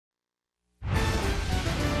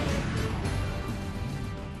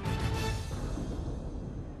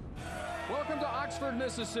Welcome to Oxford,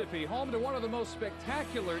 Mississippi, home to one of the most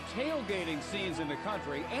spectacular tailgating scenes in the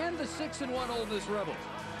country, and the 6-1 Ole Miss Rebels,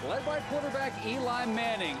 led by quarterback Eli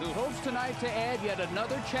Manning, who hopes tonight to add yet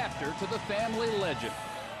another chapter to the family legend.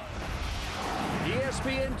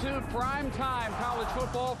 ESPN2 primetime college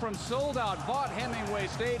football from sold-out Vaught Hemingway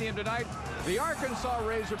Stadium tonight. The Arkansas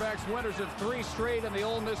Razorbacks winners of 3 straight, and the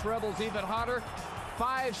Ole Miss Rebels even hotter.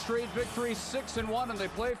 5 straight victories, 6-1, and they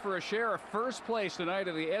play for a share of first place tonight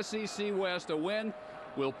in the SEC West. A win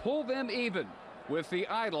will pull them even with the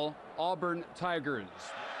idle Auburn Tigers.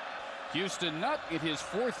 Houston Nutt in his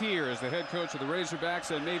 4th year as the head coach of the Razorbacks,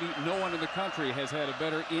 and maybe no one in the country has had a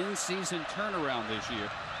better in-season turnaround this year.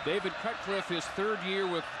 David Cutcliffe, his 3rd year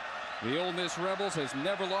with the Ole Miss Rebels, has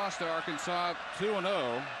never lost to Arkansas,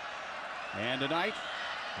 2-0. And tonight,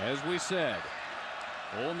 as we said,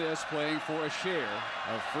 Ole Miss playing for a share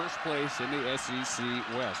of first place in the SEC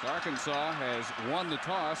West. Arkansas has won the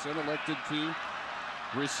toss and elected to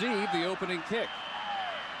receive the opening kick.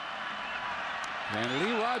 And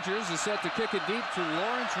Lee Rogers is set to kick it deep to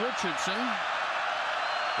Lawrence Richardson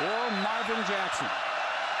or Marvin Jackson.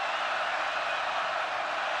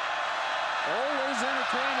 Always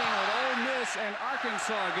entertaining when Ole Miss and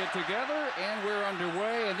Arkansas get together, and we're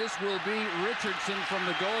underway, and this will be Richardson from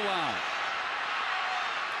the goal line.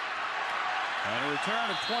 And a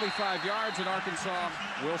return of 25 yards, and Arkansas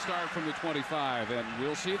will start from the 25. And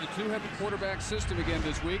we'll see the two-headed quarterback system again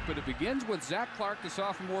this week, but it begins with Zach Clark, the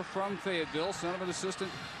sophomore from Fayetteville, son of an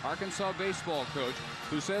assistant Arkansas baseball coach,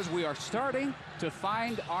 who says we are starting to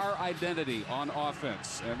find our identity on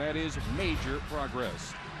offense, and that is major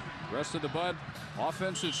progress. Rest of the Bud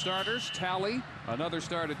offensive starters: Talley, another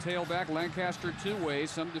start at tailback; Lancaster two-way,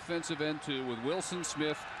 some defensive end too, with Wilson,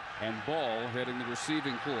 Smith, and Ball heading the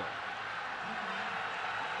receiving corps.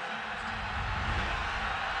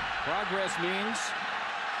 Progress means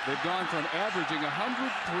they've gone from averaging 103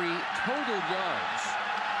 total yards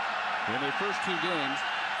in their first 2 games,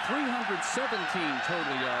 317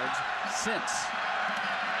 total yards since.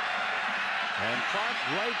 And Clark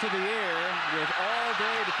right to the air with all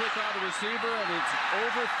day to pick out a receiver, and it's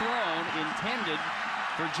overthrown, intended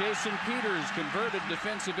for Jason Peters, converted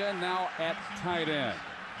defensive end, now at tight end.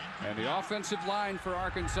 And the offensive line for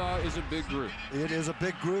Arkansas is a big group. It is a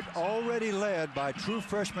big group, already led by true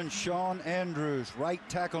freshman Sean Andrews, right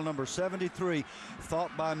tackle number 73,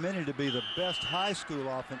 thought by many to be the best high school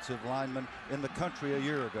offensive lineman in the country a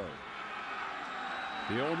year ago.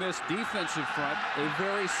 The Ole Miss defensive front, a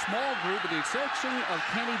very small group with the exception of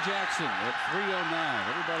Kenny Jackson at 309.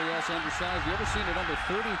 Everybody else undersized. You ever seen a number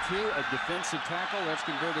 32, a defensive tackle? That's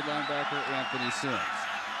converted linebacker Anthony Sims.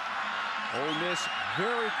 Ole Miss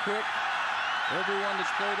very quick. Everyone that's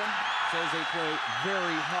played them says they play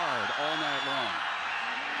very hard all night long.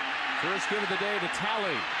 First give of the day to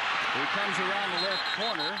Talley, who comes around the left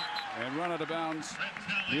corner and run out of bounds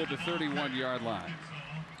near the 31-yard line.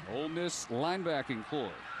 Ole Miss linebacking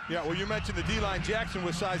corps. Yeah, well, you mentioned the D-line. Jackson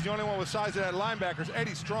with size. The only one with size of that linebacker is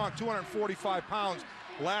Eddie Strong, 245 pounds.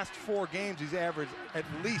 Last 4 games, he's averaged at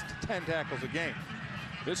least 10 tackles a game.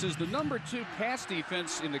 This is the number 2 pass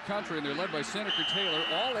defense in the country, and they're led by Senator Taylor,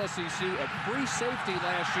 all SEC at free safety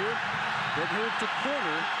last year, but moved to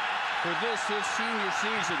corner for this, his senior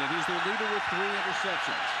season, and he's their leader with 3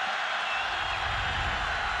 interceptions.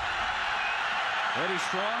 Eddie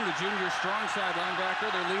Strong, the junior strong side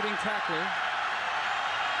linebacker, their leading tackler,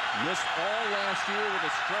 missed all last year with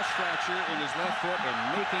a stress fracture in his left foot and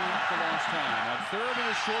making up the lost time. On 3rd and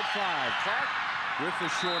a short 5, Clark with the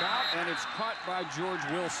short out, and it's caught by George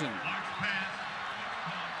Wilson.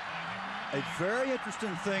 A very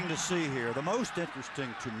interesting thing to see here. The most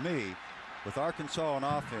interesting to me with Arkansas on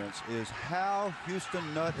offense is how Houston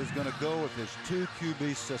Nutt is going to go with his 2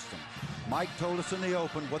 QB system. Mike told us in the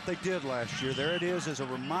open what they did last year. There it is as a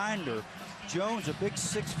reminder. Jones, a big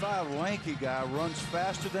 6'5" lanky guy, runs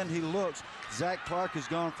faster than he looks. Zach Clark has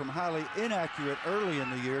gone from highly inaccurate early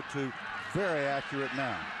in the year to very accurate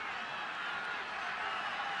now.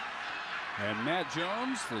 And Matt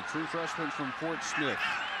Jones, the true freshman from Fort Smith,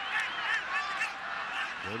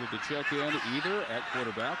 ready to check in either at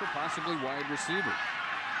quarterback or possibly wide receiver.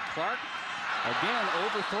 Clark again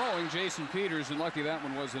overthrowing Jason Peters, and lucky that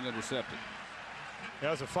one wasn't intercepted. That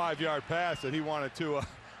was a 5-yard pass that he wanted to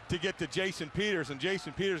get to Jason Peters, and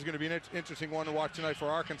Jason Peters is going to be an interesting one to watch tonight for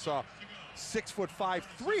Arkansas. 6'5",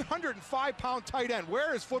 305-pound tight end.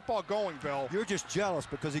 Where is football going, Bill? You're just jealous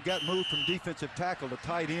because he got moved from defensive tackle to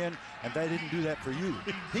tight end, and they didn't do that for you.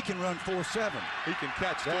 He can run 4.7. He can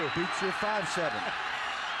catch, that too. beats your 5.7.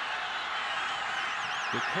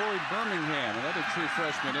 Corey Birmingham, another true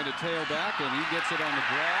freshman, in a tailback, and he gets it on the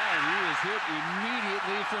draw, and he is hit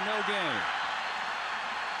immediately for no gain.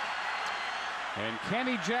 And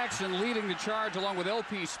Kenny Jackson leading the charge along with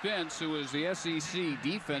LP Spence, who is the SEC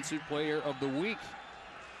Defensive Player of the Week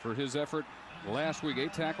for his effort last week.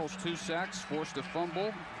 8 tackles, 2 sacks, forced a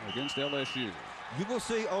fumble against LSU. You will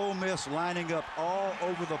see Ole Miss lining up all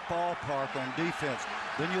over the ballpark on defense.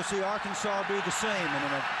 Then you'll see Arkansas do the same. And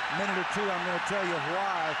in a minute or two, I'm going to tell you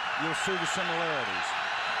why you'll see the similarities.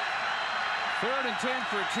 3rd and 10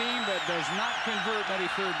 for a team that does not convert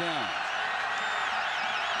many third downs.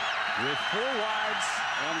 With 4 wides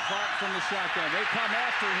and Clark from the shotgun. They come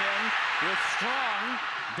after him with Strong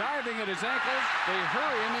diving at his ankles. They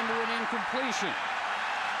hurry him into an incompletion.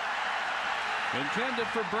 Intended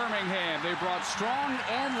for Birmingham. They brought Strong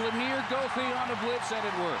and Lanier Gothi on a blitz, and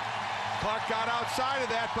it worked. Clark got outside of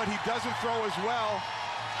that, but he doesn't throw as well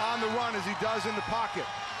on the run as he does in the pocket.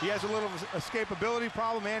 He has a little escapability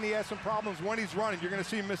problem, and he has some problems when he's running. You're going to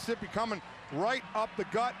see Mississippi coming right up the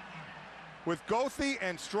gut with Gothi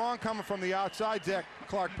and Strong coming from the outside. Zach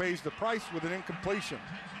Clark pays the price with an incompletion.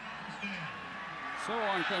 So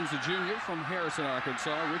on comes the junior from Harrison,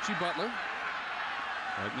 Arkansas, Richie Butler.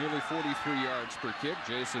 At nearly 43 yards per kick.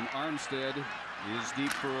 Jason Armstead is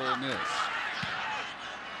deep for Ole Miss.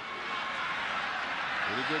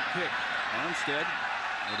 Really good kick. Armstead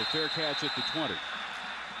with a fair catch at the 20.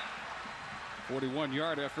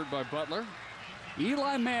 41-yard effort by Butler.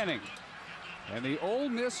 Eli Manning and the Ole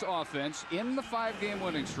Miss offense in the 5-game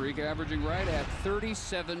winning streak, averaging right at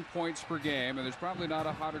 37 points per game, and there's probably not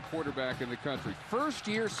a hotter quarterback in the country.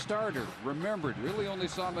 First-year starter, remembered, really only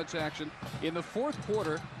saw much action in the 4th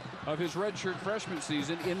quarter of his redshirt freshman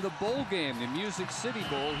season in the bowl game, the Music City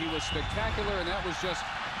Bowl. He was spectacular, and that was just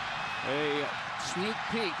a sneak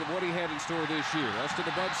peek of what he had in store this year. Rest of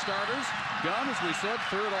the Bud starters, Gunn, as we said,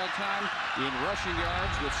 3rd all-time in rushing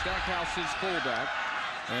yards with Stackhouse his fullback.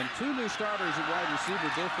 And 2 new starters at wide receiver,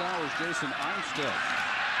 Bill Flowers, Jason Armstead.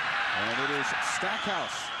 And it is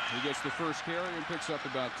Stackhouse who gets the first carry and picks up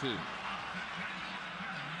about 2.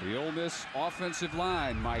 The Ole Miss offensive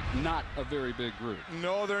line, Mike, not a very big group.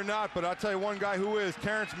 No, they're not, but I'll tell you one guy who is,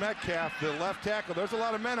 Terrence Metcalf, the left tackle. There's a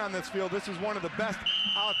lot of men on this field. This is one of the best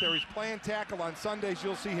out there. He's playing tackle on Sundays.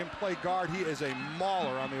 You'll see him play guard. He is a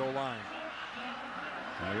mauler on the O-line.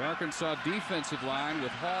 Now the Arkansas defensive line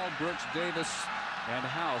with Hall, Brooks, Davis, and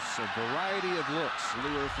House, a variety of looks,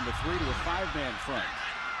 anywhere from a 3 to a 5-man front.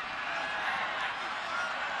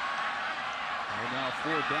 And now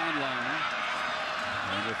 4 down liner.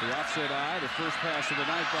 And with the offset eye, the first pass of the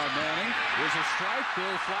night by Manning is a strike.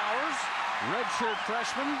 Bill Flowers, redshirt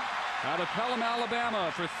freshman out of Pelham,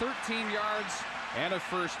 Alabama, for 13 yards and a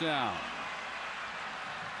first down.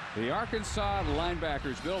 The Arkansas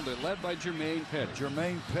linebackers build it, led by Jermaine Petty.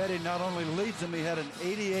 Jermaine Petty not only leads them, he had an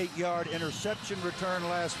 88-yard interception return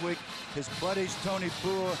last week. His buddies Tony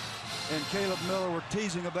Brewer and Caleb Miller were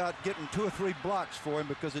teasing about getting 2 or 3 blocks for him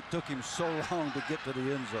because it took him so long to get to the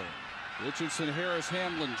end zone. Richardson, Harris,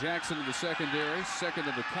 Hamlin, Jackson in the secondary, 2nd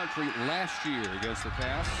in the country last year against the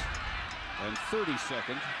pass, and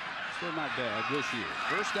 32nd, still not bad this year.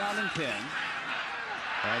 First down and 10.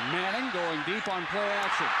 And Manning going deep on play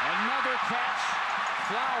action. Another catch.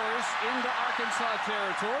 Flowers into Arkansas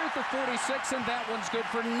territory at the 46, and that one's good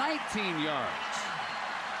for 19 yards.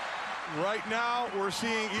 Right now, we're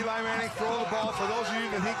seeing Eli Manning throw the ball. For those of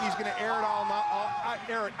you that think he's going to air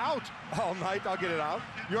it out all night, I'll get it out.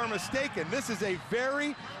 You're mistaken. This is a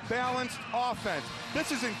very balanced offense.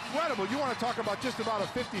 This is incredible. You want to talk about just about a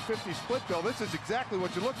 50-50 split, Bill. This is exactly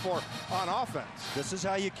what you look for on offense. This is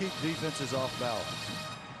how you keep defenses off balance.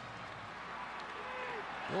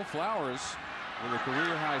 Bill Flowers with a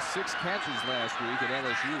career-high 6 catches last week at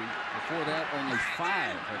LSU. Before that, only 5.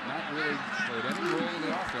 Had not really played any role in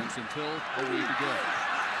the offense until a week ago.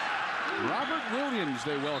 Robert Williams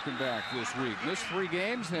they welcome back this week. Missed 3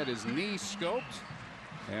 games, had his knee scoped,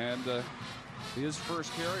 and his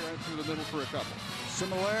first carry right through the middle for a couple.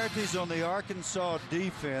 Similarities on the Arkansas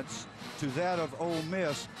defense to that of Ole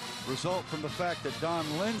Miss result from the fact that Don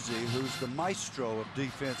Lindsay, who's the maestro of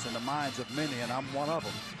defense in the minds of many, and I'm one of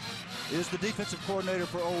them, is the defensive coordinator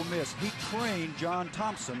for Ole Miss. He trained John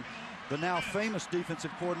Thompson, the now famous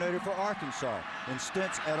defensive coordinator for Arkansas, in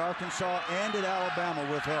stints at Arkansas and at Alabama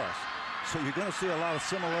with us. So you're going to see a lot of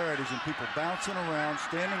similarities in people bouncing around,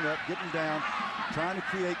 standing up, getting down, trying to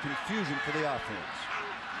create confusion for the offense.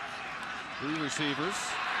 3 receivers,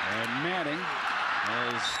 and Manning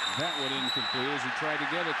has that one incomplete as he tried to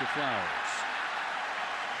get it to Flowers.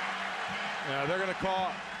 Yeah, they're going to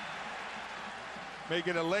call, make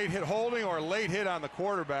it a late hit holding or a late hit on the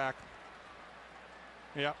quarterback.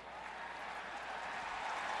 Yep.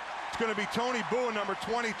 It's going to be Tony Boone, number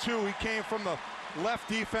 22. He came from the left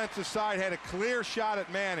defensive side, had a clear shot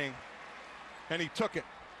at Manning, and he took it.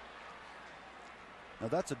 Now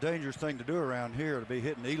that's a dangerous thing to do around here, to be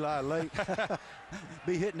hitting Eli late.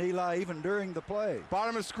 Be hitting Eli even during the play.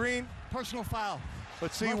 Bottom of the screen. Personal foul.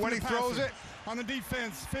 Let's see when he throws it. On the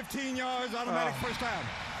defense, 15 yards, automatic first down.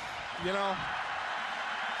 You know,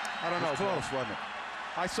 I don't know. Close, wasn't it?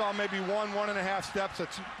 I saw maybe 1.5 steps.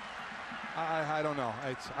 That's, I don't know.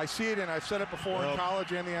 I see it, and I've said it before in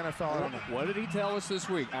college and the NFL. I don't know. What did he tell us this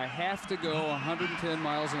week? I have to go 110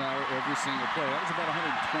 miles an hour every single play. That was about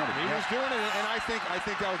 120. He was doing it, and I think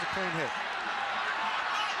that was a clean hit.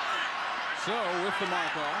 So with the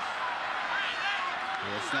mark off,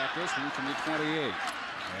 he'll snap this one from the 28.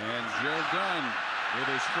 And Joe Gunn with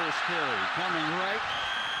his first carry. Coming right.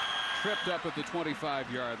 Tripped up at the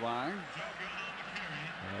 25-yard line.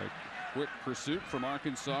 Quick pursuit from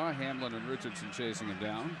Arkansas. Hamlin and Richardson chasing him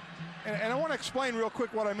down. And I want to explain real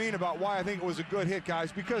quick what I mean about why I think it was a good hit,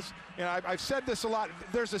 guys, because I've said this a lot.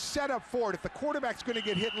 There's a setup for it. If the quarterback's going to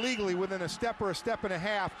get hit legally within a step or a step and a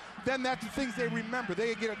half, then that's the things they remember.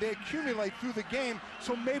 They accumulate through the game,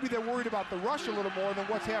 so maybe they're worried about the rush a little more than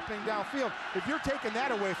what's happening downfield. If you're taking that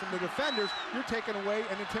away from the defenders, you're taking away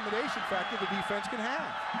an intimidation factor the defense can have.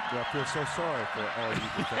 Yeah, I feel so sorry for all you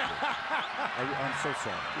defenders. I'm so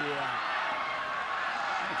sorry. Yeah.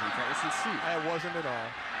 I think that was his seat. It wasn't at all.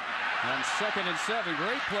 On 2nd and 7,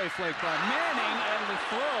 great play fake by Manning, and the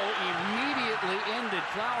throw immediately ended.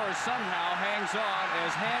 Flowers somehow hangs on as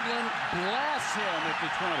Hamlin blasts him at the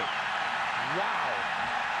 20. Wow.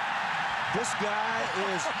 This guy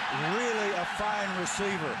is really a fine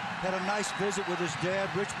receiver. Had a nice visit with his dad,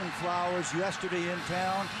 Richmond Flowers, yesterday in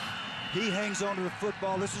town. He hangs on to the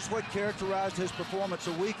football. This is what characterized his performance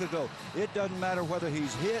a week ago. It doesn't matter whether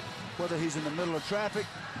he's hit, whether he's in the middle of traffic.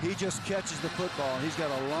 He just catches the football, and he's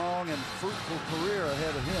got a long and fruitful career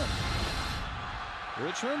ahead of him.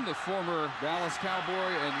 Richmond, the former Dallas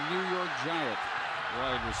Cowboy and New York Giant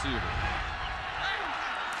wide receiver.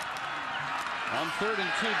 On 3rd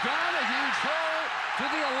and 2, Gunn, a huge hole to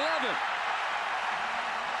the 11.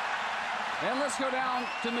 And let's go down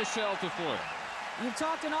to Michelle Tafoya. You've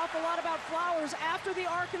talked an awful lot about Flowers. After the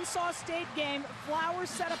Arkansas State game, Flowers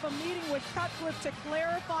set up a meeting with Cutcliffe to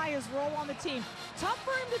clarify his role on the team. Tough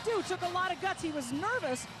for him to do, took a lot of guts. He was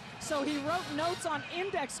nervous, so he wrote notes on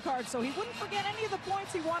index cards so he wouldn't forget any of the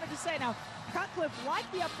points he wanted to say. Now, Cutcliffe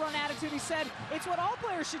liked the upfront attitude. He said it's what all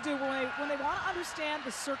players should do when they want to understand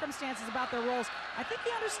the circumstances about their roles. I think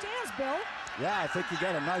he understands, Bill. Yeah, I think he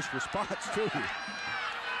got a nice response, too.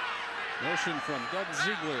 Motion from Doug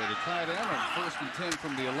Ziegler, the tight end, on 1st and 10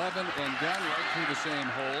 from the 11, and Gunn right through the same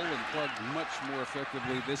hole and plugged much more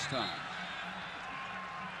effectively this time.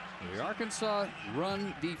 The Arkansas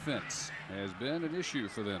run defense has been an issue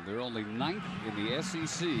for them. They're only 9th in the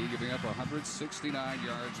SEC, giving up 169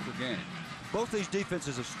 yards per game. Both these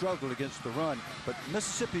defenses have struggled against the run, but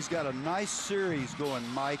Mississippi's got a nice series going,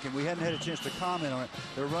 Mike, and we hadn't had a chance to comment on it.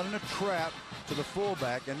 They're running a trap to the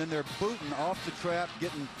fullback, and then they're booting off the trap,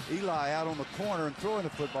 getting Eli out on the corner and throwing the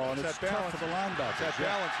football, and it's tough for the linebackers. That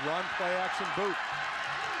balance, run, play action, boot.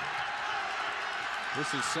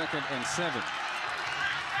 This is 2nd and 7.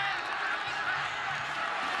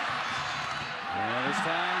 And this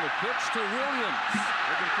time the pitch to Williams.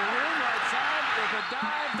 Looking for room right side with a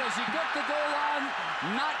dive. Does he get the goal line?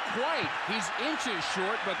 Not quite. He's inches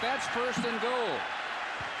short, but that's 1st and goal.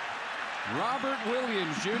 Robert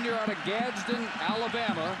Williams, Jr. out of Gadsden,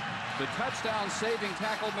 Alabama. The touchdown-saving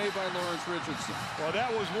tackle made by Lawrence Richardson. Well, that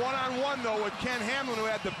was one-on-one, though, with Ken Hamlin, who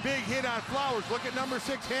had the big hit on Flowers. Look at number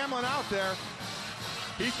 6, Hamlin, out there.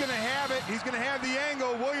 He's going to have it. He's going to have the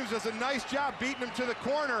angle. Williams does a nice job beating him to the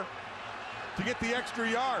corner to get the extra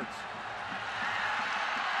yards.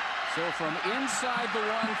 So from inside the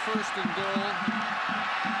 1st and goal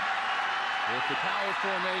with the power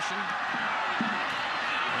formation.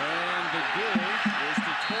 And the give is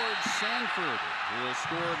to Torrance Sanford, who has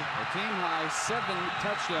scored a team-high 7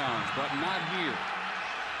 touchdowns, but not here.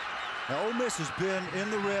 Now, Ole Miss has been in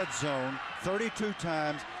the red zone 32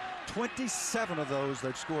 times. 27 of those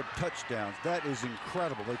they've scored touchdowns. That is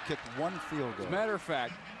incredible. They've kicked 1 field goal. As a matter of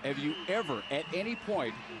fact, have you ever, at any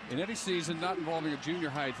point in any season not involving a junior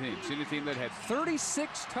high team, seen a team that had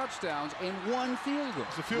 36 touchdowns and 1 field goal?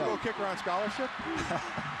 Is the field goal kicker on scholarship?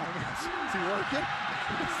 Is he working?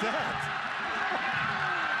 What's that?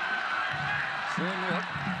 Same look.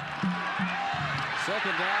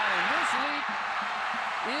 2nd down, and this leap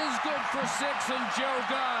is good for 6, and Joe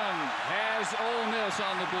Gunn has Ole Miss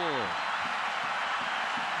on the board.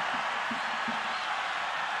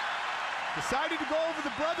 The decided to go over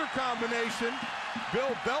the brother combination.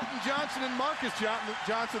 Bill Belton Johnson and Marcus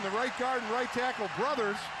Johnson, the right guard and right tackle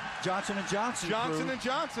brothers. Johnson and Johnson. Johnson and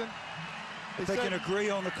Johnson. If they can agree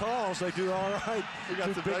on the calls, they do all right. We got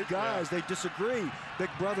Two the big guys, they disagree. Big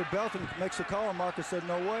brother Belton makes the call. Marcus said,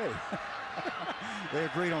 no way. They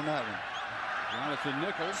agreed on that one. Jonathan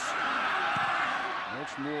Nichols,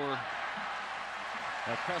 much more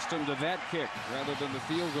accustomed to that kick rather than the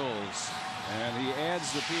field goals. And he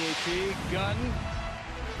adds the PAT. Gunn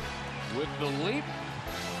with the leap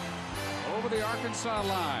over the Arkansas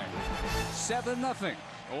line. 7-0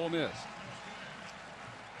 Ole Miss.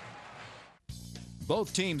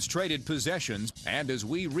 Both teams traded possessions, and as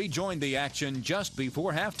we rejoined the action just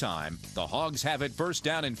before halftime, the Hogs have it first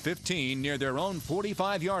down and 15 near their own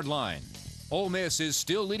 45-yard line. Ole Miss is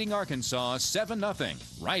still leading Arkansas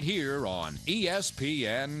 7-0 right here on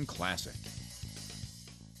ESPN Classic.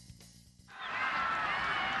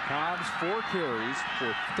 Cobbs 4 carries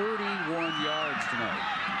for 31 yards tonight.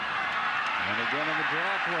 And again on the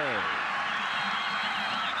draw play.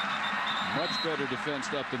 Much better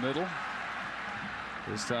defensed up the middle.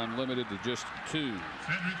 This time limited to just 2.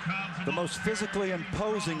 The most physically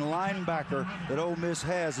imposing linebacker that Ole Miss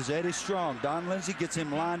has is Eddie Strong. Don Lindsay gets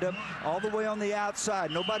him lined up all the way on the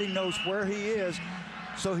outside. Nobody knows where he is,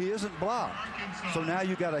 so he isn't blocked. So now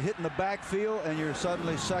you got a hit in the backfield, and you're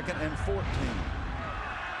suddenly 2nd and 14.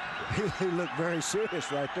 He looked very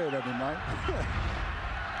serious right there, doesn't he, Mike?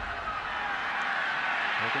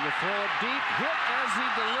 Looking to throw it deep, hit as he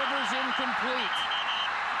delivers incomplete.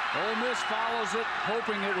 Ole Miss follows it,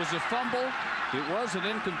 hoping it was a fumble. It was an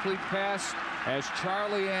incomplete pass as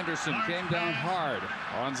Charlie Anderson came down hard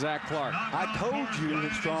on Zach Clark. I told you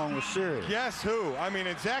that Strong was serious. Guess who? I mean,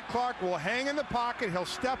 and Zach Clark will hang in the pocket. He'll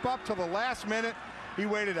step up till the last minute. He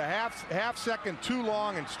waited a half second too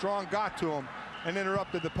long, and Strong got to him and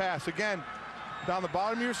interrupted the pass. Again, down the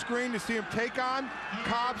bottom of your screen to see him take on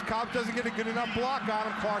Cobbs. Cobbs doesn't get a good enough block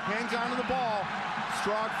on him. Clark hangs onto the ball.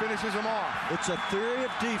 Strong finishes him off. It's a theory of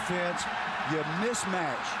defense. You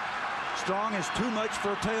mismatch. Strong is too much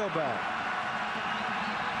for a tailback.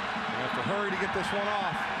 You have to hurry to get this one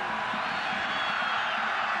off.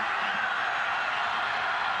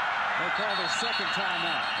 They call their second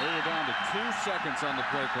timeout. They were down to 2 seconds on the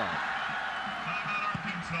play clock.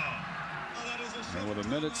 And with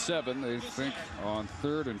 1:07, they think on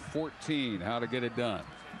 3rd and 14 how to get it done.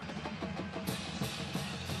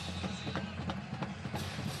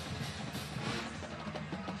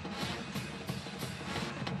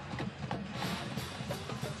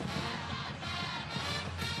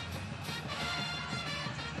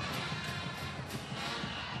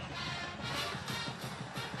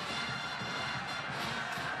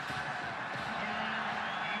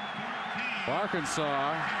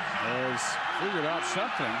 Arkansas has figured out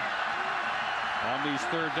something on these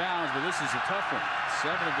 3rd downs, but this is a tough one.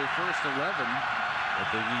 7 of their first 11, but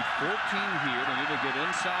they need 14 here. They need to get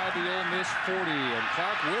inside the Ole Miss 40, and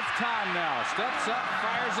Clark with time now. Steps up,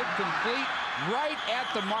 fires it complete right at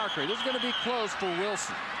the marker. This is going to be close for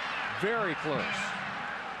Wilson. Very close.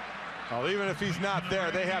 Well, even if he's not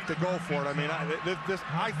there, they have to go for it. I mean,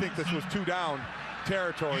 I think this was 2 down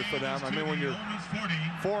territory for them. I mean, when you're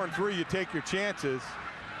 4 and 3, you take your chances.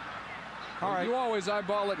 All right. You always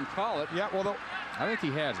eyeball it and call it. Yeah, well, I think he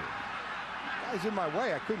has it. Guy's in my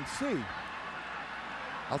way. I couldn't see.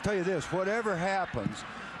 I'll tell you this, whatever happens,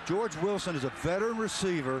 George Wilson is a veteran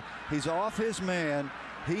receiver. He's off his man.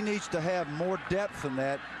 He needs to have more depth than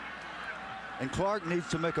that. And Clark needs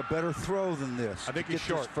to make a better throw than this. I think he's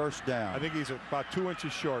short. First down. I think he's about 2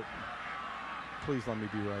 inches short. Please let me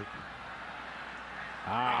be right.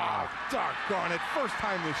 Ah, doggone it. First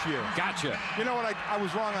time this year. Gotcha. You know what? I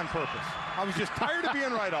was wrong on purpose. I was just tired of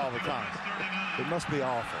being right all the time. It must be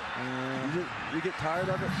awful. You get tired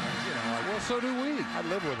of it? You know, well, so do we. I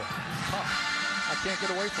live with it. I can't get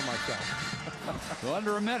away from myself. Well,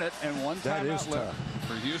 under a minute and 1 timeout left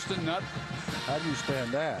for Houston Nutt. How do you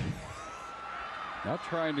stand that? Now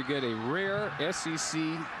trying to get a rare SEC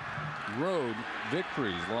road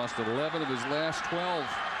victory. He's lost 11 of his last 12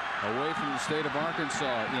 away from the state of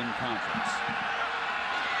Arkansas in conference.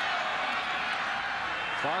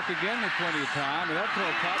 Clark again with plenty of time, and that throw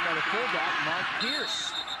caught by the fullback, Mark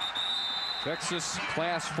Pierce. Texas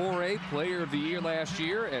Class 4A Player of the Year last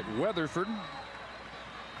year at Weatherford.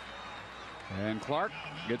 And Clark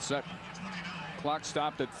gets that clock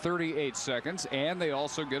stopped at 38 seconds, and they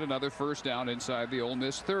also get another first down inside the Ole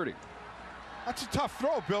Miss 30. That's a tough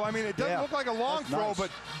throw, Bill. I mean, it doesn't look like a long throw,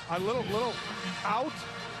 but a little out.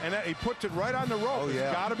 And he puts it right on the rope. Oh, yeah.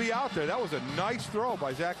 It's got to be out there. That was a nice throw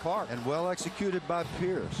by Zach Clark. And well executed by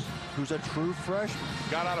Pierce, who's a true freshman.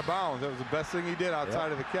 Got out of bounds. That was the best thing he did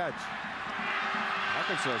outside of the catch.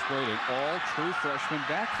 Arkansas has played an all-true freshman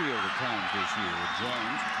backfield at times this year with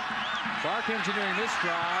Jones. Clark engineering this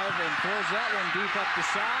drive and throws that one deep up the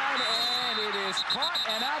side, and it is caught,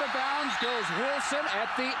 and out of bounds goes Wilson at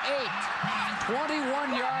the 8.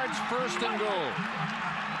 21 yards, first and goal.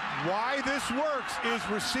 Why this works is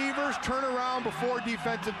receivers turn around before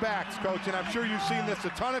defensive backs, Coach, and I'm sure you've seen this a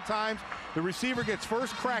ton of times. The receiver gets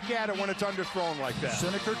first crack at it when it's underthrown like that.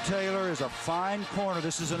 Seneca Taylor is a fine corner.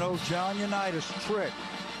 This is an old John Unitas trick.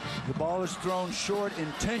 The ball is thrown short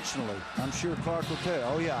intentionally. I'm sure Clark will tell you,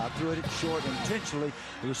 oh yeah, I threw it short intentionally.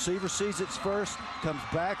 The receiver sees it first, comes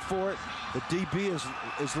back for it. The DB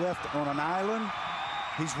is left on an island.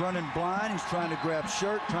 He's running blind. He's trying to grab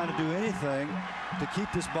shirt, trying to do anything to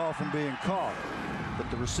keep this ball from being caught.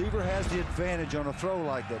 But the receiver has the advantage on a throw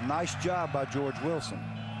like that. Nice job by George Wilson.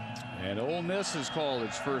 And Ole Miss has called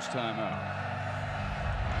its first timeout.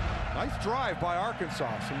 Nice drive by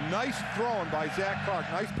Arkansas. Some nice throwing by Zach Clark.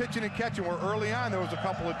 Nice pitching and catching where early on there was a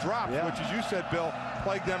couple of drops, which, as you said, Bill,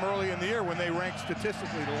 plagued them early in the year when they ranked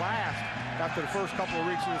statistically last after the first couple of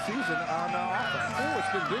weeks of the season on offense. Oh, what's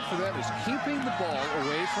been good for them is keeping the ball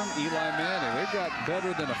away from Eli Manning. They've got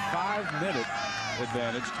better than a 5-minute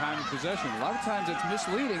advantage, time of possession. A lot of times it's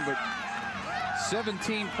misleading, but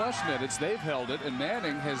 17-plus minutes, they've held it, and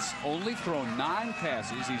Manning has only thrown 9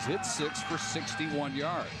 passes. He's hit 6 for 61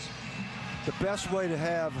 yards. The best way to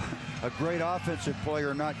have a great offensive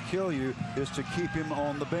player not kill you is to keep him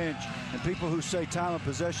on the bench. And people who say time of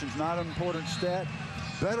possession is not an important stat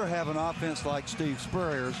better have an offense like Steve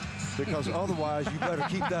Spurrier's, because otherwise you better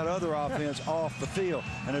keep that other offense off the field.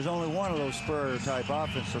 And there's only one of those Spurrier-type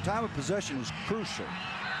offense. So time of possession is crucial.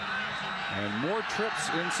 And more trips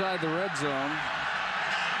inside the red zone,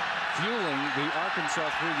 fueling the Arkansas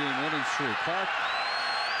 3-game winning streak. Clark,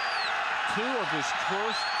 2 of his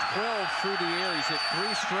first 12 through the air. He's hit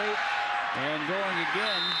 3 straight, and going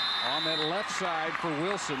again on that left side for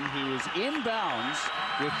Wilson, who is inbounds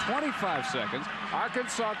with 25 seconds.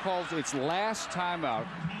 Arkansas calls its last timeout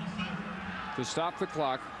to stop the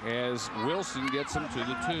clock as Wilson gets him to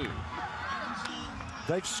the 2.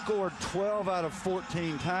 They've scored 12 out of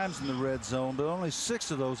 14 times in the red zone, but only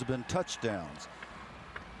 6 of those have been touchdowns.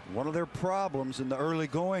 One of their problems in the early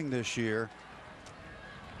going this year,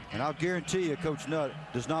 and I'll guarantee you Coach Nutt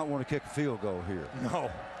does not want to kick a field goal here.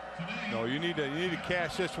 No, you need to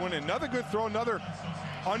cash this one. Another good throw, another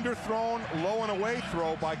underthrown, low and away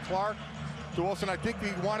throw by Clark to Wilson. I think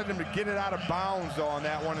he wanted him to get it out of bounds though on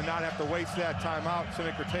that one and not have to waste that timeout.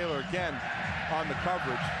 Seneca Taylor again on the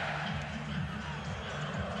coverage.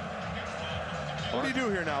 What do you do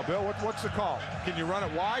here now, Bill? What's the call? Can you run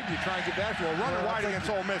it wide? Do you try and get back? Well, running wide against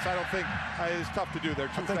Ole Miss, I don't think is tough to do. They're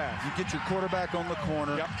too fast. You get your quarterback on the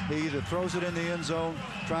corner. He either throws it in the end zone,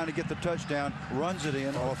 trying to get the touchdown, runs it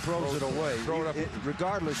in, or throws it away.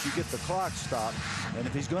 Regardless, you get the clock stopped. And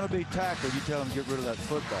if he's going to be tackled, you tell him to get rid of that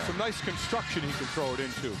football. Some nice construction he can throw it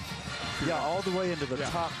into. Yeah, all the way into the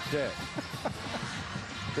top deck.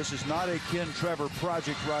 This is not a Ken Trevor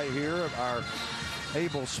project right here. Our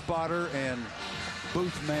able spotter and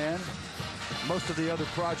booth man. Most of the other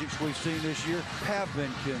projects we've seen this year have been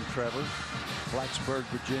Ken Trevor. Blacksburg,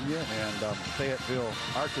 Virginia, and Fayetteville,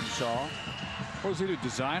 Arkansas. What was he to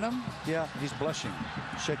design them? Yeah, he's blushing,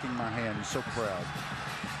 shaking my hand. He's so proud.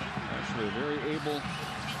 Actually, a very able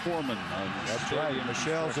foreman. That's right.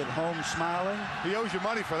 Michelle's at home smiling. He owes you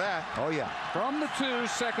money for that. Oh, yeah. From the 2,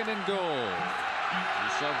 second and goal. We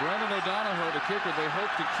saw Brendan O'Donohoe, the kicker, they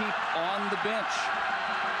hope to keep on the bench.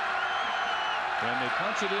 And they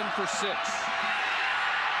punch it in for 6.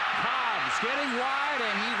 Cobbs getting wide,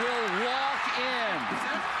 and he will walk in.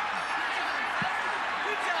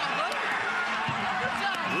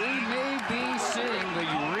 We may be seeing the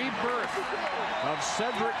rebirth of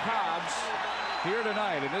Cedric Cobbs here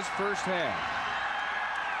tonight in this first half.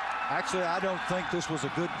 Actually, I don't think this was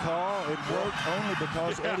a good call. It worked only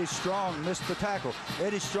because Eddie Strong missed the tackle.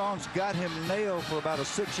 Eddie Strong's got him nailed for about a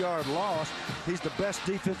 6-yard loss. He's the best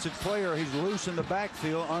defensive player. He's loose in the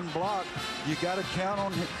backfield, unblocked. You got to count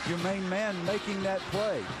on your main man making that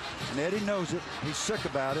play. And Eddie knows it. He's sick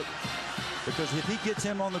about it. Because if he gets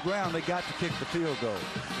him on the ground, they got to kick the field goal.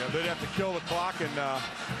 Yeah, they'd have to kill the clock and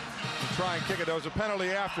try and kick it. There was a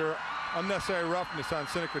penalty after unnecessary roughness on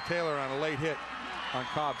Seneca Taylor on a late hit on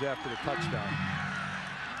Cobbs after the touchdown.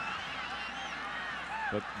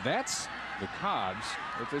 But that's the Cobbs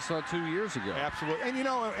that they saw 2 years ago. Absolutely. And, you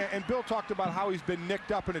know, and Bill talked about how he's been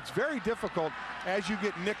nicked up, and it's very difficult as you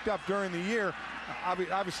get nicked up during the year.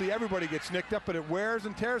 Obviously, everybody gets nicked up, but it wears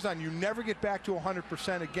and tears on you. You never get back to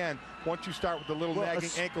 100% again once you start with the little nagging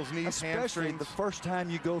ankles, knees, hamstrings. Especially the first time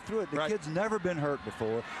you go through it. The right. kid's never been hurt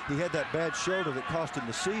before. He had that bad shoulder that cost him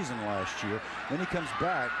the season last year. Then he comes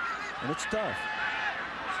back, and it's tough.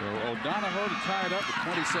 So O'Donohoe to tie it up with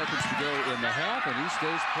 20 seconds to go in the half, and he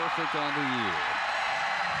stays perfect on the year.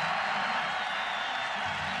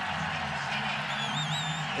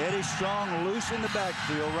 Eddie Strong loose in the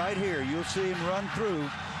backfield right here. You'll see him run through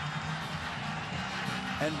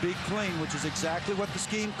and be clean, which is exactly what the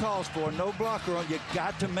scheme calls for. No blocker on. You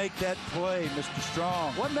got to make that play, Mr.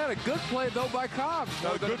 Strong. Wasn't that a good play, though, by Cobbs?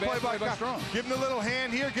 No, good play by Strong. Give him the little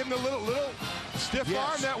hand here. Give him the little stiff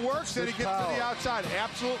arm. That works. Then he gets to the outside.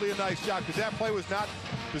 Absolutely a nice job, because that play was not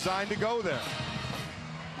designed to go there.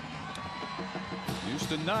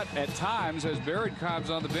 Houston Nutt at times has buried Cobbs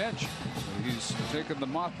on the bench. He's taken the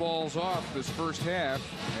mothballs off this first half,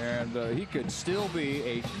 and he could still be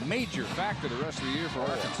a major factor the rest of the year for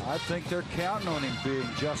Arkansas. I think they're counting on him being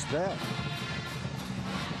just that.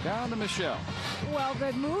 Down to Michelle. Well,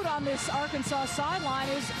 the mood on this Arkansas sideline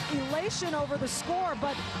is elation over the score,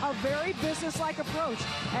 but a very businesslike approach,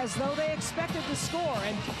 as though they expected to score.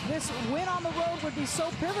 And this win on the road would be so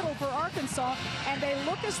pivotal for Arkansas, and they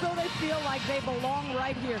look as though they feel like they belong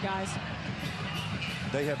right here, guys.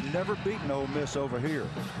 They have never beaten Ole Miss over here.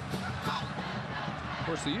 Of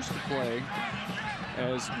course, they used to play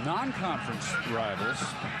as non-conference rivals.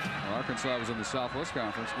 Arkansas was in the Southwest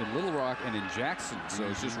Conference in Little Rock and in Jackson. So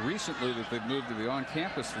it's just recently that they've moved to the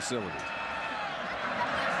on-campus facility.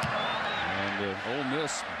 And Ole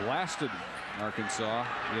Miss blasted Arkansas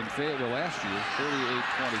in Fayetteville last year,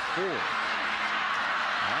 38-24.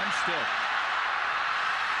 Armstead.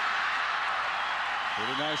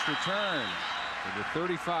 Pretty nice return for the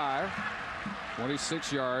 35.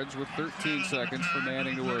 26 yards with 13 seconds for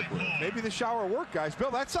Manning to work with. Maybe the shower worked, guys. Bill,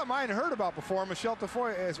 that's something I hadn't heard about before. Michelle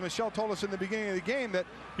Tafoya, as Michelle told us in the beginning of the game, that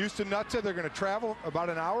Houston Nutt said they're going to travel about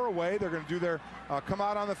an hour away. They're going to do their come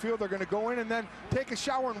out on the field. They're going to go in and then take a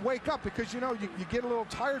shower and wake up, because, you know, you get a little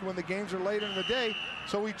tired when the games are late in the day.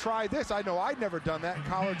 So we tried this. I know I'd never done that in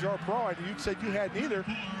college or pro. And you said you hadn't either.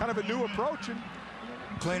 Kind of a new approach. And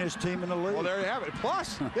cleanest team in the league. Well, there you have it.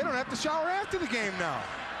 Plus, they don't have to shower after the game now.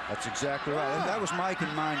 That's exactly right. And that was Mike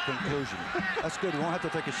and mine conclusion. That's good. We won't have to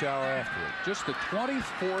take a shower after it. Just the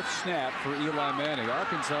 24th snap for Eli Manning.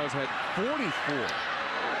 Arkansas has had 44.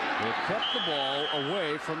 They've kept the ball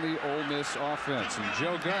away from the Ole Miss offense. And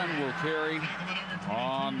Joe Gunn will carry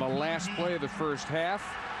on the last play of the first half.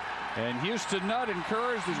 And Houston Nutt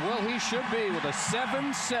encouraged as well he should be with a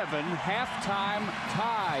 7-7 halftime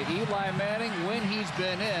tie. Eli Manning, when he's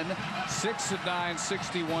been in, 6 of 9,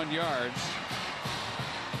 61 yards.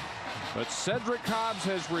 But Cedric Cobbs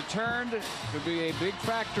has returned to be a big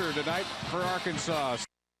factor tonight for Arkansas.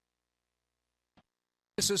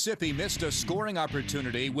 Mississippi missed a scoring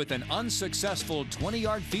opportunity with an unsuccessful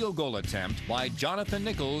 20-yard field goal attempt by Jonathan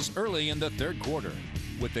Nichols early in the third quarter.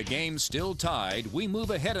 With the game still tied, we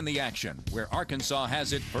move ahead in the action, where Arkansas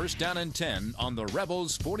has it 1st down and 10 on the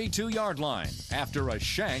Rebels' 42-yard line after a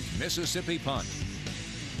Shank Mississippi punt.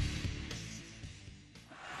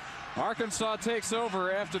 Arkansas takes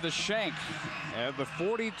over after the shank at the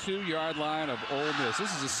 42-yard line of Ole Miss.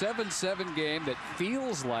 This is a 7-7 game that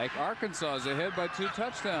feels like Arkansas is ahead by 2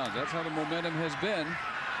 touchdowns. That's how the momentum has been.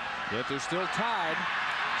 Yet they're still tied.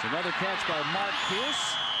 It's another catch by Mark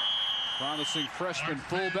Pierce. Promising freshman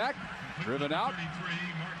fullback. Driven out.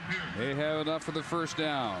 They have enough for the 1st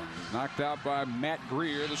down. Knocked out by Matt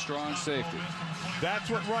Greer, the strong safety. That's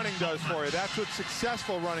what running does for you. That's what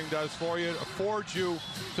successful running does for you. It affords you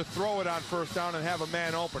to throw it on 1st down and have a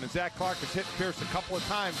man open. And Zach Clark has hit Pierce a couple of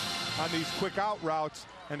times on these quick out routes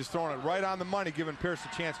and is throwing it right on the money, giving Pierce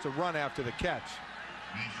a chance to run after the catch.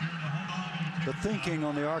 The thinking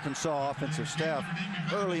on the Arkansas offensive staff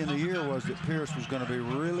early in the year was that Pierce was going to be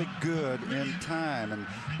really good in time. And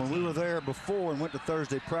when we were there before and went to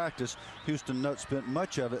Thursday practice, Houston Nutt spent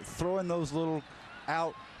much of it throwing those little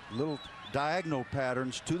diagonal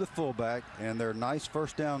patterns to the fullback, and they're nice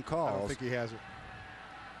 1st down calls. I don't think he has it.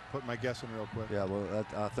 Put my guess in real quick. Yeah, well,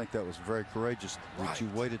 I think that was very courageous that you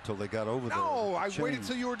waited till they got over there. No, I waited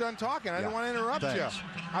till you were done talking. I didn't want to interrupt you.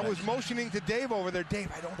 I was motioning to Dave over there.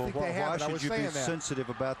 Dave, I don't think they have it. I was saying that. Why should you be sensitive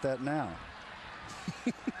about that now?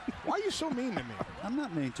 Why are you so mean to me? I'm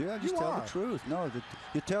not mean to you. I just tell the truth. No,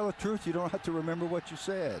 you tell the truth, you don't have to remember what you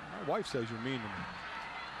said. My wife says you're mean to me.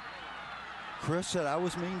 Chris said I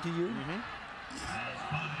was mean to you?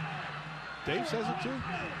 Dave says it too.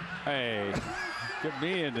 Hey, get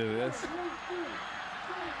me into this.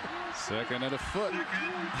 Second and a foot.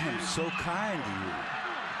 I am so kind to you.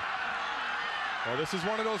 Well, this is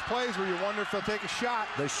one of those plays where you wonder if they'll take a shot.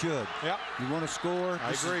 They should. Yep. You want to score?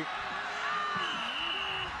 I agree.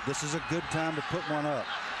 This is a good time to put one up.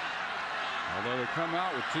 Although they come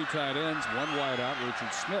out with two tight ends, one wide out,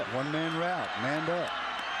 Richard Smith. One-man route, manned up.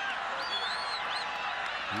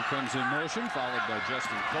 He comes in motion, followed by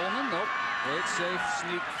Justin Coleman. Nope. Great safe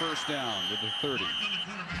sneak first down to the 30.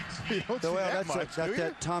 You don't see that much, do you?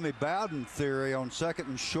 That Tommy Bowden theory on second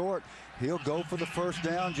and short. He'll go for the first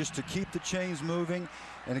down just to keep the chains moving.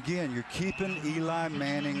 And again, you're keeping Eli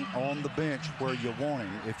Manning on the bench where you want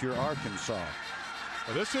him if you're Arkansas.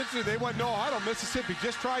 Well, this instance, they went no huddle. Mississippi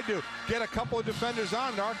just tried to get a couple of defenders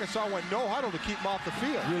on, and Arkansas went no huddle to keep them off the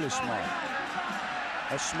field. Really smart.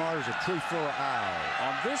 As smart as a tree full of owls.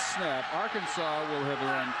 On this snap, Arkansas will have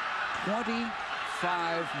run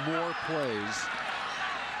 25 more plays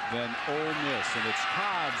than Ole Miss, and it's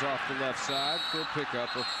Hobbs off the left side for a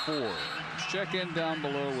pickup of 4. Let's check in down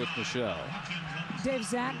below with Michelle. Dave,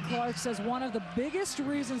 Zach Clark says one of the biggest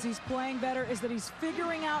reasons he's playing better is that he's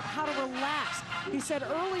figuring out how to relax. He said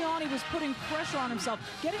early on he was putting pressure on himself,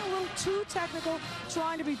 getting a little too technical,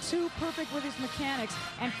 trying to be too perfect with his mechanics,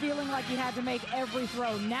 and feeling like he had to make every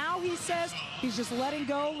throw. Now he says he's just letting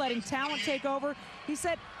go, letting talent take over. He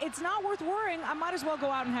said, it's not worth worrying. I might as well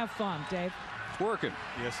go out and have fun, Dave. It's working.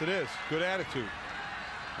 Yes, it is. Good attitude.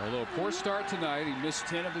 Although poor start tonight, he missed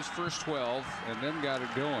 10 of his first 12 and then got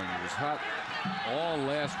it going. He was hot all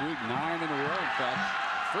last week, 9 in a row, in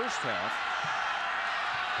fact, first half,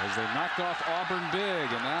 as they knocked off Auburn big,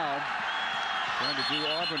 and now trying to do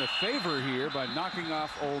Auburn a favor here by knocking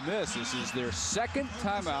off Ole Miss. This is their second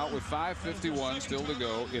timeout with 5:51 still to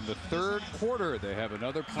go in the third quarter. They have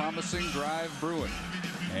another promising drive brewing,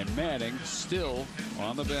 and Manning still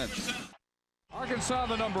on the bench. Arkansas,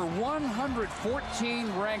 the number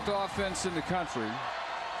 114 ranked offense in the country,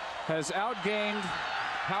 has outgained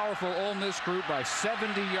powerful Ole Miss group by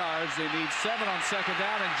 70 yards. They need 7 on second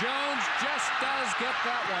down, and Jones just does get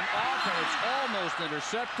that one off, and it's almost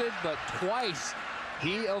intercepted, but twice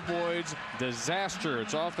he avoids disaster.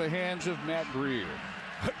 It's off the hands of Matt Greer.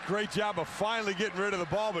 Great job of finally getting rid of the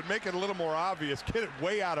ball, but make it a little more obvious. Get it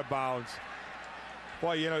way out of bounds.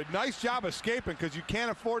 Boy, you know, nice job escaping, because you can't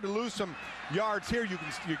afford to lose some yards here. You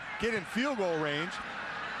get in field goal range.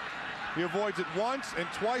 He avoids it once and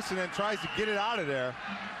twice and then tries to get it out of there.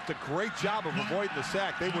 It's a great job of avoiding the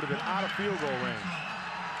sack. They would have been out of field goal range.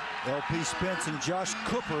 LP Spence and Josh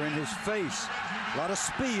Cooper in his face. A lot of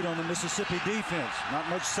speed on the Mississippi defense. Not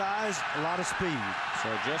much size, a lot of speed.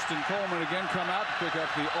 So Justin Coleman again come out to pick up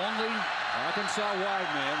the only Arkansas wide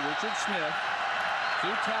man, Richard Smith.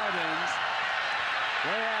 2 tight ends.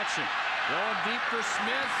 Play action. Going deep for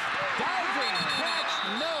Smith. Diving catch.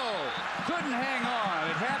 No. Couldn't hang on.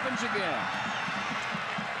 It happens again.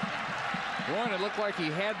 Boy, and it looked like he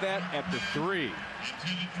had that at the 3.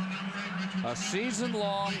 A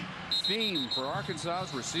season-long theme for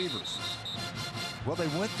Arkansas's receivers. Well, they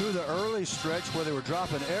went through the early stretch where they were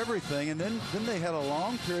dropping everything, and then they had a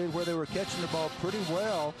long period where they were catching the ball pretty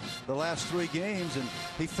well the last 3 games, and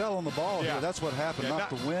he fell on the ball here. That's what happened. Yeah,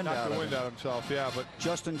 knocked the wind out of him. himself, yeah. But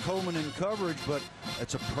Justin Coleman in coverage, but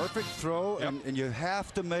it's a perfect throw, and you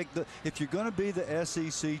have to make the, if you're going to be the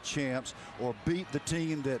SEC champs or beat the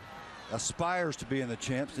team that aspires to be in the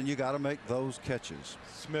champs, then you got to make those catches.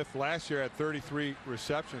 Smith last year had 33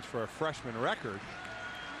 receptions for a freshman record.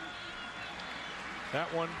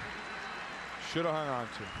 That one should have hung on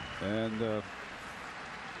to. And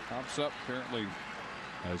pops up, apparently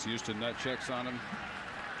as Houston nut checks on him.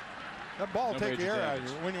 That ball will take the air out of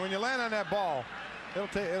you. When you land on that ball,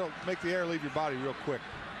 it'll make the air leave your body real quick.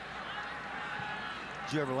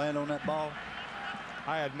 Did you ever land on that ball?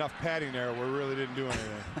 I had enough padding there where it really didn't do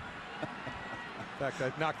anything. In fact,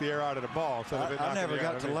 I knocked the air out of the ball. I never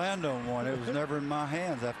got to land on one. It was never in my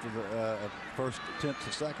hands after the first attempt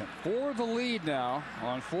to second. For the lead now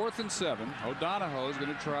on 4th and 7, O'Donohoe is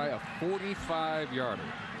going to try a 45-yarder.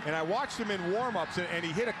 And I watched him in warm-ups, and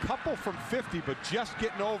he hit a couple from 50, but just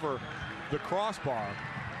getting over the crossbar.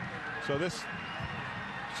 So this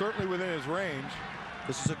certainly within his range.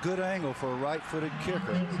 This is a good angle for a right-footed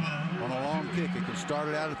kicker. On a long kick, he can start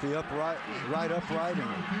it out at the upright, right upright, and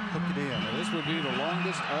hook it in. Now, this would be the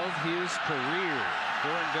longest of his career.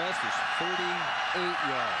 Current best is 38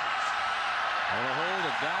 yards. On a hold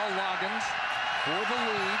of Dow Loggins for the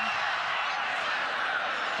lead.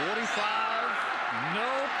 45,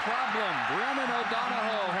 no problem. Brennan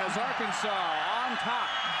O'Donohoe has Arkansas on top.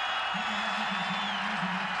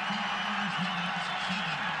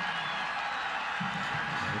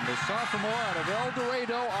 the sophomore out of El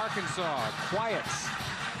Dorado, Arkansas, quiets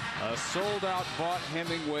a sold-out bought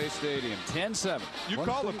Hemingway Stadium. 10-7. You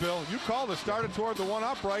called it, Bill. You called it. Started toward the one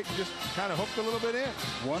upright and just kind of hooked a little bit in.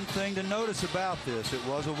 One thing to notice about this, it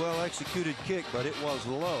was a well-executed kick, but it was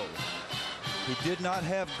low. He did not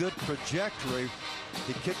have good trajectory.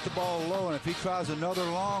 He kicked the ball low, and if he tries another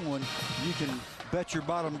long one, you can bet your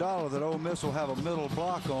bottom dollar that Ole Miss will have a middle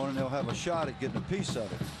block on, and they'll have a shot at getting a piece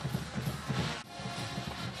of it.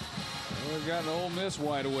 Well, we've got Ole Miss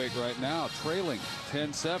wide awake right now, trailing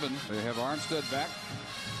 10-7. They have Armstead back.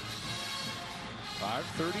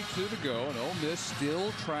 5:32 to go, and Ole Miss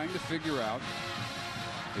still trying to figure out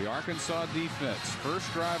the Arkansas defense. First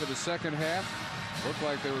drive of the second half. Looked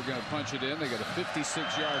like they were going to punch it in. They got a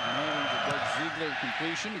 56-yard Manning to Doug Ziegler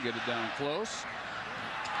completion to get it down close.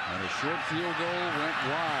 And a short field goal went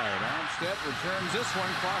wide. Armstead returns this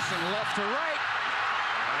one, crossing left to right.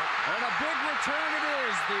 And a big return it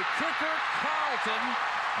is. The kicker, Carlton,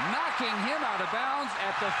 knocking him out of bounds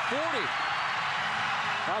at the 40.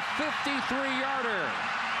 A 53-yarder.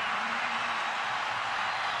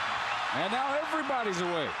 And now everybody's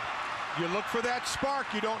away. You look for that spark.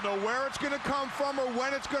 You don't know where it's going to come from or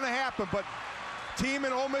when it's going to happen. But team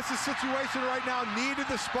in Ole Miss's situation right now needed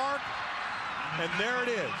the spark, and there it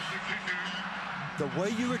is. The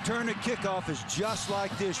way you return a kickoff is just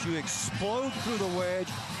like this. You explode through the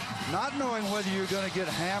wedge, not knowing whether you're going to get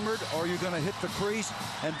hammered or you're going to hit the crease.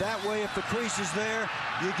 And that way, if the crease is there,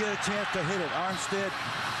 you get a chance to hit it. Armstead,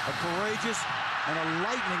 a courageous and a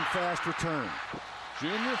lightning-fast return.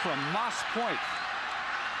 Junior from Moss Point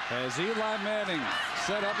has Eli Manning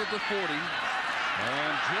set up at the 40.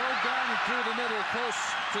 And Joe Gunn through the middle, close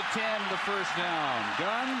to 10, the first down.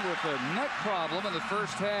 Gunn with a neck problem in the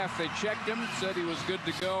first half. They checked him, said he was good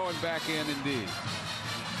to go, and back in indeed.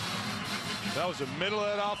 That was the middle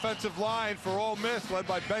of that offensive line for Ole Miss, led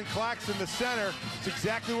by Ben Claxton, the center. It's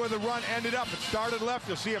exactly where the run ended up. It started left.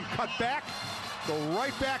 You'll see him cut back, go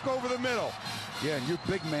right back over the middle. Yeah, and your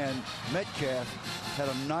big man, Metcalf, had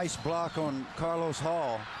a nice block on Carlos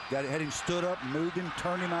Hall. Had him stood up, moved him,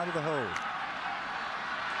 turned him out of the hole.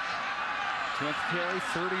 10th carry,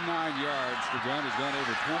 39 yards. The gun has done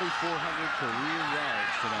over 2,400 career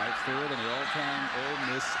yards tonight. Third on the all-time Ole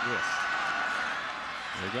Miss list.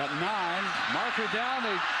 They got 9. Marker down.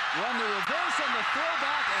 They run the reverse on the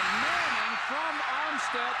throwback, and Manning from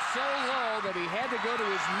Armstead so low that he had to go to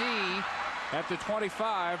his knee at the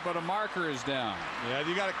 25, but a marker is down. Yeah,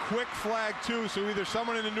 you got a quick flag too, so either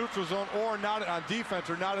someone in the neutral zone or not on defense,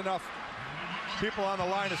 or not enough people on the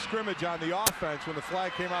line of scrimmage on the offense when the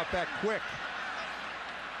flag came out that quick.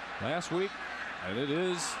 Last week, and it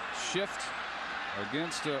is shift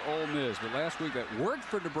against Ole Miss, but last week that worked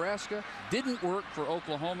for Nebraska, didn't work for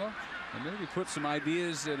Oklahoma, and maybe put some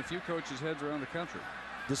ideas in a few coaches' heads around the country.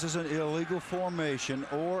 This is an illegal formation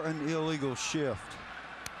or an illegal shift.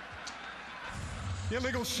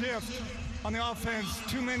 Illegal shift on the offense.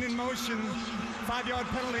 2 men in motion. 5-yard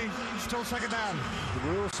penalty. Still second down.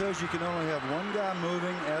 The rule says you can only have one guy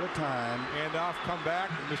moving at a time. Hand off, come back.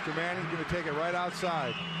 And Mr. Manning's going to take it right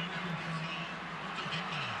outside.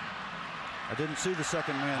 I didn't see the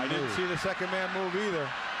second man move. I didn't see the second man move either.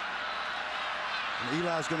 And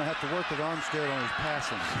Eli's going to have to work with Armstead on his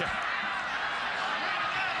passing. Yeah.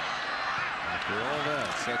 After all that,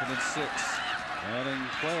 2nd and 6. Manning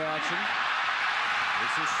play action.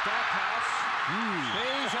 This is Stackhouse.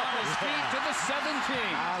 Stays on his feet to the 17.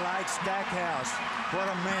 I like Stackhouse. What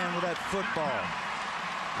a man with that football.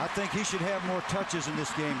 I think he should have more touches in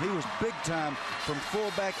this game. He was big time from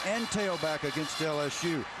fullback and tailback against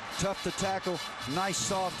LSU. Tough to tackle, nice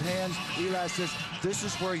soft hands. Eli says, this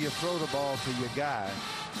is where you throw the ball to your guy.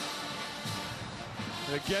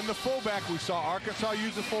 And again, the fullback. We saw Arkansas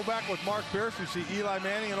use the fullback with Mark Pierce. We see Eli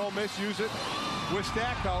Manning and Ole Miss use it with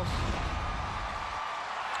Stackhouse.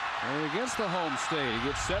 And against the home state, he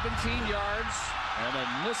gets 17 yards and a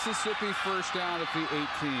Mississippi first down at the 18.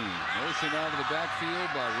 Motion out of the backfield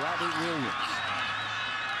by Robert Williams.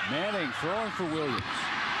 Manning throwing for Williams.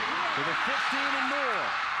 To the 15 and more.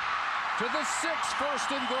 To the 6,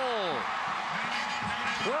 first and goal.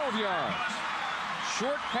 12 yards.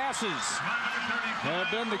 Short passes have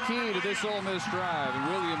been the key to this Ole Miss drive, and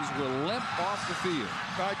Williams will limp off the field.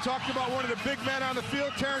 I talked about one of the big men on the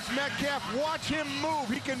field, Terrence Metcalf. Watch him move.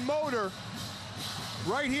 He can motor.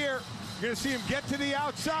 Right here, you're going to see him get to the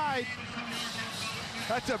outside.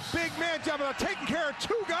 That's a big man job about taking care of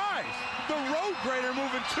 2 guys. The road grader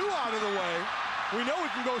moving 2 out of the way. We know he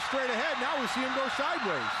can go straight ahead. Now we see him go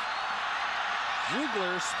sideways.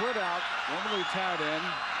 Ziegler split out, one of the tight end,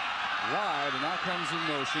 wide, and now comes in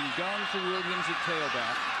motion. Gunn for Williams at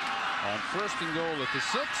tailback. On 1st and goal at the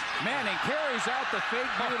 6. Manning carries out the fake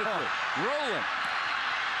beautifully. Rolling.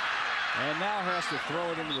 And now has to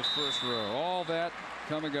throw it into the first row. All that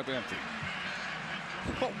coming up empty.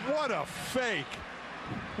 What a fake.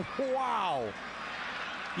 Wow.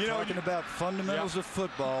 You know, talking about fundamentals of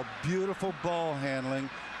football, beautiful ball handling.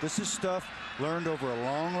 This is stuff learned over a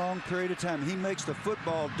long period of time. He makes the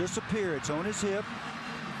football disappear. It's on his hip.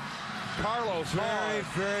 Carlos,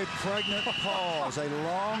 very pregnant pause, a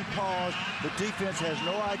long pause. The defense has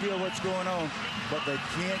no idea what's going on, but they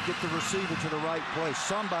can't get the receiver to the right place.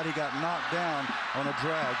 Somebody got knocked down on a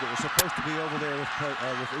drag that was supposed to be over there with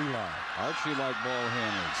Eli. Archie-like ball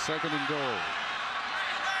handling. 2nd and goal.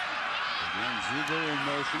 Again, Ziegler in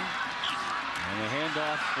motion. And a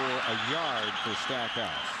handoff for a yard for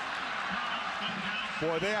Stackhouse.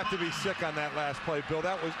 Boy, they have to be sick on that last play, Bill.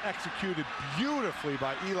 That was executed beautifully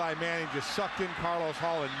by Eli Manning. Just sucked in Carlos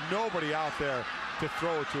Hall and nobody out there to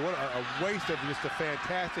throw it to. What a waste of just a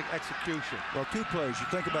fantastic execution. Well, 2 plays. You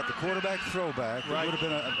think about the quarterback throwback. It would have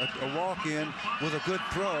been a walk-in with a good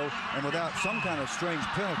throw and without some kind of strange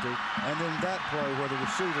penalty. And then that play where the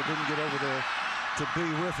receiver didn't get over there to be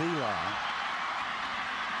with Eli.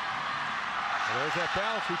 Well, there's that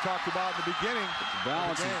balance we talked about in the beginning. The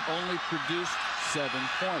balance has only produced 7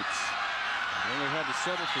 points. They only had to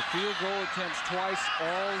settle for field goal attempts twice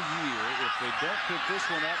all year. If they don't pick this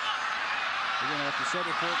one up, they're going to have to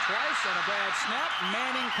settle for it twice. And a bad snap.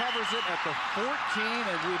 Manning covers it at the 14,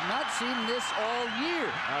 and we've not seen this all year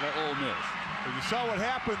out of Ole Miss. If you saw what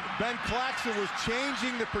happened, Ben Claxton was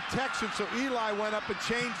changing the protection, so Eli went up and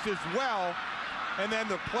changed as well. And then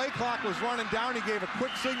the play clock was running down. He gave a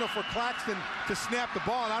quick signal for Claxton to snap the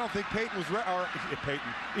ball, and I don't think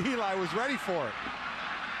Eli was ready for it.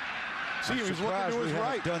 See, he was looking to his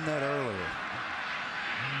right. Done that earlier.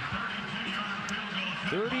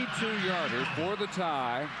 32-yarder for the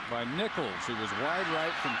tie by Nichols, who was wide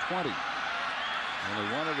right from 20. Only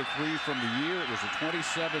 1 of the 3 from the year. It was a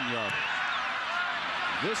 27-yarder.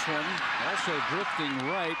 This one also drifting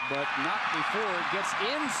right, but not before it gets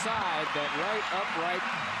inside that right upright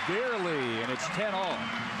barely, and it's 10 all.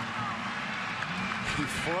 He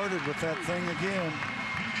flirted with that thing again.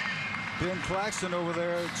 Ben Claxton over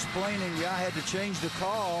there explaining, yeah, I had to change the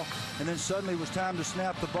call, and then suddenly it was time to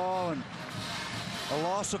snap the ball, and a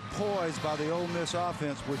loss of poise by the Ole Miss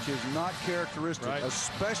offense, which is not characteristic,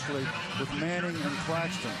 especially with Manning and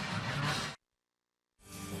Claxton.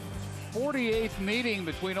 48th meeting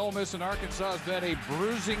between Ole Miss and Arkansas has been a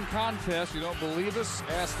bruising contest. You don't believe us?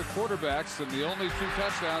 Ask the quarterbacks. And the only 2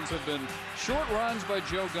 touchdowns have been short runs by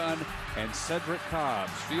Joe Gunn and Cedric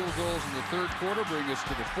Cobbs. Field goals in the 3rd quarter bring us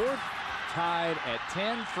to the 4th. Tied at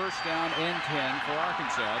 10, 1st down and 10 for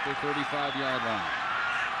Arkansas at their 35-yard line.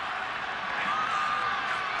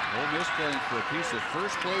 Ole Miss playing for a piece of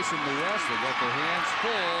first place in the West. They got their hands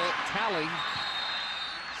full. Tally.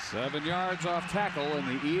 7 yards off tackle in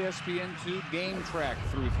the ESPN2 game track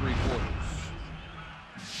through 3 quarters.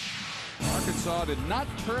 Arkansas did not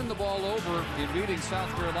turn the ball over in beating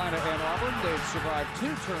South Carolina and Auburn. They've survived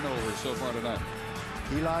 2 turnovers so far tonight.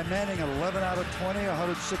 Eli Manning, 11 out of 20,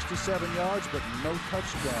 167 yards, but no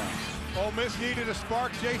touchdowns. Ole Miss needed a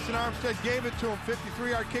spark. Jason Armstead gave it to him.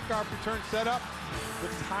 53-yard kickoff return set up. The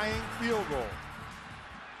tying field goal.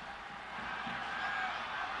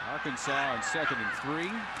 Arkansas on 2nd and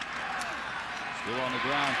 3. Still on the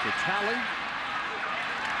ground for Tally.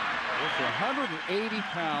 For 180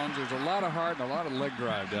 pounds, there's a lot of heart and a lot of leg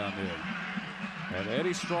drive down there. And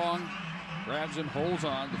Eddie Strong grabs him, holds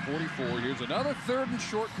on to 44. Here's another 3rd and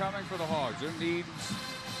short coming for the Hogs. Their need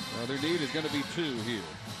is going to be 2 here.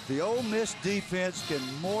 The Ole Miss defense can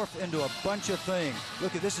morph into a bunch of things.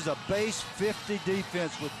 Look at this is a base 50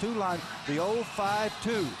 defense with 2 lines. The old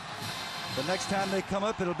 5-2. The next time they come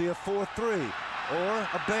up, it'll be a 4-3 or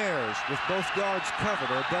a Bears with both guards covered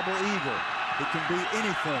or a double eagle. It can be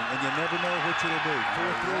anything, and you never know which it'll be.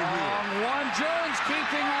 4-3 here. Long one. Jones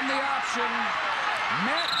keeping on the option.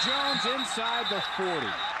 Matt Jones inside the 40.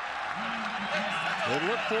 They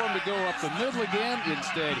look for him to go up the middle again.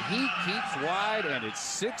 Instead, he keeps wide, and it's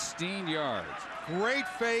 16 yards. Great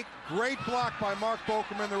fake, great block by Mark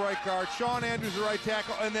Bokerman, the right guard. Sean Andrews, the right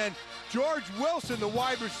tackle, and then George Wilson, the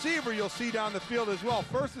wide receiver, you'll see down the field as well.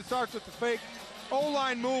 First it starts with the fake,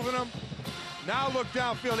 O-line moving him. Now look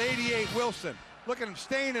downfield, 88 Wilson. Look at him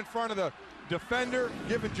staying in front of the defender,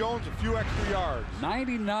 giving Jones a few extra yards.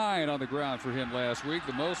 99 on the ground for him last week,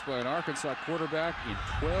 the most by an Arkansas quarterback in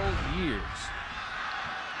 12 years.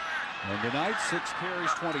 And tonight, 6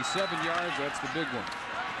 carries, 27 yards. That's the big one.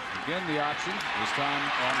 Again, the option. This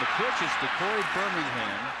time on the pitch is to Corey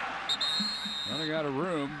Birmingham. Running out of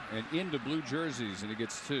room and into blue jerseys, and he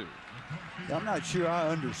gets 2. I'm not sure I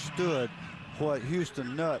understood what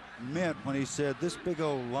Houston Nutt meant when he said this big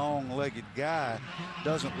old long-legged guy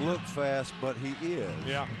doesn't look fast, but he is.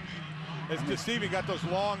 Yeah. It's deceiving. Got those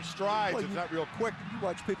long strides. Well, it's not real quick. You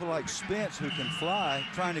watch people like Spence who can fly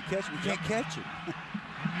trying to catch him. You can't catch him.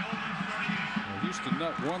 Well, Houston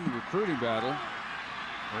Nutt won the recruiting battle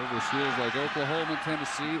over schools like Oklahoma,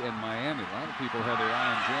 Tennessee, and Miami. A lot of people had their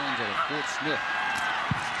eye on Jones out of Fort Smith.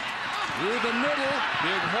 Through the middle,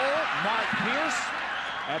 big hole. Mark Pierce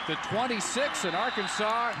at the 26, and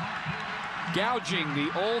Arkansas gouging the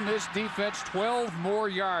Ole Miss defense 12 more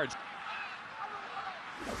yards.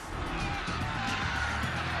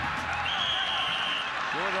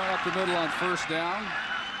 Short run up the middle on first down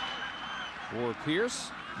for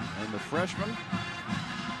Pierce, and the freshman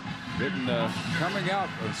getting coming out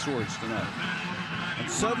of sorts tonight. And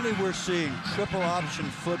suddenly we're seeing triple option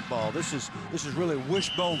football. This is really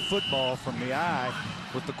wishbone football from the eye,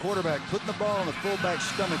 with the quarterback putting the ball in the fullback's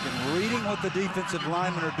stomach and reading what the defensive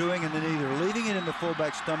linemen are doing, and then either leaving it in the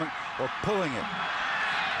fullback's stomach or pulling it.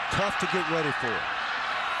 Tough to get ready for.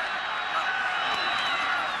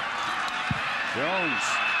 Jones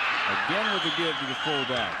again with the give to the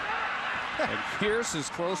fullback. And Pierce is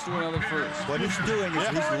close to another first. What he's doing is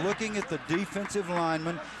he's looking at the defensive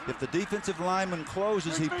lineman. If the defensive lineman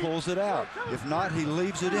closes, he pulls it out. If not, he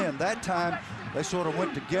leaves it in. That time, they sort of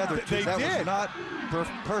went together. That was not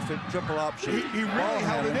perfect triple option. He really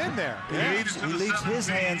held it in there. He leaves his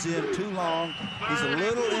hands in too long. He's a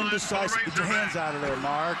little indecisive. Get your hands out of there,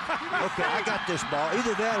 Mark. Okay, I got this ball.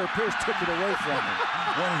 Either that or Pierce took it away from him.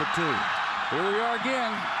 One of the two. Here we are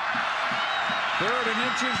again. 3rd and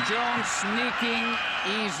inches. Jones sneaking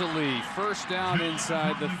easily. First down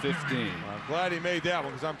inside the 15. I'm glad he made that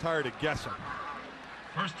one because I'm tired of guessing.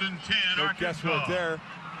 1st and 10. No Arkansas. guesswork there.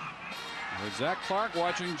 With Zach Clark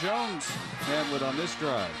watching Jones handle it on this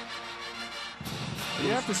drive. You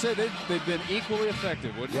have to say they've been equally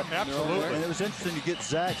effective, wouldn't you? Absolutely. And it was interesting to get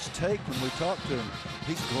Zach's take when we talked to him.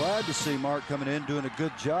 He's glad to see Mark coming in doing a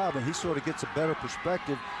good job, and he sort of gets a better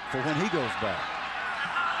perspective for when he goes back.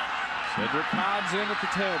 Cedric Cobbs in at the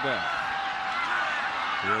tailback.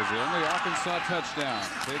 Here's the only Arkansas touchdown.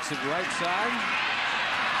 Takes it right side.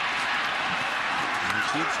 And he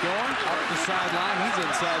keeps going up the sideline. He's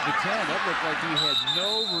inside the 10. That looked like he had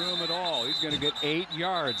no room at all. He's going to get 8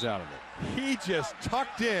 yards out of it. He just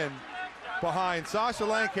tucked in behind Sasha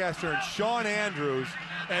Lancaster and Sean Andrews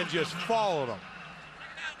and just followed him.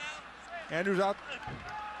 Andrews out.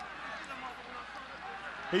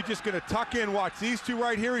 He's just going to tuck in. Watch these two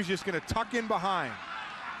right here. He's just going to tuck in behind.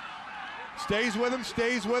 Stays with him,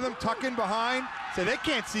 tuck in behind. Say, they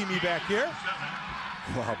can't see me back here.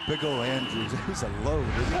 Wow, big old Andrews. He's a load,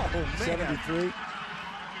 isn't he? Oh, 73.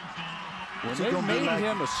 When they made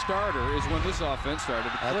him a starter is when this offense started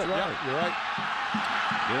to click. That's right. Yep, you're right.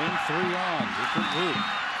 Game 3 on, different route.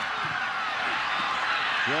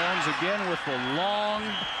 Jones again with the long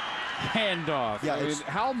handoff. Yeah, I mean,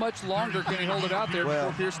 how much longer can he hold it out there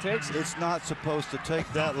before Pierce takes it? It's not supposed to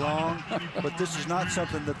take that long, but this is not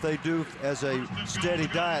something that they do as a steady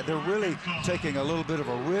diet. They're really taking a little bit of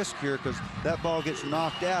a risk here because that ball gets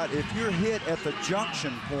knocked out. If you're hit at the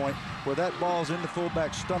junction point where that ball's in the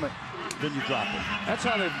fullback's stomach, then you drop it. That's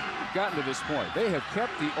how they've gotten to this point. They have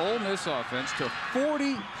kept the Ole Miss offense to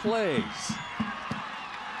 40 plays.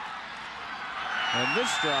 And this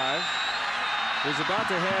drive is about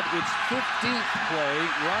to have its 15th play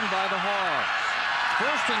run by the Hogs.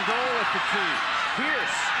 1st and goal at the 2.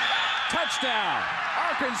 Pierce, touchdown.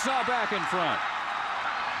 Arkansas back in front.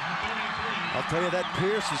 I'll tell you, that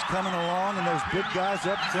Pierce is coming along, and those big guys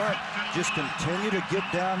up front just continue to get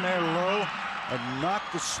down there low and knock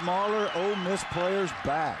the smaller Ole Miss players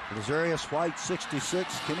back. Lazarius White,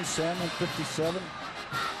 66. Kenny Salmon, 57.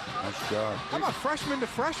 Nice job. How about freshman to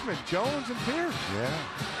freshman, Jones and Pierce? Yeah.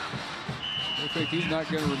 I think he's not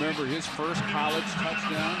going to remember his first college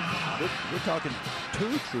touchdown. We're talking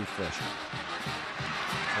 2 true freshmen.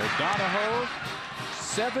 O'Donohoe,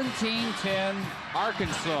 17-10,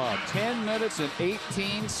 Arkansas. 10 minutes and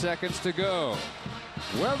 18 seconds to go.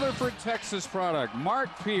 Weatherford, Texas product, Mark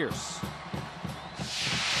Pierce.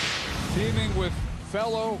 Teaming with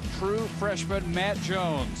fellow true freshman Matt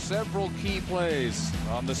Jones. Several key plays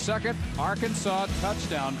on the second Arkansas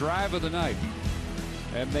touchdown drive of the night.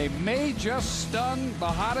 And they may just stun the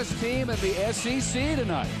hottest team in the SEC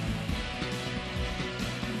tonight.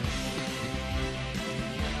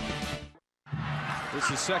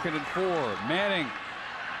 This is 2nd and 4. Manning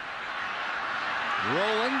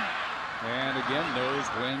rolling. And again, knows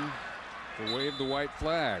when to wave the white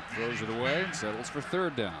flag. Throws it away and settles for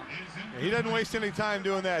third down. He doesn't waste any time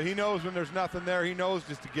doing that. He knows when there's nothing there. He knows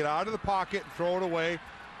just to get out of the pocket and throw it away.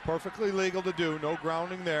 Perfectly legal to do. No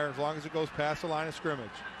grounding there as long as it goes past the line of scrimmage.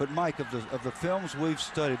 But Mike, of the films we've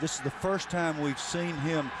studied, this is the first time we've seen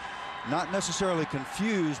him not necessarily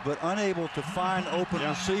confused, but unable to find open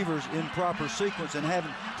receivers in proper sequence and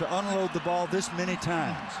having to unload the ball this many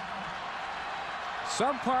times.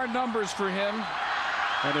 Subpar numbers for him,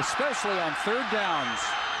 and especially on third downs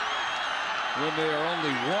when they are only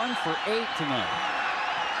 1 for 8 tonight.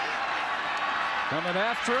 Coming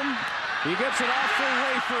after him. He gets it off for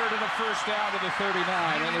Rayford and a first down to the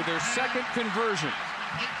 39. Only their second conversion.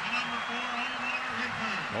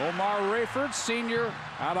 Omar Rayford, senior,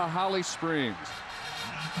 out of Holly Springs.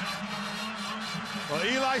 Well,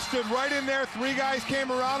 Eli stood right in there. 3 guys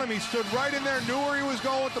came around him. He stood right in there, knew where he was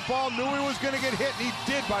going with the ball, knew he was going to get hit, and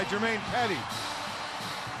he did by Jermaine Petty.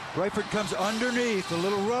 Rayford comes underneath, a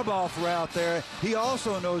little rub-off route there. He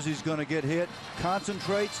also knows he's going to get hit,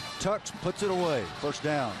 concentrates, tucks, puts it away. First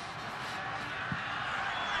down.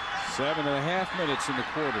 7.5 minutes in the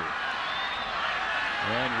quarter.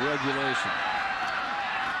 And regulation.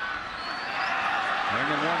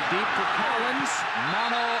 Hanging one deep for Collins.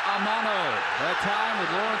 Mano a mano. That time with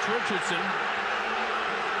Lawrence Richardson.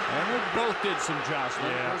 And they both did some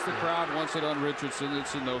jostling. Of course, the crowd wants it on Richardson.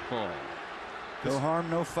 It's a no call. No harm,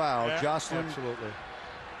 no foul. Yeah, Jostling. Absolutely.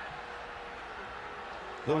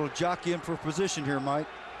 Little jockeying for position here, Mike.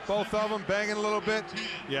 Both of them banging a little bit.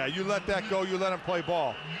 Yeah, you let that go. You let them play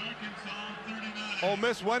ball. Ole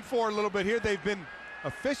Miss went for it a little bit here. They've been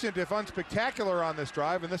efficient, if unspectacular, on this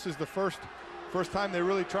drive, and this is the first time they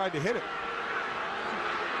really tried to hit it.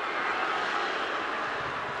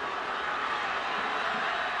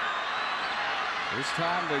 This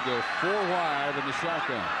time they go 4 wide in the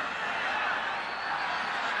shotgun.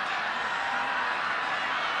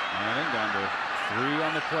 Manning down to 3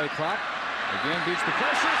 on the play clock. Again beats the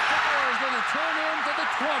pressure. Flowers going to turn into the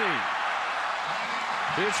 20.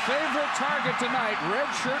 His favorite target tonight,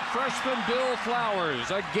 redshirt freshman Bill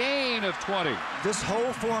Flowers, a gain of 20. This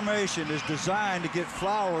whole formation is designed to get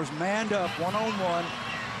Flowers manned up one-on-one.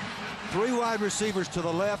 3 wide receivers to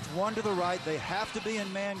the left, 1 to the right. They have to be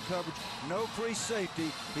in man coverage. No free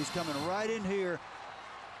safety. He's coming right in here.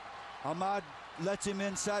 Ahmad lets him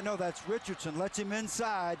inside. No, that's Richardson. Lets him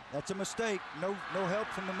inside. That's a mistake. No help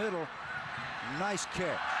from the middle. Nice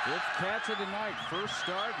catch. 5th catch of the night. First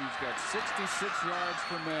start. He's got 66 yards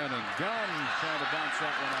for Manning. Gunn trying to bounce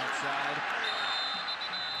that one outside.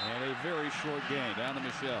 And a very short gain down to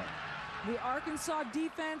Michelle. The Arkansas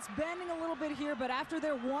defense bending a little bit here, but after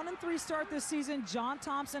their 1-3 start this season, John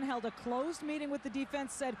Thompson held a closed meeting with the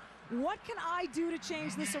defense, said, what can I do to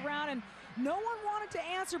change this around? And no one wanted to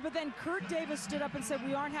answer, but then Kurt Davis stood up and said,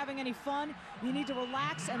 we aren't having any fun. You need to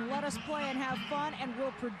relax and let us play and have fun, and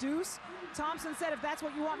we'll produce. Thompson said, if that's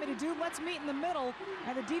what you want me to do, let's meet in the middle.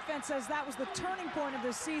 And the defense says that was the turning point of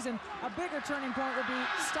this season. A bigger turning point would be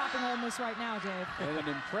stopping Ole Miss right now, Dave. And an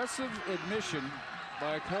impressive admission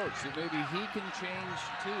by a coach that maybe he can change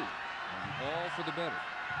too. And all for the better.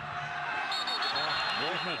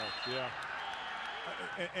 Yeah.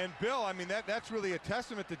 And Bill, I mean, that's really a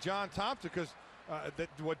testament to John Thompson, because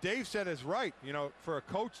what Dave said is right. You know, for a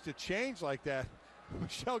coach to change like that,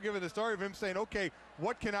 Michelle giving the story of him saying, okay,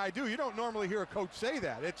 what can I do? You don't normally hear a coach say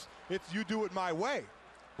that. It's you do it my way.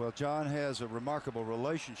 Well, John has a remarkable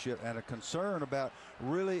relationship and a concern about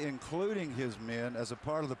really including his men as a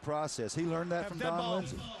part of the process. He learned that from Don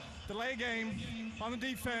Lindsay. Delay game on the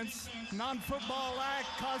defense. Non-football act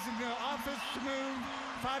causing the offense to move.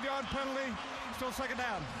 5-yard penalty. Still second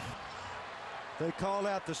down. They called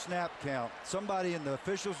out the snap count. Somebody in the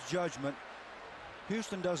official's judgment.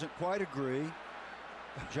 Houston doesn't quite agree.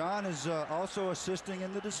 John is also assisting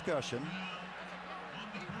in the discussion.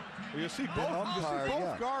 You see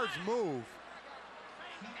both guards move.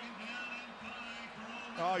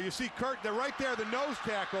 Oh, you see Kurt, they're right there, the nose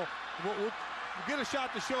tackle. We'll get a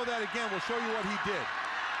shot to show that again. We'll show you what he did.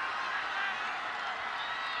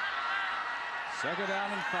 Second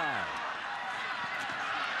down and 5.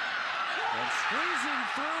 And squeezing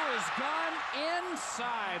through is Gunn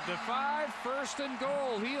inside the 5. First and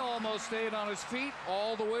goal. He almost stayed on his feet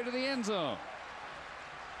all the way to the end zone.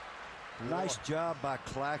 Nice job by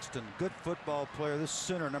Claxton. Good football player. This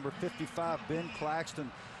center, number 55, Ben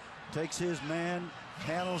Claxton, takes his man,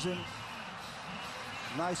 handles him.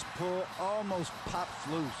 Nice pull, almost pops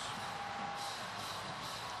loose.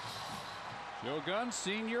 Joe Gunn,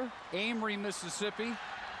 senior, Amory, Mississippi,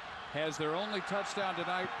 has their only touchdown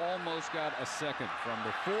tonight. Almost got a second from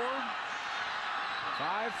the 4.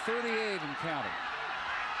 5:38 and counting.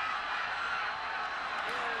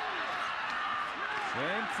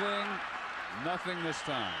 Same thing, nothing this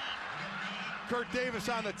time. Kurt Davis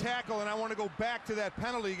on the tackle, and I want to go back to that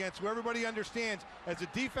penalty against where everybody understands as a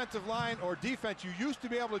defensive line or defense, you used to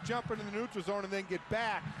be able to jump into the neutral zone and then get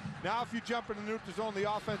back. Now if you jump in the neutral zone, the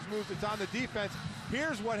offense moves, it's on the defense.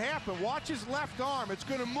 Here's what happened. Watch his left arm, it's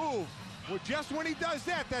going to move. Well, just when he does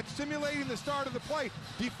that, that's simulating the start of the play.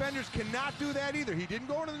 Defenders cannot do that either. He didn't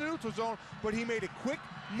go into the neutral zone, but he made a quick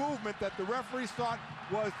movement that the referees thought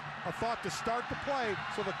was a thought to start the play,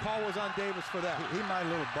 so the call was on Davis for that. He might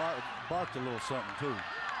have barked a little something too.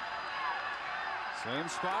 Same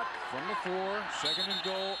spot from the 4, 2nd and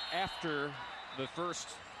goal after the first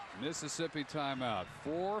Mississippi timeout.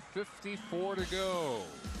 4:54 to go.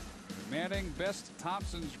 Manning best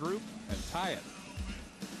Thompson's group and tie it.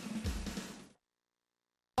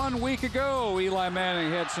 1 week ago, Eli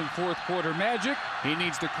Manning had some fourth quarter magic. He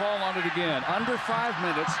needs to call on it again. Under 5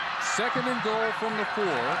 minutes, 2nd and goal from the 4.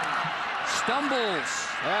 Stumbles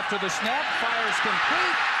after the snap, fires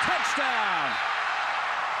complete, touchdown.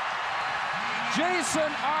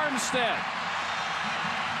 Jason Armstead.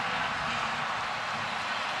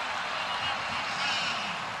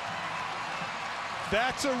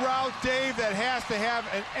 That's a route, Dave, that has to have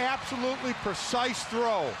an absolutely precise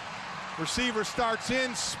throw. Receiver starts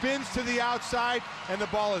in, spins to the outside, and the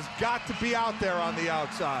ball has got to be out there on the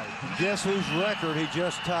outside. Guess whose record he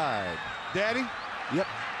just tied? Daddy? Yep.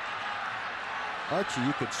 Archie,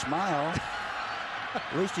 you could smile.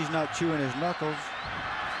 At least he's not chewing his knuckles.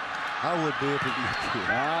 I would be if he could chew.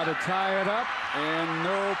 Now to tie it up, and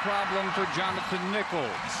no problem for Jonathan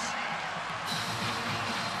Nichols.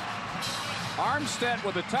 Armstead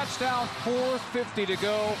with a touchdown, 4:50 to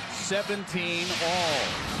go, 17 all.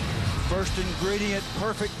 First ingredient,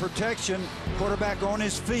 perfect protection. Quarterback on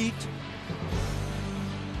his feet.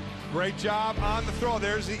 Great job on the throw.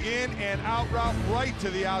 There's the in and out route right to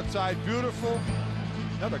the outside. Beautiful.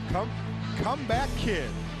 Another comeback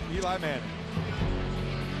kid, Eli Manning.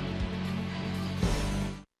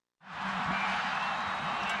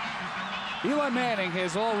 Eli Manning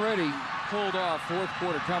has already pulled off fourth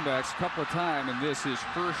quarter comebacks a couple of times in this his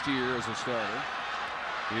first year as a starter.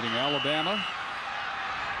 Beating Alabama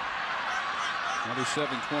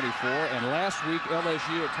 27-24, and last week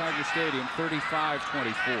LSU at Tiger Stadium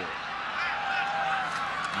 35-24.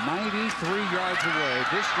 93 yards away.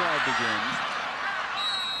 This drive begins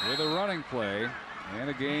with a running play and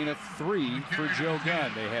a gain of 3 for Joe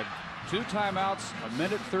Gunn. They have 2 timeouts,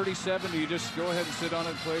 1:37. You just go ahead and sit on it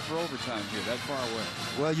and play for overtime here that far away.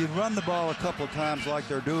 Well, you run the ball a couple of times like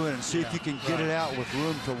they're doing and see if you can get it out with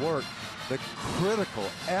room to work. The critical,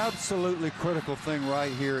 absolutely critical thing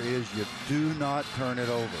right here is you do not turn it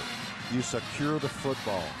over. You secure the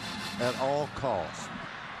football at all costs.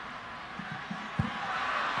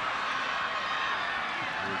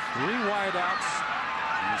 With 3 wideouts,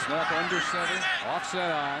 and the snap under center,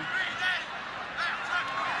 offset eye.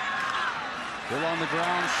 Still on the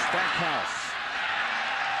ground, Stackhouse.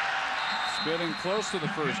 Spinning close to the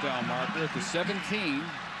first down marker at the 17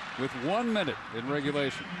 with 1 minute in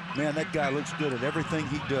regulation. Man, that guy looks good at everything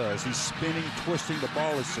he does. He's spinning, twisting. The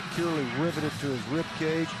ball is securely riveted to his rib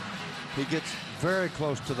cage. He gets very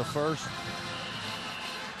close to the first.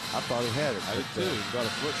 I thought he had it. I did too. Got a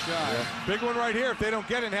foot shy. Yeah. Big one right here. If they don't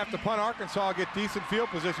get it and have to punt, Arkansas get decent field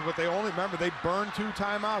position, but they only, remember, they burned 2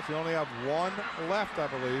 timeouts. They only have 1 left, I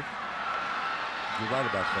believe. You're right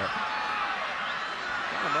about that.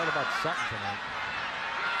 I'm right about something tonight.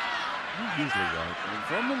 You're usually right. And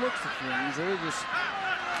from the looks of things, they're just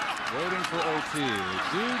waiting for OT. They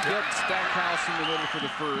do get Stackhouse in the middle for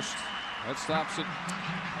the first. That stops it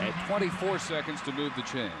at 24 seconds to move the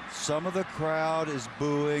chains. Some of the crowd is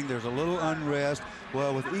booing. There's a little unrest.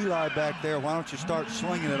 Well, with Eli back there, why don't you start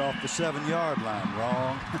swinging it off the 7-yard line?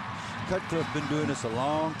 Wrong. Cutcliffe been doing this a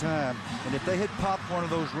long time, and if they had popped one of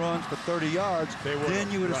those runs for 30 yards,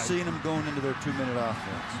 then you would have seen them going into their 2-minute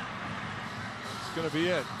offense. It's going to be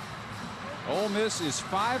it. Ole Miss is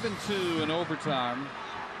 5-2 in overtime.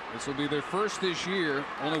 This will be their first this year.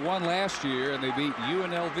 Only won last year, and they beat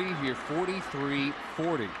UNLV here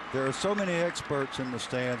 43-40. There are so many experts in the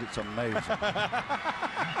stands, it's amazing.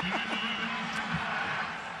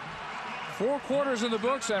 4 quarters in the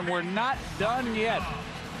books, and we're not done yet.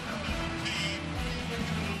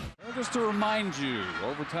 Just to remind you,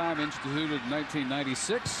 overtime instituted in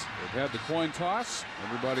 1996. They've had the coin toss.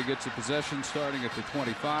 Everybody gets a possession starting at the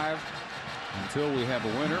 25 until we have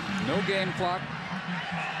a winner. No game clock.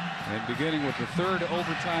 And beginning with the 3rd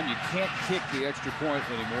overtime, you can't kick the extra point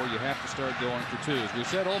anymore. You have to start going for 2s. We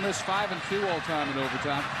said Ole Miss 5-2 all time in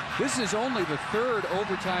overtime. This is only the 3rd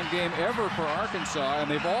overtime game ever for Arkansas, and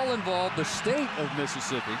they've all involved the state of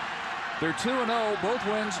Mississippi. They're 2-0. Both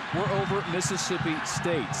wins were over Mississippi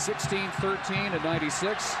State. 16-13 at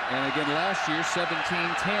 96. And again last year,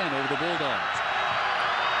 17-10 over the Bulldogs.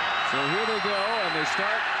 So here they go, and they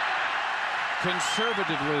start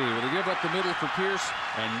conservatively with a give up the middle for Pierce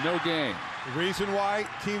and no gain. The reason why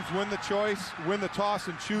teams win the toss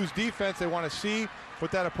and choose defense, they want to see what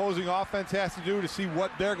that opposing offense has to do to see what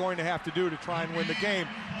they're going to have to do to try and win the game.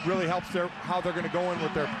 Really helps how they're going to go in with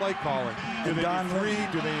their play calling. Do they need three?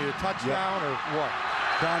 Do they need a touchdown or what?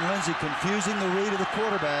 Don Lindsay confusing the read of the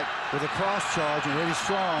quarterback with a cross charge, and Eddie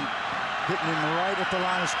Strong hitting him right at the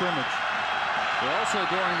line of scrimmage. They're also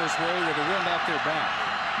going this way with the wind at their back.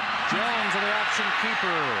 Jones, the option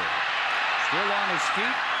keeper, still on his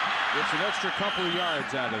feet. Gets an extra couple of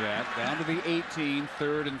yards out of that. Down to the 18,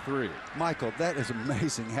 3rd and 3. Michael, that is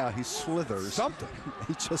amazing how he slithers. Something.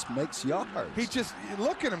 He just makes yards. He just,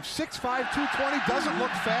 look at him, 6'5", 220, doesn't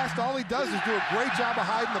look fast. All he does is do a great job of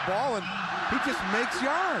hiding the ball, and he just makes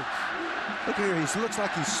yards. Look here, he looks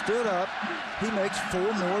like he stood up. He makes 4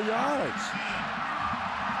 more yards.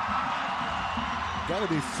 Got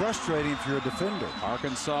to be frustrating if you're a defender.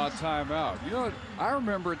 Arkansas timeout. You know, I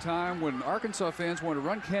remember a time when Arkansas fans wanted to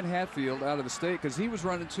run Ken Hatfield out of the state because he was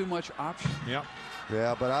running too much option. Yep.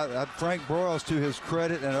 Yeah, but Frank Broyles, to his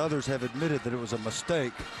credit, and others have admitted that it was a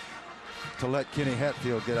mistake to let Kenny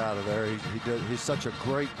Hatfield get out of there. He's such a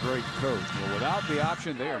great coach. Well, without the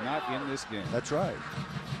option, they are not in this game. That's right.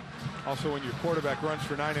 Also, when your quarterback runs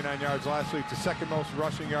for 99 yards last week, the second most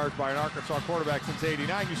rushing yards by an Arkansas quarterback since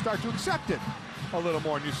 '89, you start to accept it a little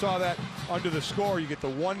more. And you saw that under the score. You get the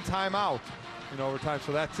 1 timeout in overtime.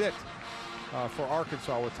 So that's it for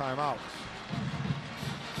Arkansas with timeouts.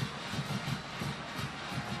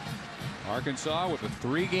 Arkansas with a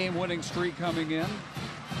 3-game winning streak coming in.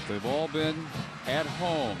 They've all been at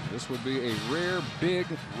home. This would be a rare big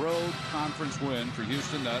road conference win for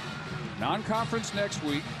Houston Nutt. Non-conference next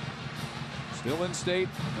week. Still in state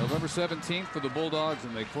November 17th for the Bulldogs,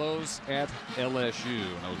 and they close at LSU.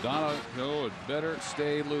 And O'Donoghue had better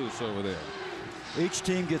stay loose over there. Each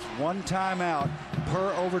team gets 1 timeout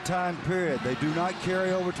per overtime period. They do not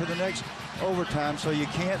carry over to the next overtime, so you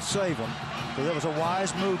can't save them. So that was a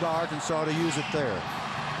wise move by Arkansas to use it there.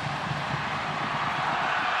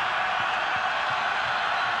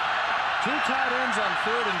 Two tight ends on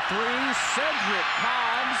 3rd and 3. Cedric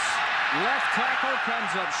Cobbs, left tackle,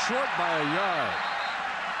 comes up short by a yard.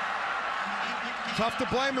 Tough to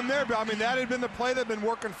blame him there, but I mean, that had been the play that had been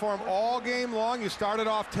working for him all game long. You started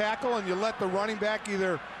off tackle and you let the running back,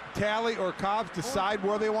 either Talley or Cobbs, decide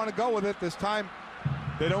where they want to go with it. This time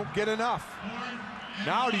they don't get enough.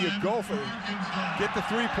 Now do you go for get the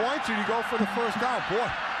 3 points, or you go for the first down? Boy,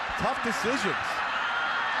 tough decisions.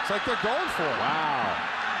 It's like they're going for it. Wow.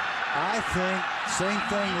 I think same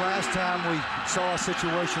thing last time we saw a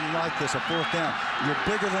situation like this, a 4th down. You're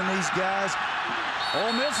bigger than these guys.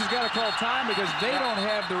 Ole Miss has got to call time because they don't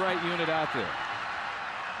have the right unit out there.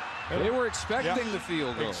 They were expecting the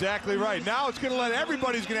field goal. Exactly right. Now it's going to let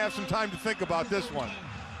everybody's going to have some time to think about this one.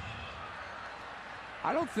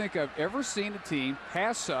 I don't think I've ever seen a team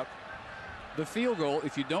pass up the field goal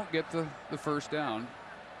if you don't get the first down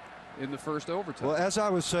in the first overtime. Well, as I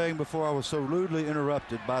was saying before I was so rudely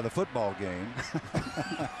interrupted by the football game,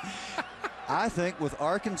 I think with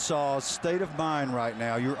Arkansas's state of mind right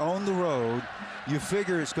now, you're on the road. You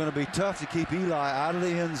figure it's going to be tough to keep Eli out of the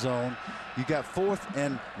end zone. You got 4th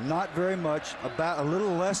and not very much, about a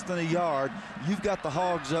little less than a yard. You've got the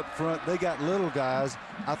Hogs up front. They got little guys.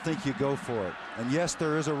 I think you go for it. And yes,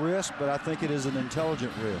 there is a risk, but I think it is an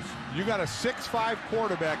intelligent risk. You got a 6'5"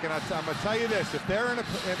 quarterback, and I'm going to tell you this: if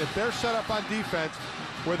they're set up on defense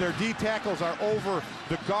where their D tackles are over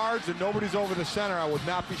the guards and nobody's over the center, I would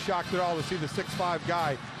not be shocked at all to see the 6'5"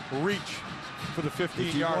 guy reach for the 15-yard line.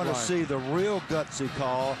 If you want to see the real gutsy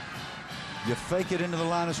call, you fake it into the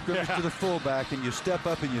line of scrimmage to the fullback, and you step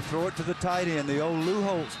up and you throw it to the tight end, the old Lou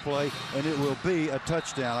Holtz play, and it will be a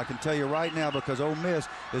touchdown. I can tell you right now, because Ole Miss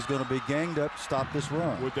is going to be ganged up to stop this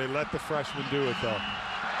run. Would they let the freshman do it, though?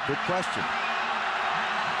 Good question.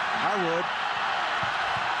 I would.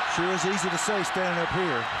 Sure is easy to say standing up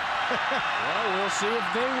here. Well, we'll see if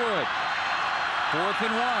they would. 4th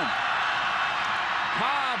and 1.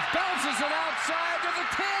 Cobb bounces it outside to the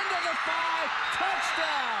 10, to the 5.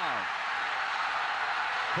 Touchdown.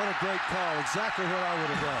 What a great call. Exactly what I would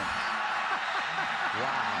have done.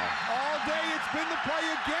 Wow. All day it's been the play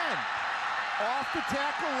again. Off the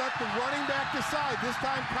tackle, let the running back decide. This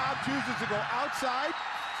time Cobb chooses to go outside.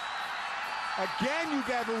 Again, you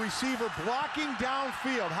got a receiver blocking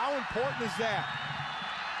downfield. How important is that?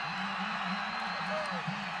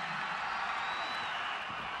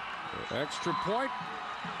 Extra point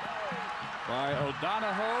by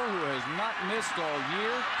O'Donohoe, who has not missed all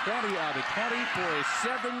year. 20 out of 20 for a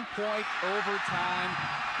 7-point overtime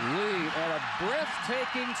lead. And a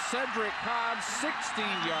breathtaking Cedric Cobb's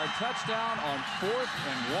 16-yard touchdown on 4th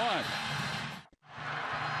and 1.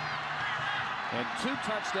 And 2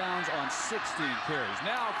 touchdowns on 16 carries.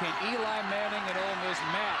 Now can Eli Manning and Ole Miss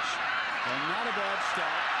match? And not a bad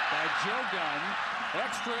start by Joe Gunn.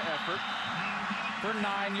 Extra effort for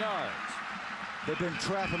 9 yards. They've been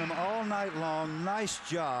trapping him all night long. Nice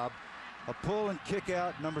job. A pull and kick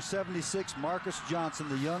out. Number 76, Marcus Johnson,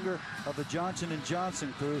 the younger of the Johnson &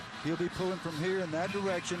 Johnson crew. He'll be pulling from here in that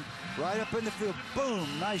direction, right up in the field. Boom,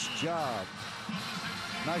 nice job.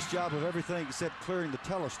 Nice job of everything except clearing the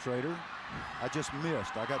telestrator. I just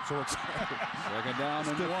missed. I got so excited. Second down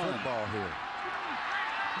and 1. Football here.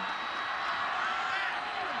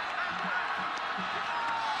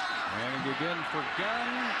 Manning again for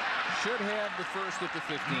Gunn. Should have the first at the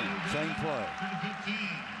 15. Same play.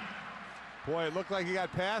 Boy, it looked like he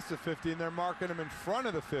got past the 15. They're marking him in front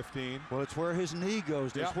of the 15. Well, it's where his knee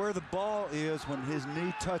goes. Yep. It's where the ball is when his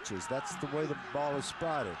knee touches. That's the way the ball is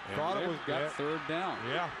spotted. Thought it was got third down.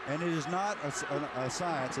 Yeah. And it is not a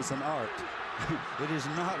science. It's an art. It is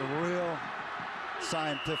not real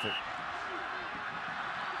scientific.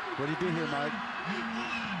 What do you do here, Mike?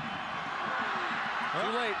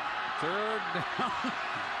 Too late. Third down.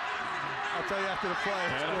 I'll tell you after the play.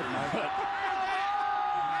 That's good, Mike.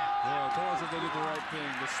 Yeah, tell us if they did the right thing.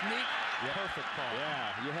 The sneak. Yeah. Perfect call.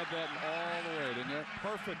 Yeah, you had that all the way, didn't you?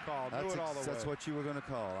 Perfect call. Do it all the way. That's what you were going to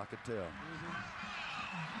call. I could tell.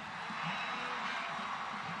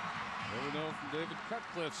 Well, we know from David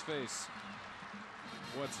Cutcliffe's face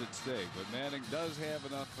what's at stake, but Manning does have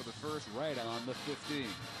enough for the first right on the 15.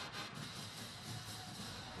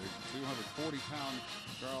 240-pound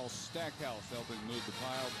Charles Stackhouse helping move the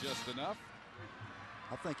pile just enough.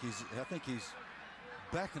 I think he's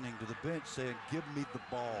beckoning to the bench saying, give me the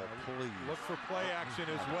ball, please. Look for play action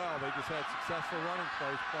as well. They just had successful running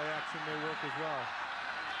plays. Play action may work as well.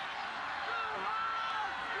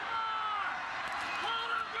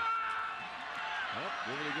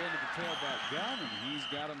 Give it again to the tailback Gunn, and he's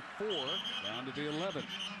got him 4 down to the 11.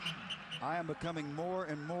 I am becoming more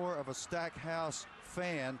and more of a Stackhouse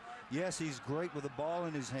fan. Yes, he's great with the ball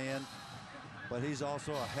in his hand, but he's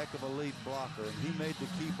also a heck of a lead blocker, and he made the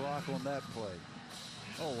key block on that play.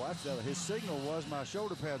 Oh, watch that. His signal was my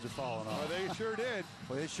shoulder pads are falling off. Oh, they sure did.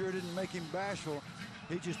 Well, it sure didn't make him bashful.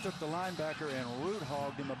 He just took the linebacker and root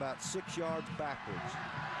hogged him about 6 yards backwards.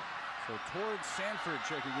 So towards Sanford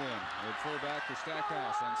checking in at fullback for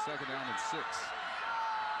Stackhouse on 2nd down and 6.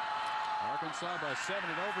 Arkansas by 7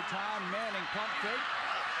 in overtime. Manning pump fake.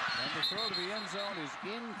 And the throw to the end zone is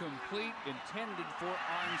incomplete, intended for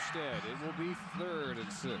Armstead. It will be 3rd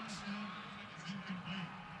and 6.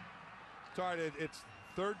 Sorry, it's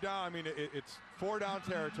 3rd down. I mean, it's 4-down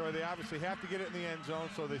territory. They obviously have to get it in the end zone,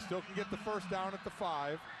 so they still can get the first down at the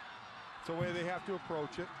 5. It's the way they have to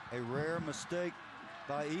approach it. A rare mistake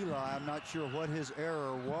by Eli. I'm not sure what his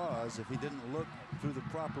error was, if he didn't look through the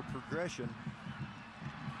proper progression,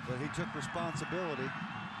 but he took responsibility.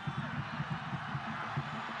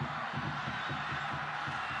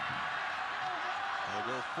 They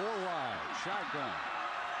go 4 wide, shotgun.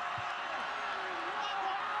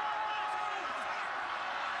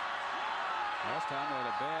 Last time they had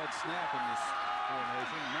a bad snap in this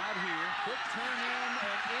formation. Not here. Quick turn in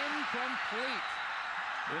and incomplete.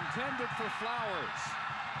 Intended for Flowers.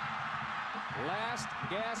 Last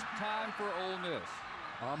gasp time for Ole Miss.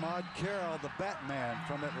 Ahmad Carroll, the Batman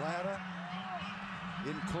from Atlanta,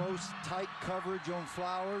 in close, tight coverage on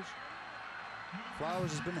Flowers.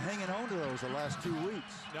 Flowers has been hanging on to those the last 2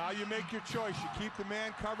 weeks. Now you make your choice. You keep the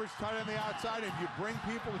man coverage tight on the outside, and you bring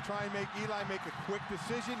people to try and make Eli make a quick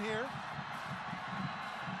decision here.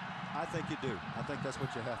 I think you do. I think that's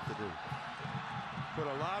what you have to do. Put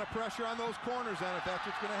a lot of pressure on those corners then if that's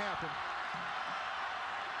what's going to happen.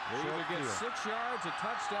 They either get 6 yards, a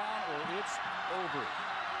touchdown, or it's over.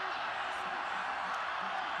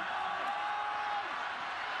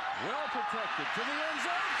 Well protected to the end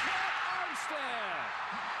zone. Caught Armstead.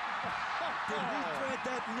 Did he thread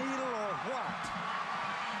that needle or what?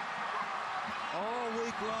 All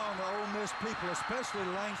week long, the Ole Miss people, especially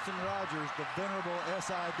Langston Rogers, the venerable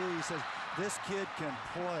SID, says this kid can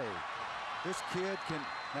play. This kid can.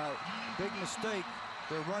 Now, big mistake.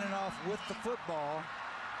 They're running off with the football.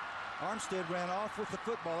 Armstead ran off with the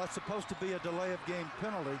football. That's supposed to be a delay of game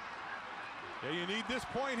penalty. Yeah, you need this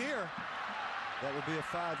point here. That would be a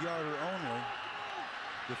 5-yarder only.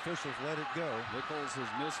 The officials let it go. Nichols has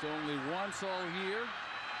missed only once all year.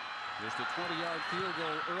 Just a 20-yard field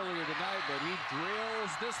goal earlier tonight, but he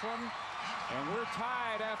drills this one, and we're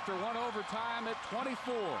tied after one overtime at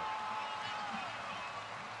 24.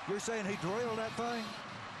 You're saying he drilled that thing?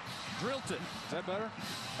 Drilled it. Is that better?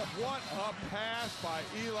 What a pass by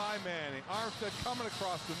Eli Manning. Armstead coming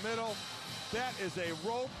across the middle. That is a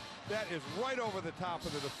rope. That is right over the top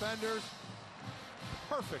of the defenders.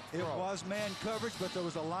 Perfect throw. It was man coverage, but there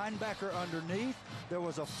was a linebacker underneath. There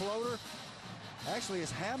was a floater. Actually,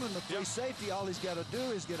 it's Hamlin, the free safety. All he's got to do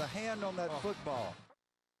is get a hand on that football.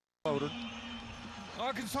 Floater.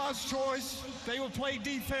 Arkansas's choice. They will play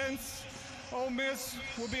defense. Ole Miss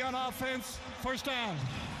will be on offense. First down.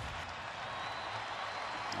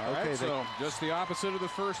 All right, so just the opposite of the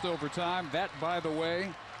first overtime. That, by the way,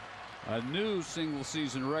 a new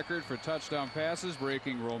single-season record for touchdown passes,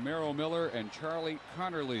 breaking Romero Miller and Charlie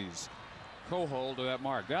Connerly's co-hold of that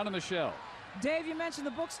mark. Down to Michelle. Dave, you mentioned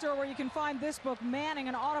the bookstore where you can find this book, Manning,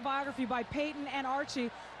 an autobiography by Peyton and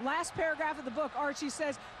Archie. Last paragraph of the book, Archie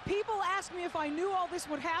says, people asked me if I knew all this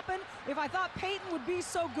would happen, if I thought Peyton would be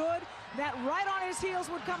so good, that right on his heels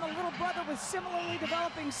would come a little brother with similarly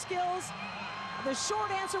developing skills. The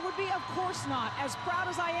short answer would be, of course not. As proud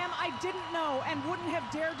as I am, I didn't know and wouldn't have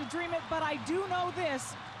dared to dream it, but I do know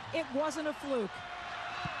this, it wasn't a fluke.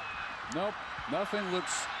 Nope, nothing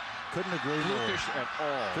looks couldn't agree flukish more. at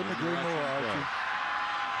all. Couldn't agree more, Archie.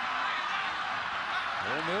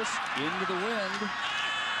 Ole Miss into the wind.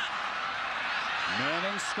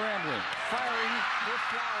 Manning scrambling, firing for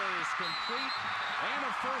Flowers, complete, and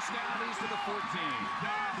a first down. He's to the 14.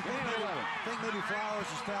 I think maybe Flowers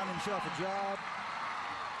has found himself a job.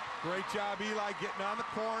 Great job, Eli, getting on the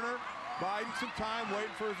corner, biding some time,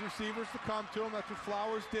 waiting for his receivers to come to him. That's what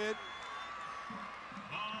Flowers did.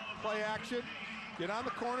 Play action. Get on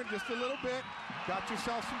the corner just a little bit. Got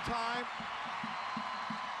yourself some time.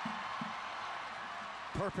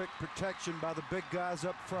 Perfect protection by the big guys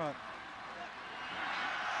up front.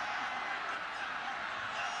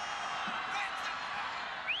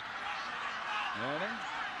 Manning.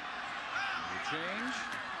 The change.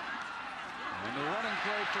 And the running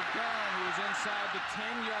play for Gunn, who is inside the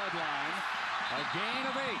 10-yard line. A gain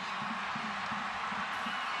of 8.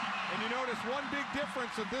 And you notice one big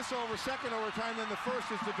difference of this second overtime than the first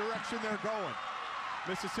is the direction they're going.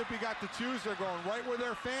 Mississippi got to choose. They're going right where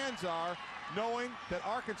their fans are, knowing that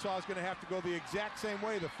Arkansas is going to have to go the exact same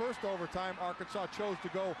way. The first overtime, Arkansas chose to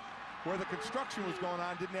go where the construction was going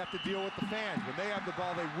on, didn't have to deal with the fans. When they have the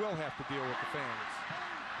ball, they will have to deal with the fans.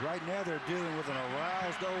 Right now they're dealing with an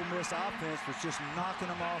aroused Ole Miss offense that's just knocking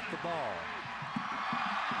them off the ball.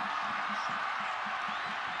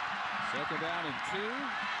 Second down and 2.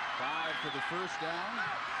 5 for the first down.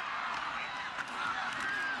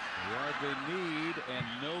 The yard they need, and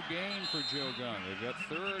no gain for Joe Gunn. They've got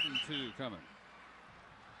 3rd and 2 coming.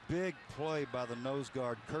 Big play by the nose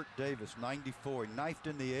guard, Kurt Davis, 94. He knifed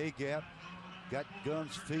in the A-gap, got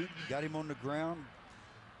Gunn's feet, got him on the ground.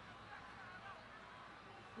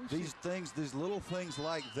 These little things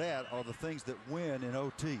like that are the things that win in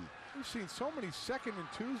OT. We've seen so many 2nd and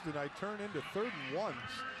 2s tonight turn into 3rd and 1s.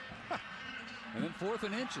 And then 4th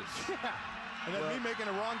and inches. Yeah. And then me making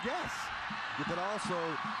a wrong guess. But also,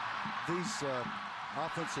 these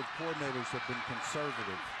offensive coordinators have been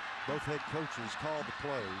conservative. Both head coaches call the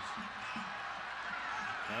plays.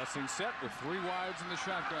 Passing set with 3 wides in the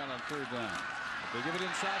shotgun on 3rd down. They give it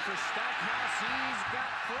inside for Stackhouse. He's got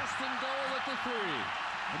 1st and goal at the 3.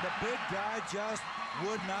 And the big guy just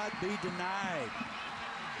would not be denied.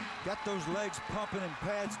 Got those legs pumping and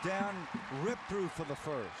pads down, ripped through for the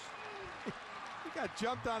first. He got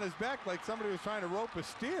jumped on his back like somebody was trying to rope a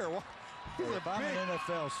steer. If I'm an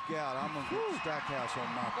NFL scout, I'm going to get Stackhouse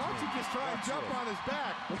on my team. Why don't you just try and jump on his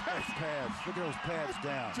back? Look at those pads. Look at those pads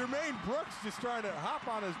down. Jermaine Brooks just trying to hop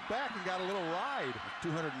on his back and got a little ride.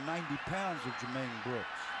 290 pounds of Jermaine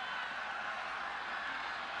Brooks.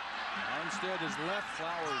 Armstead is left.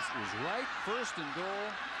 Flowers is right. 1st and goal.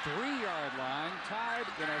 3-yard line. Tied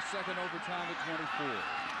in our 2nd overtime at 24.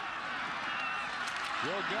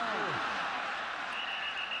 Joe Gunn.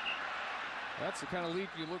 That's the kind of leap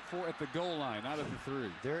you look for at the goal line, not at the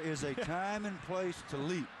 3. There is a time and place to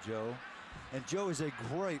leap, Joe. And Joe is a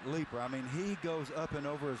great leaper. I mean, he goes up and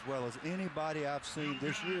over as well as anybody I've seen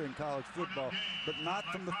this year in college football, but not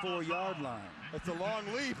from the 4-yard line. It's a long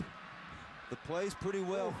leap. The play's pretty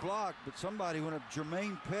well blocked, but somebody went up.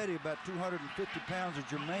 Jermaine Petty, about 250 pounds of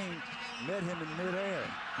Jermaine, met him in midair.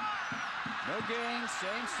 No gain,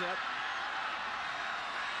 same set.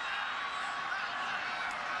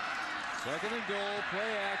 Second and goal,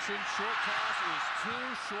 play action, short toss is too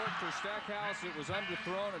short for Stackhouse. It was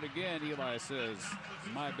underthrown, and again, Eli says,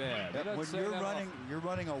 my bad. Yep, when you're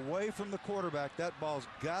running away from the quarterback, that ball's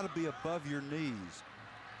got to be above your knees.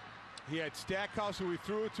 He had Stackhouse, who he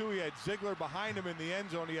threw it to. He had Ziegler behind him in the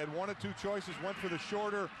end zone. He had one or two choices, went for the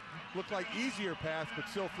shorter, looked like easier pass, but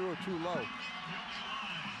still threw it too low.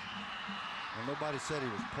 Well, nobody said he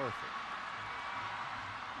was perfect.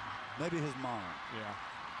 Maybe his mom. Yeah.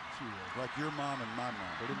 Like your mom and my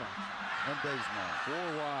mom. Pretty much. And Dave's mom. 4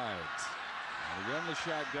 wides. And again, the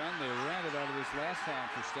shotgun. They ran it out of this last time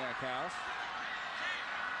for Stackhouse.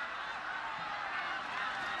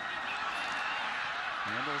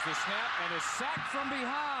 Handles the snap and is sacked from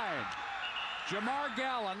behind. Jamar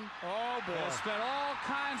Gallen has spent all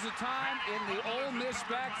kinds of time in the Ole Miss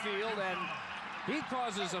backfield, and he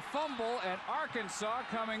causes a fumble, and Arkansas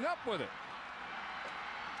coming up with it.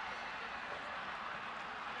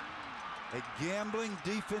 A gambling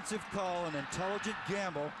defensive call, an intelligent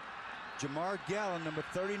gamble. Jamar Gallen, number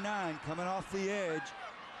 39, coming off the edge.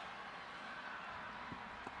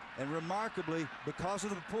 And remarkably, because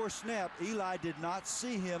of the poor snap, Eli did not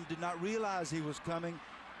see him, did not realize he was coming,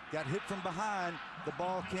 got hit from behind, the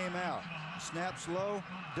ball came out. Snap slow,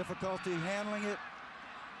 difficulty handling it,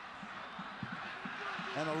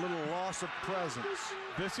 and a little loss of presence.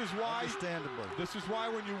 This is why, understandably. This is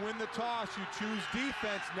why when you win the toss, you choose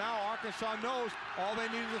defense. Now Arkansas knows all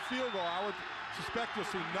they need is a field goal. I would suspect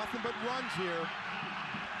you'll see nothing but runs here.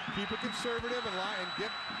 Keep it conservative and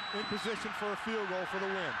get in position for a field goal for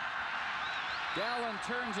the win. Gallen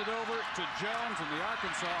turns it over to Jones, and the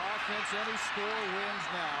Arkansas offense, any score wins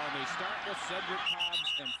now, and they start with Cedric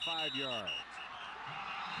Hobbs and 5 yards.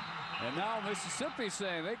 And now Mississippi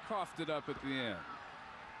saying they coughed it up at the end.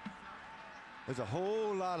 There's a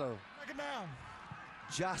whole lot of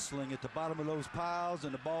jostling at the bottom of those piles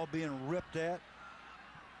and the ball being ripped at.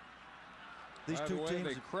 These two teams.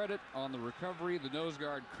 They credit on the recovery the nose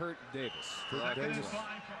guard Kurt Davis. Kurt Davis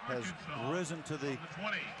has risen to the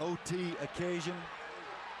OT occasion.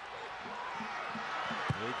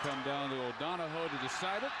 They come down to O'Donohoe to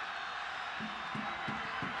decide it.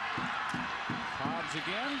 Hobbs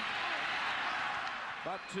again.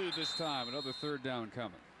 About 2 this time. Another third down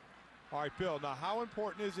coming. All right, Bill, now how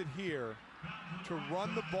important is it here to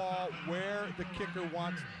run the ball where the kicker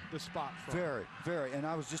wants the spot from? Very, very. And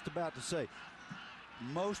I was just about to say,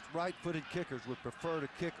 most right-footed kickers would prefer to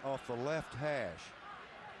kick off the left hash.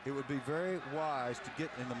 It would be very wise to get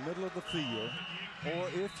in the middle of the field, or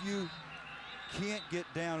if you can't get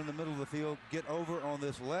down in the middle of the field, get over on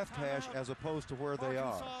this left hash as opposed to where they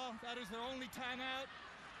are. That is their only timeout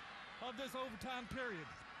of this overtime period.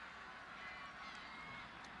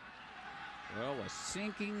 Well, a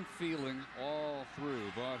sinking feeling all through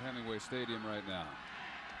Vaught Hemingway Stadium right now,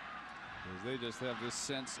 because they just have this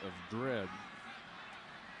sense of dread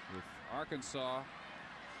with Arkansas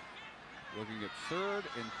looking at 3rd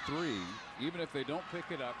and 3. Even if they don't pick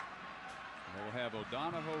it up, they'll have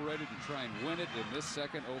O'Donohoe ready to try and win it in this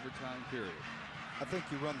second overtime period. I think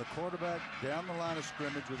you run the quarterback down the line of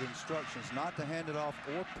scrimmage with instructions not to hand it off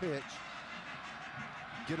or pitch.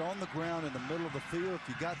 Get on the ground in the middle of the field. If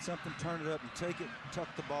you got something, turn it up and take it, tuck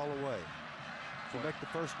the ball away. If you make the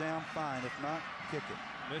first down, fine. If not, kick it.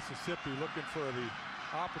 Mississippi looking for the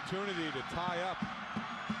opportunity to tie up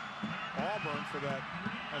Auburn for that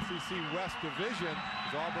SEC West division,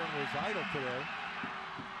 as Auburn was idle today.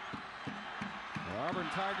 The Auburn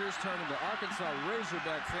Tigers turn into Arkansas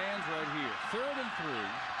Razorback fans right here. 3rd and 3.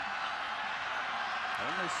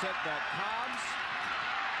 And they set back Hobbs.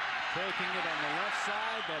 Taking it on the left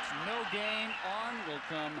side. That's no gain. On will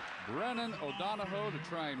come Brennan O'Donohoe to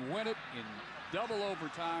try and win it in double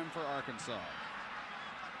overtime for Arkansas.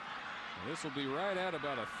 This will be right at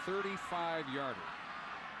about a 35-yarder.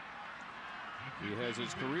 He has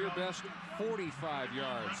his career best 45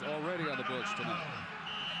 yards already on the books tonight.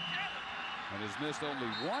 And has missed only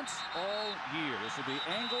once all year. This will be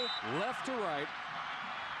angle left to right.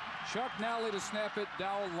 Chuck Nally to snap it,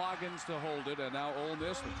 Dowell Loggins to hold it, and now Ole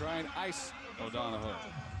Miss will try and ice O'Donohoe.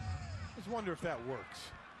 I just wonder if that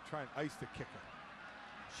works. Try and ice the kicker.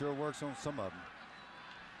 Sure works on some of them.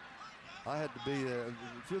 I had to be,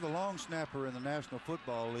 if you're the long snapper in the National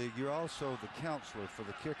Football League, you're also the counselor for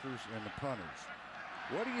the kickers and the punters.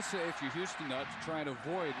 What do you say if you're Houston Nutt to try and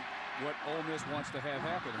avoid what Ole Miss wants to have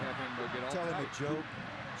happen, have him get all Tell him tight. a joke,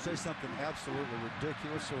 say something absolutely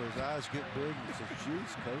ridiculous so his eyes get big and he says,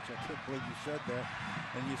 geez, coach, I can't believe you said that.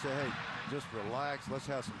 And you say, hey, just relax, let's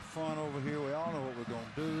have some fun over here. We all know what we're going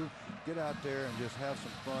to do. Get out there and just have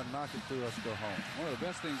some fun, knock it through, let's go home. One of the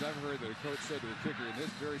best things I've heard that a coach said to a kicker in this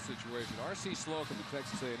very situation, R.C. Slocum at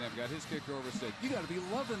Texas A&M got his kicker over and said, you got to be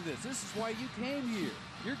loving this. This is why you came here.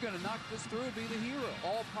 You're going to knock this through and be the hero.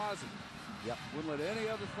 All positive. Yep. Wouldn't let any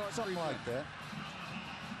other thought Something creep like in. that.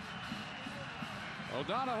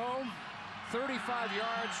 O'Donohoe, 35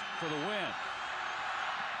 yards for the win.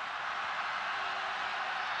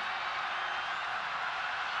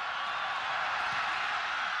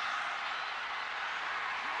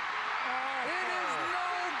 It is no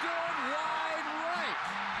good, wide right.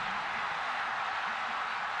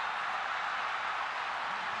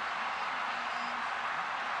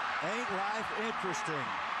 Ain't life interesting?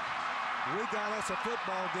 We got us a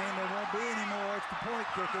football game. There won't be any more. It's the point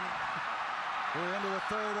kicking. We're into the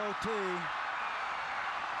third OT.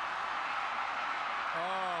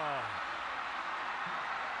 Oh.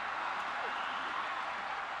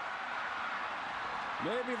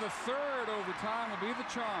 Maybe the third overtime will be the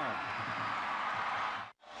charm.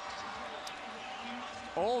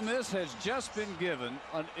 Ole Miss has just been given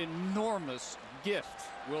an enormous gift.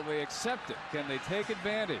 Will they accept it? Can they take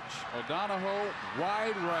advantage? O'Donohoe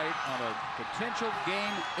wide right on a potential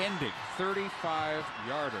game-ending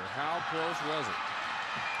 35-yarder. How close was it?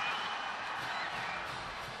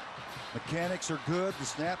 Mechanics are good. The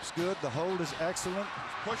snap's good. The hold is excellent.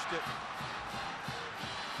 Pushed it.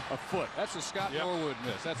 A foot. That's a Scott Yep. Norwood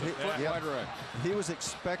miss. That's a foot Yep. wide right. He was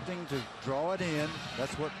expecting to draw it in.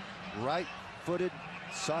 That's what right-footed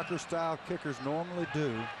soccer-style kickers normally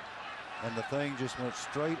do. And the thing just went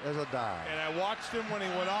straight as a die. And I watched him when he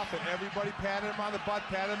went off, and everybody patted him on the butt,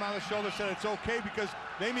 patted him on the shoulder, said it's okay because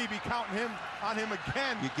they may be counting on him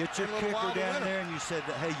again. You get your in a little while kicker to win down him. there and you said,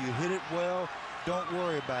 that, hey, you hit it well. Don't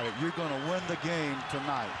worry about it. You're going to win the game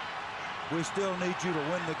tonight. We still need you to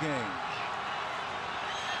win the game.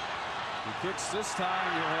 He kicks this time.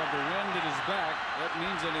 He'll have the wind at his back. That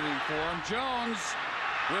means anything for him. Jones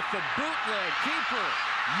with the bootleg keeper.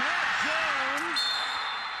 Matt Jones.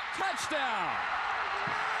 Touchdown.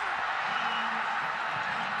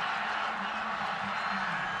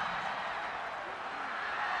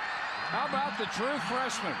 How about the true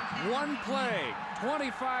freshman? One play,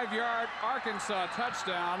 25-yard Arkansas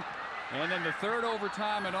touchdown. And then the third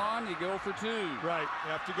overtime and on, you go for two. Right,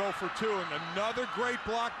 you have to go for two. And another great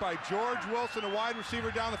block by George Wilson, a wide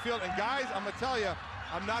receiver down the field. And guys, I'm going to tell you,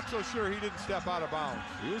 I'm not so sure he didn't step out of bounds.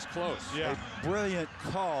 He was close. Yeah. A brilliant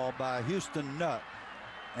call by Houston Nutt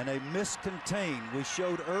and a miscontained. We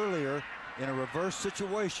showed earlier in a reverse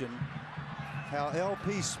situation how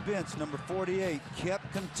LP Spence, number 48,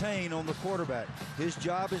 kept contained on the quarterback. His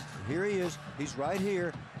job is, here he is, he's right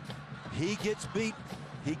here. He gets beat.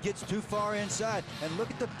 He gets too far inside. And look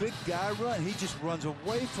at the big guy run. He just runs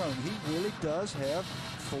away from him. He really does have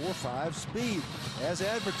 4.5 speed as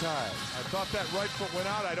advertised. I thought that right foot went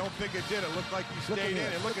out. I don't think it did. It looked like he stayed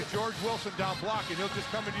in. And look at George Wilson down blocking. He'll just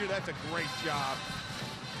come into you. That's a great job.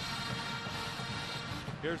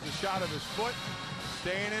 Here's the shot of his foot.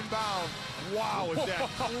 Staying in bounds. Wow, is that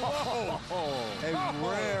close? A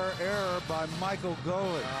rare error by Michael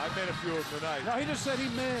Golick. I made a few of them tonight. No, he just said he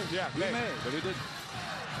may. Yeah, he may, but he didn't.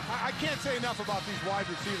 I can't say enough about these wide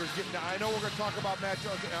receivers getting down. I know we're going to talk about Matt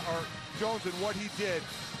Jones and what he did,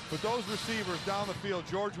 but those receivers down the field,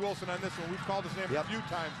 George Wilson on this one, we've called his name a few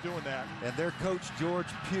times doing that. And their coach, George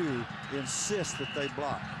Pugh, insists that they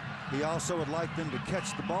block. He also would like them to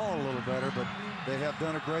catch the ball a little better, but they have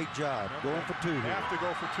done a great job. Going for two here. They have to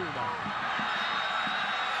go for two now.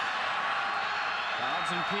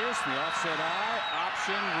 Dobbs and Pierce, the offset eye,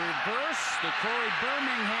 option reverse. The Corey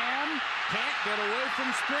Birmingham can't get away from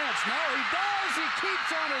Spence. No, he does. He keeps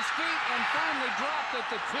on his feet and finally dropped at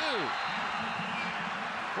the two.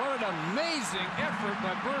 What an amazing effort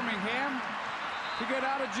by Birmingham to get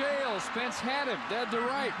out of jail. Spence had him dead to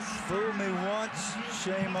rights. Fool me once,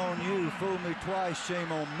 shame on you. Fool me twice,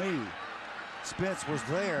 shame on me. Spence was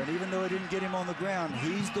there, and even though he didn't get him on the ground,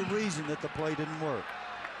 he's the reason that the play didn't work.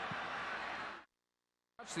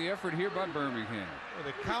 Watch the effort here by Birmingham. Are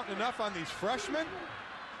they counting enough on these freshmen?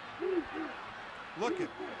 Look at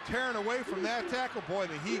tearing away from that tackle. Boy,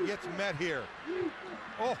 he gets met here.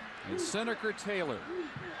 Oh. And Seneca Taylor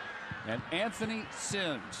and Anthony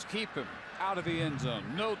Sims keep him out of the end zone.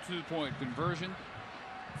 No two-point conversion.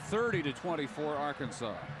 30-24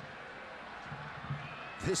 Arkansas.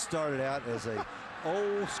 This started out as a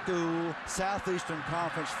old school Southeastern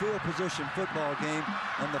Conference field position football game,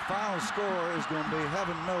 and the final score is going to be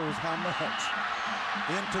heaven knows how much.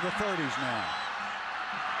 Into the 30s now.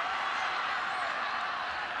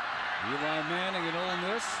 Eli Manning and Ole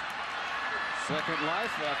Miss. Second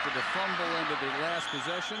life after the fumble into the last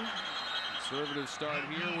possession. Conservative start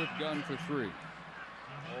here with Gunn for 3.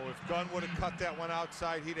 Oh, if Gunn would have cut that one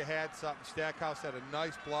outside, he'd have had something. Stackhouse had a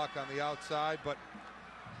nice block on the outside, but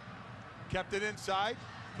kept it inside,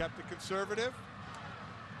 kept it conservative.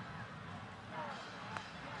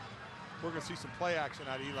 We're going to see some play action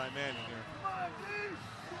out of Eli Manning here.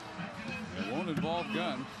 It won't involve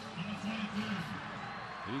Gunn.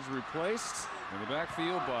 He's replaced in the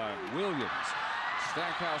backfield by Williams.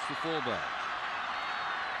 Stackhouse the fullback.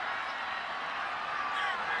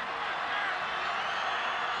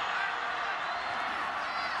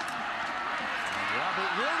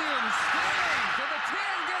 Robert Williams spinning to the 10,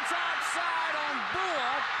 gets outside on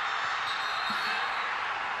Bullock.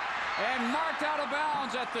 And marked out of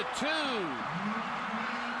bounds at the 2.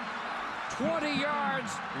 20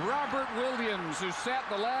 yards, Robert Williams, who sat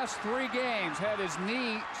the last 3 games, had his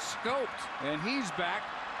knee scoped, and he's back,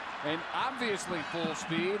 and obviously full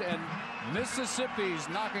speed, and Mississippi's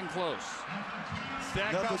knocking close.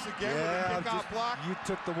 Stackhouse again with a kickoff block. You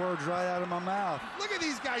took the words right out of my mouth. Look at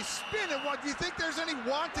these guys spinning. What, do you think there's any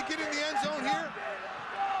want to get in the end zone here?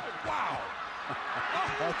 Wow.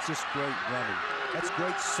 That's just great running. That's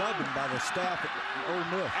great subbing by the staff at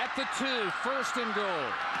Ole Miss. At the 2, first and goal.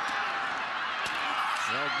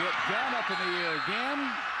 They'll get Gunn up in the air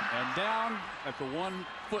again and down at the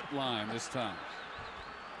 1-foot line this time.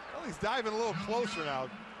 Well, he's diving a little closer now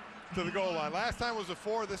to the goal line. Last time was a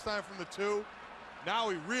 4, this time from the 2. Now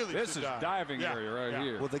he really This is dive. diving area right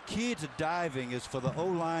here. Well, the key to diving is for the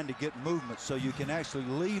O-line to get movement so you can actually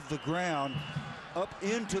leave the ground up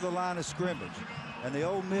into the line of scrimmage. And the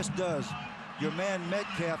Ole Miss does. Your man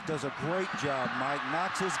Metcalf does a great job, Mike.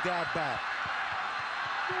 Knocks his guy back.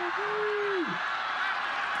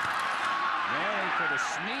 Manning for the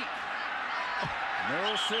sneak.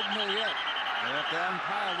 No signal yet. They have to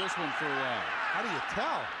umpire this one for a while. How do you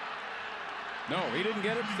tell? No, he didn't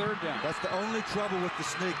get it. 3rd down. That's the only trouble with the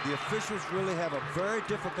sneak. The officials really have a very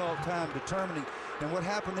difficult time determining. And what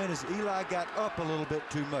happened then is Eli got up a little bit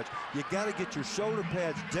too much. You got to get your shoulder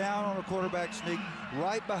pads down on a quarterback sneak,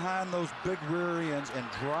 right behind those big rear ends, and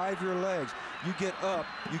drive your legs. You get up,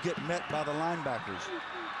 you get met by the linebackers.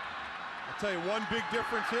 I'll tell you one big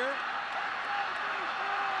difference here.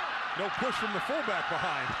 No push from the fullback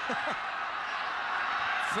behind.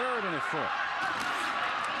 3rd and a foot.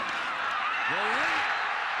 The lead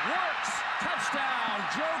works. Touchdown,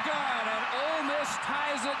 Joe Gunn, and Ole Miss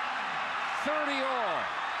ties it 30-all.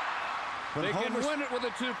 They can win it with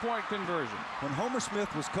a 2-point conversion. When Homer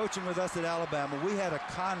Smith was coaching with us at Alabama, we had a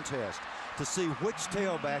contest to see which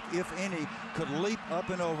tailback, if any, could leap up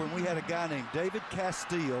and over. And we had a guy named David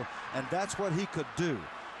Castile, and that's what he could do.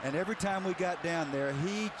 And every time we got down there,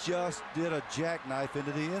 he just did a jackknife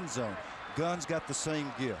into the end zone. Gunn's got the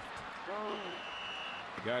same gift.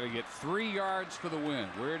 You got to get 3 yards for the win.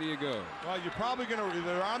 Where do you go? Well, you're probably going to,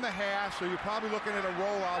 they're on the hash, so you're probably looking at a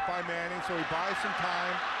rollout by Manning, so he buys some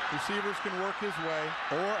time. Receivers can work his way.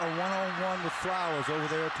 Or a one-on-one with Flowers over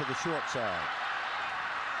there to the short side.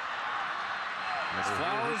 As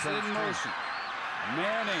Flowers in motion.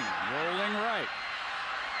 Manning rolling right.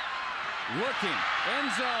 Looking.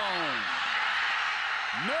 End zone.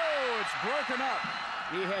 No, it's broken up.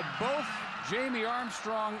 He had both Jamie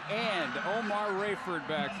Armstrong and Omar Rayford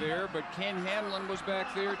back there, but Ken Hamlin was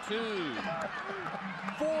back there too.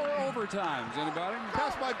 4 overtimes. Anybody?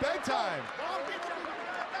 Past my bedtime.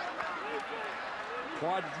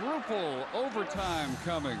 Quadruple overtime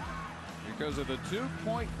coming because of the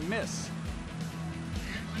 2-point miss.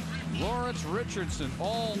 Lawrence Richardson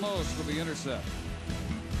almost with the intercept.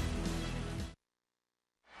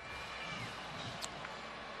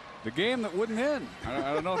 The game that wouldn't end.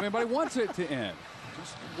 I don't know if anybody wants it to end.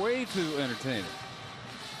 Just way too entertaining.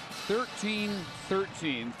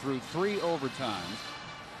 13-13 through 3 overtimes.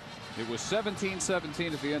 It was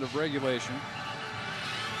 17-17 at the end of regulation.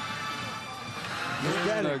 Is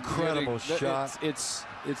that an incredible shot? It's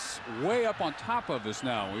way up on top of us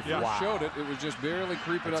now. When we first showed it, it was just barely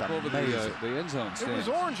creeping up over the end zone stand. It was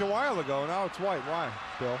orange a while ago. Now it's white. Why,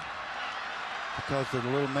 Bill? Because the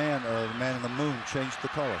little man, the man in the moon, changed the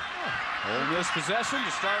color. Ole Miss possession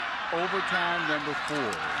to start overtime number 4.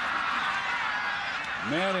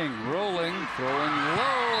 Manning rolling, throwing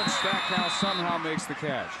low, and Stackhouse somehow makes the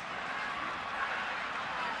catch.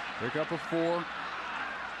 Pick up a 4.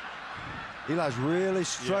 Eli's really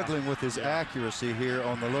struggling with his accuracy here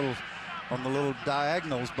on the little on the little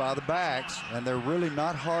diagonals by the backs, and they're really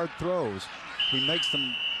not hard throws. He makes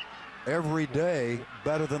them every day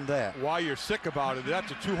better than that. While you're sick about it,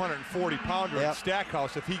 that's a 240-pounder in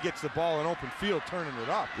Stackhouse if he gets the ball in open field turning it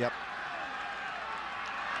up. Yep.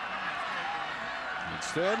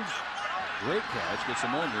 Instead, great catch, gets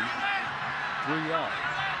him only 3 yards.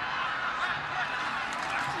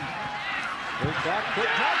 Big back, quick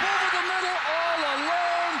drop over the middle, all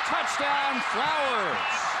alone, touchdown,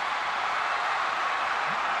 Flowers.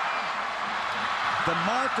 The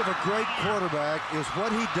mark of a great quarterback is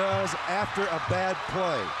what he does after a bad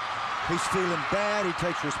play. He's feeling bad, he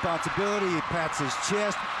takes responsibility, he pats his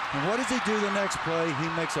chest, and what does he do the next play? He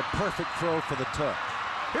makes a perfect throw for the touch.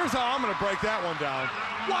 Here's how I'm going to break that one down.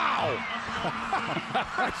 Wow!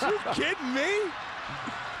 Are you kidding me?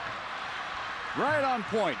 Right on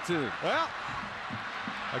point, too. Well,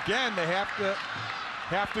 again, they have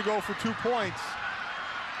to go for 2 points.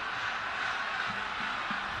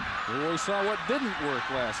 We saw what didn't work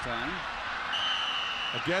last time.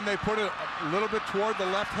 Again, they put it a little bit toward the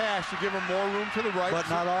left hash to give him more room to the right. But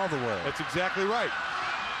not all the way. That's exactly right.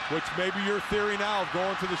 Which may be your theory now of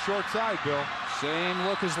going to the short side, Bill. Same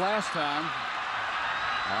look as last time.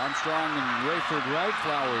 Armstrong and Rayford right,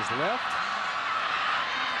 Flowers left.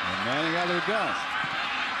 And Manning out of the gun.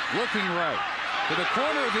 Looking right. To the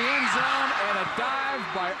corner of the end zone, and a dive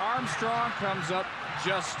by Armstrong comes up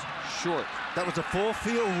just short. That was a full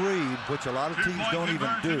field read, which a lot of teams don't even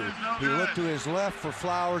do. He looked to his left for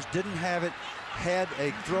Flowers, didn't have it, had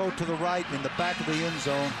a throw to the right in the back of the end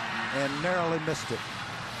zone, and narrowly missed it.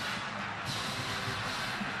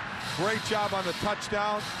 Great job on the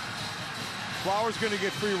touchdown. Flowers going to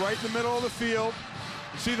get free right in the middle of the field.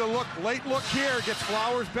 You see the look, late look here, gets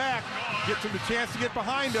Flowers back, gets him the chance to get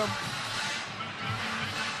behind him.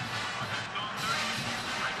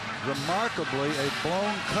 Remarkably, a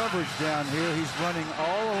blown coverage down here. He's running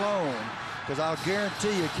all alone, because I'll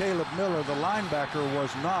guarantee you Caleb Miller, the linebacker,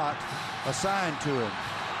 was not assigned to him.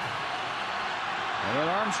 And then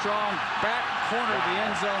Armstrong back corner of the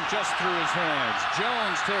end zone just through his hands.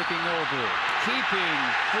 Jones taking over, keeping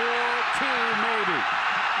 4-2 maybe.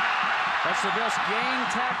 That's the best game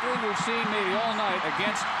tackling we've seen maybe all night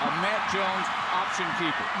against a Matt Jones option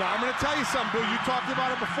keeper. Now, I'm going to tell you something, Bill. You talked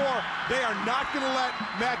about it before. They are not going to let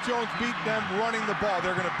Matt Jones beat them running the ball.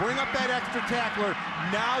 They're going to bring up that extra tackler.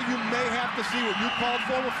 Now you may have to see what you called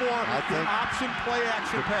for before, the option play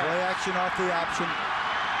action pass. Play action off the option.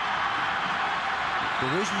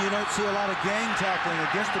 The reason you don't see a lot of gang tackling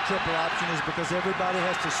against the triple option is because everybody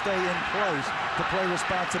has to stay in place to play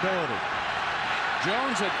responsibility.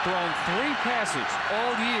 Jones had thrown 3 passes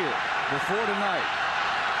all year before tonight.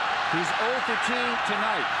 He's 0 for 2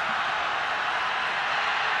 tonight.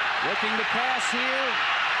 Looking to pass here.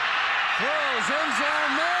 Throws end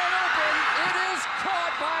zone, man open. It is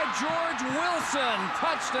caught by George Wilson.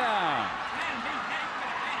 Touchdown.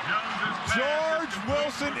 George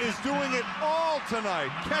Wilson is doing it all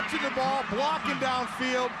tonight. Catching the ball, blocking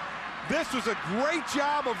downfield. This was a great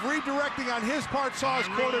job of redirecting on his part. Saw his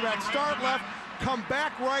quarterback start left, come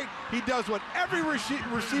back right. He does what every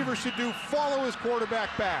receiver should do, follow his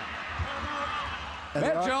quarterback back.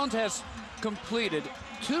 Matt Jones has completed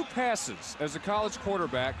 2 passes as a college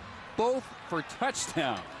quarterback, both for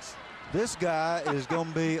touchdowns. This guy is going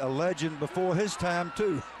to be a legend before his time,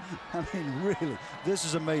 too. I mean, really, this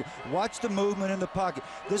is amazing. Watch the movement in the pocket.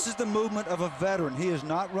 This is the movement of a veteran. He is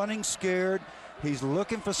not running scared. He's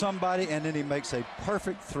looking for somebody, and then he makes a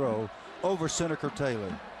perfect throw over Seneca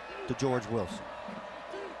Taylor to George Wilson.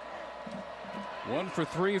 1 for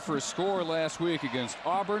 3 for a score last week against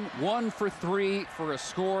Auburn. 1 for 3 for a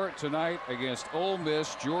score tonight against Ole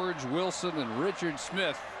Miss. George Wilson and Richard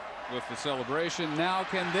Smith with the celebration. Now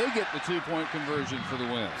can they get the 2-point conversion for the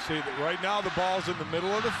win? See, right now the ball's in the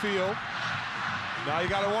middle of the field. Now you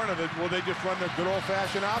got to wonder, will they just run their good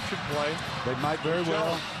old-fashioned option play? They might very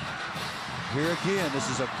well. Here again, this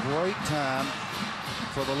is a great time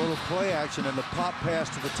for the little play action and the pop pass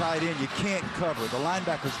to the tight end. You can't cover. The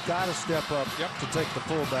linebacker's got to step up to take the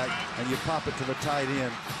fullback, and you pop it to the tight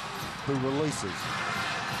end who releases.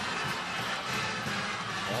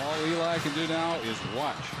 All Eli can do now is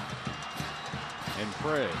watch and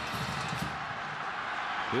pray.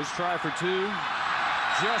 His try for 2,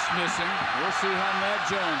 just missing. We'll see how Matt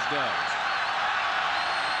Jones does.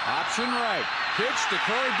 Option right. Pitch to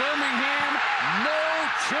Corey Birmingham. No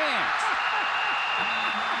chance.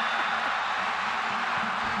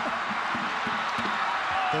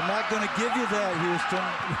 They're not going to give you that, Houston.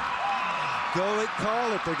 Go it,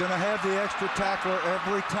 call it. They're going to have the extra tackler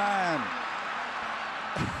every time.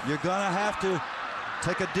 You're going to have to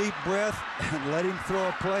Take a deep breath and let him throw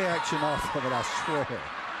a play action off of it, I swear.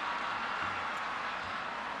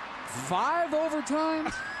 5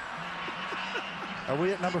 overtimes? Are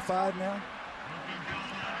we at number 5 now?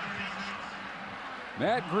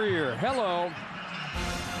 Matt Greer, hello.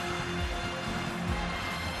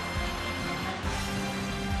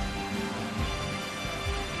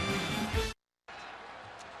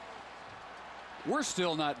 We're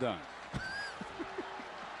still not done.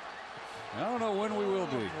 I don't know when we will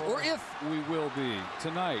be, or if we will be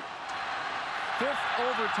tonight. 5th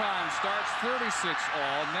overtime starts, 36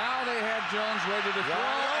 all. Now they have Jones ready to throw,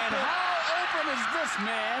 and how open is this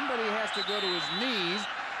man? But he has to go to his knees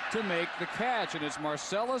to make the catch, and it's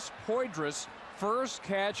Marcellus Poydras' first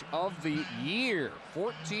catch of the year.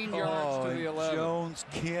 14 yards to the 11. Jones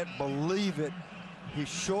can't believe it. He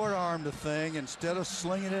short-armed the thing. Instead of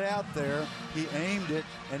slinging it out there, he aimed it,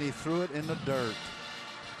 and he threw it in the dirt.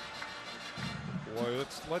 Boy,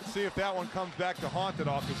 let's see if that one comes back to haunt it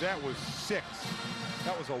off, because that was 6.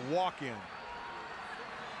 That was a walk-in.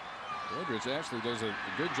 Poydras actually does a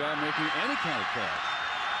good job making any kind of catch.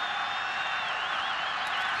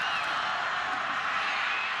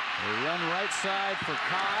 They run right side for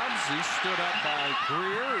Cobbs. He stood up by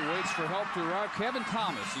Greer. He waits for help to arrive. Kevin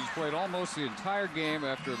Thomas, he's played almost the entire game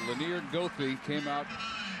after Lanier Gothby came out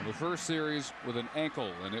of the first series with an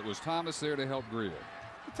ankle, and it was Thomas there to help Greer.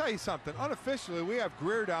 I'll tell you something. Unofficially, we have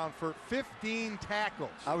Greer down for 15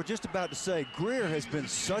 tackles. I was just about to say, Greer has been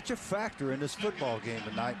such a factor in this football game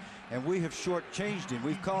tonight, and we have shortchanged him.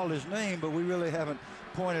 We've called his name, but we really haven't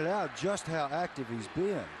pointed out just how active he's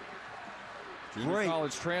been. Junior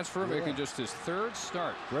college transfer, making just his 3rd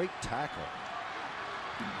start. Great tackle.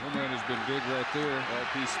 That man has been big right there.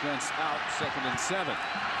 LP Spence out, 2nd and 7.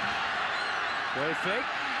 Play fake.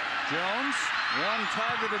 Jones, 1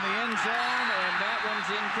 target in the end zone, and that one's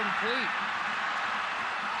incomplete.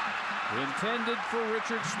 Intended for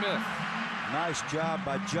Richard Smith. Nice job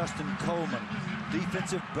by Justin Coleman.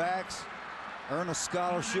 Defensive backs earn a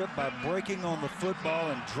scholarship by breaking on the football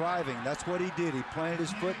and driving. That's what he did. He planted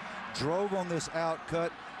his foot, drove on this out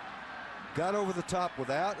cut, got over the top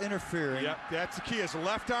without interfering. Yep, that's the key. His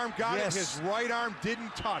left arm got it, his right arm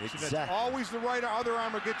didn't touch. Exactly. And it's always the other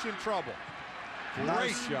arm will get you in trouble.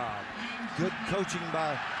 Great job. Good coaching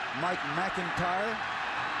by Mike McIntyre,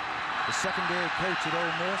 the secondary coach at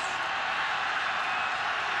Ole Miss.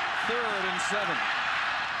 3rd and 7.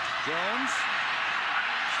 Jones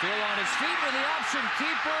still on his feet with the option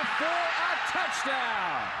keeper for a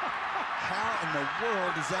touchdown. How in the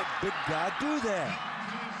world does that big guy do that?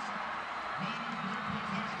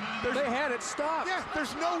 They had it stopped. Yeah,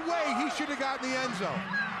 there's no way he should have gotten the end zone,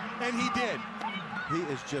 and he did. He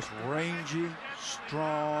is just rangy,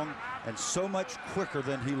 strong, and so much quicker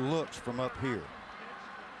than he looks from up here.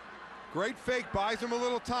 Great fake, buys him a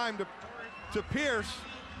little time to Pierce.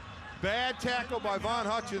 Bad tackle by Von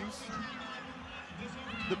Hutchins.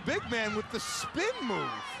 The big man with the spin move.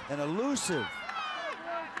 And elusive.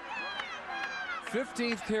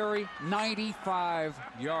 15th carry, 95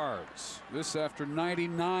 yards. This after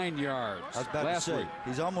 99 yards I was about last to say, week.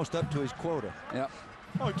 he's almost up to his quota. Yep.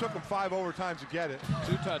 Oh, it took him 5 overtimes to get it.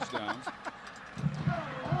 2 touchdowns.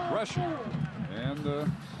 Rushing. And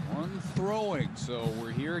 1 throwing. So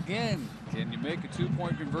we're here again. Can you make a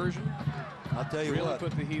 2-point conversion? I'll tell you really what.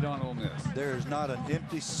 Put the heat on Ole Miss. There is not an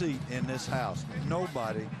empty seat in this house.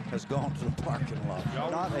 Nobody has gone to the parking lot.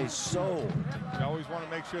 Not a soul. You always want to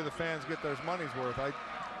make sure the fans get their money's worth. I'd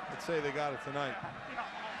say they got it tonight.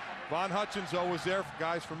 Von Hutchins, though, was there for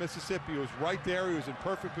guys from Mississippi. He was right there. He was in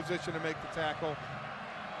perfect position to make the tackle.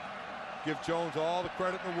 Give Jones all the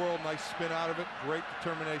credit in the world. Nice spin out of it. Great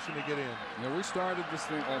determination to get in. You know, we started this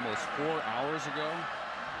thing almost 4 hours ago.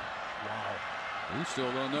 Wow. We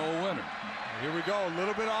still don't know a winner. Here we go. A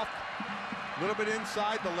little bit off, a little bit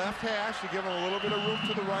inside the left hash to give them a little bit of room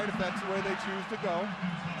to the right if that's the way they choose to go.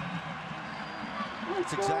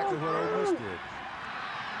 That's exactly what Ole Miss did.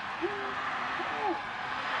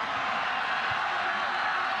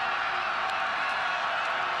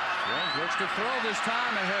 Jones looks to throw this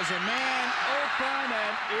time and has a man open,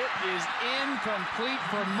 and it is incomplete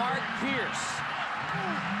for Mark Pierce.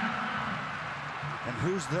 And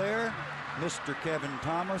who's there? Mr. Kevin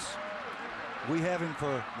Thomas. We have him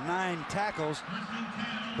for 9 tackles,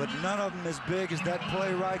 but none of them as big as that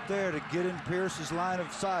play right there to get in Pierce's line of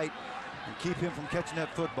sight and keep him from catching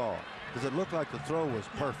that football. Because it looked like the throw was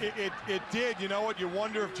perfect. It did. You know what? You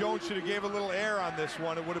wonder if Jones should have gave a little air on this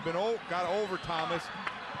one. It would have been got over Thomas.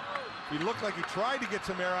 He looked like he tried to get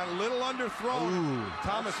some air on, a little underthrown. Ooh.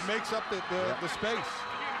 Thomas makes up the space.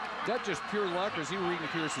 That just pure luck, or is he reading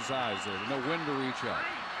Pierce's eyes there? No wind to reach out.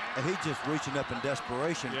 He just reaching up in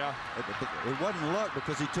desperation. Yeah. It wasn't luck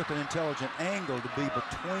because he took an intelligent angle to be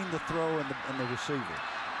between the throw and the receiver.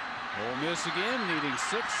 Ole Miss again needing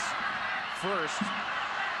 6 first.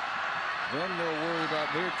 Then they'll worry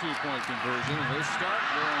about their 2-point conversion. And they start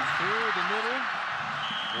going through the middle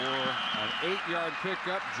for an 8-yard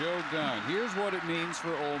pickup. Joe Gunn. Here's what it means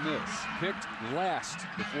for Ole Miss. Picked last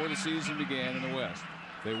before the season began in the West.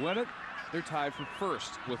 They win it. They're tied for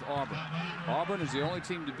first with Auburn. Auburn is the only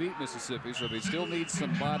team to beat Mississippi, so they still need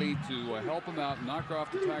somebody to help them out and knock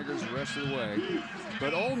off the Tigers the rest of the way.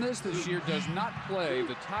 But Ole Miss this year does not play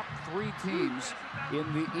the top 3 teams in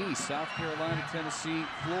the East. South Carolina, Tennessee,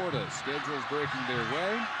 Florida. Schedules breaking their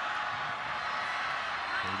way.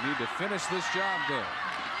 They need to finish this job, though.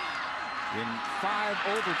 In 5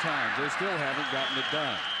 overtimes, they still haven't gotten it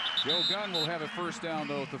done. Joe Gunn will have a first down,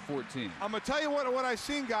 though, at the 14. I'm going to tell you what I've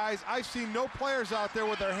seen, guys. I've seen no players out there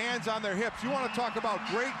with their hands on their hips. You want to talk about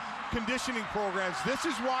great conditioning programs. This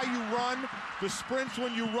is why you run the sprints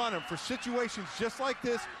when you run them, for situations just like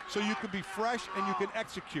this, so you can be fresh and you can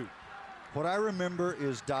execute. What I remember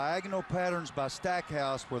is diagonal patterns by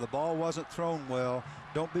Stackhausen where the ball wasn't thrown well.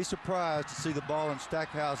 Don't be surprised to see the ball in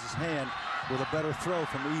Stackhausen's hand with a better throw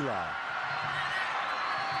from Eli.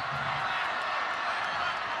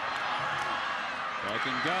 Back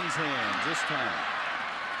in Gunn's hands this time.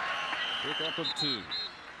 Pickup of 2.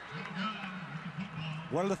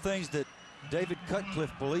 One of the things that David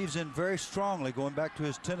Cutcliffe believes in very strongly, going back to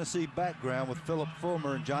his Tennessee background with Philip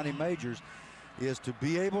Fulmer and Johnny Majors, is to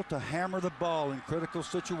be able to hammer the ball in critical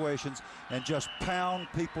situations and just pound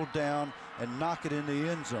people down and knock it in the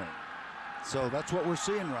end zone. So that's what we're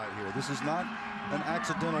seeing right here. This is not an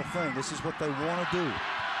accidental thing. This is what they want to do.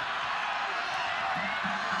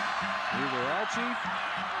 Either Archie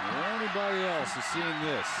or anybody else has seen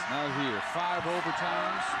this. Now here, 5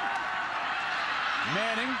 overtimes.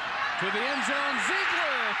 Manning to the end zone.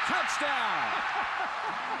 Ziegler, touchdown.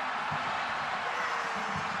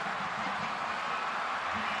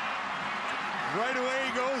 Right away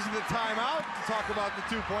he goes to the timeout to talk about the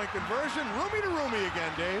 2-point conversion. Roomy to roomy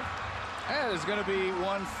again, Dave. That is going to be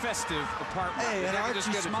one festive apartment. Hey, and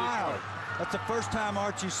Archie smiled. That's the first time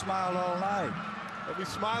Archie smiled all night. They'll be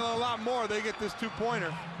smiling a lot more. They get this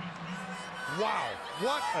 2-pointer. Wow,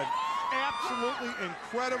 what an absolutely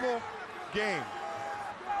incredible game.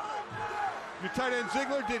 Your tight end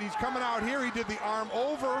Ziegler he's coming out here. He did the arm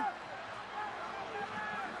over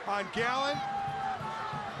on Gallen.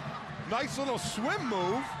 Nice little swim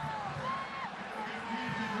move.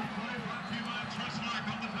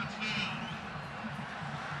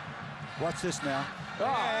 Watch this now.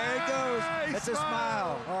 Oh, there it goes. That's a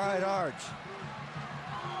smile. All right, Arch.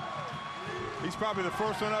 He's probably the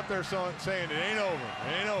first one up there saying it ain't over.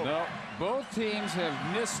 It ain't over. No, both teams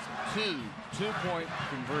have missed 2-point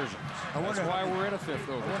conversions. That's why we're at a 5th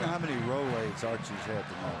overtime. I wonder how many Rolaids Archie's had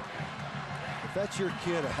tonight. If that's your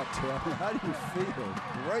kid out there, how do you feel?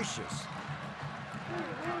 Gracious.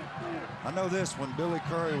 I know this, when Billy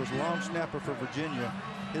Curry was long snapper for Virginia,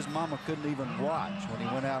 his mama couldn't even watch when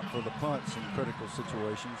he went out for the punts in critical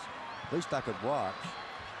situations. At least I could watch.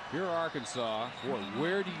 Here Arkansas,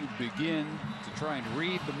 where do you begin to try and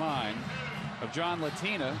read the mind of John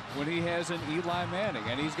Latina when he has an Eli Manning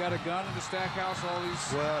and he's got a gun in the Stackhouse, all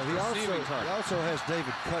these he also has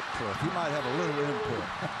David Cutcliffe. He might have a little input.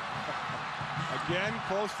 Again,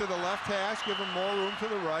 close to the left hash, give him more room to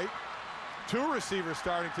the right. 2 receivers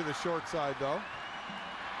starting to the short side, though.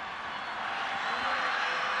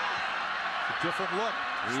 A different look.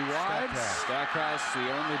 3 wide. Stackhouse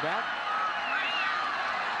the only back.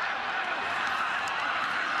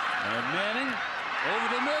 And Manning over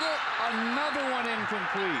the middle. Another one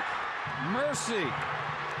incomplete. Mercy.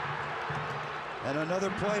 And another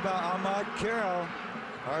play by Ahmad Carroll,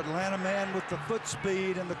 our Atlanta man with the foot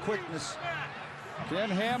speed and the quickness. Ken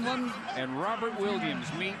Hamlin and Robert Williams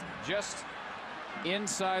meet just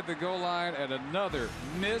inside the goal line at another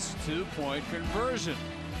missed 2-point conversion.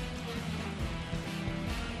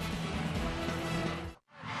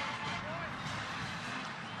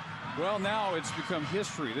 Well, now it's become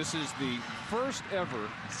history. This is the first ever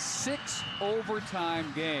 6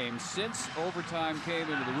 overtime game since overtime came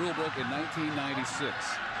into the rule book in 1996.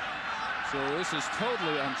 So this is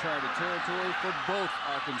totally uncharted territory for both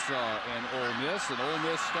Arkansas and Ole Miss. And Ole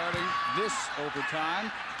Miss starting this overtime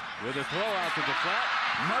with a throw out to the flat.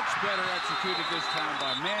 Much better executed this time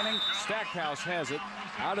by Manning. Stackhouse has it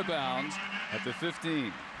out of bounds at the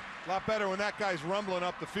 15. A lot better when that guy's rumbling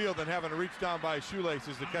up the field than having to reach down by his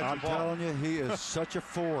shoelaces to catch the ball. I'm telling you, he is such a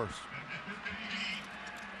force.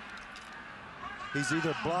 He's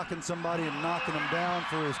either blocking somebody and knocking him down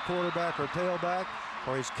for his quarterback or tailback,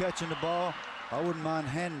 or he's catching the ball, I wouldn't mind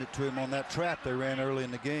handing it to him on that trap they ran early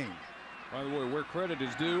in the game. By the way, where credit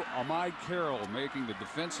is due, Ahmad Carroll making the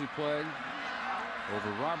defensive play over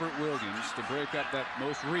Robert Williams to break up that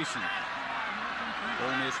most recent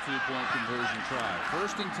Ole Miss two-point conversion try.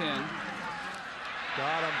 1st and 10.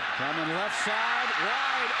 Got him. Coming left side,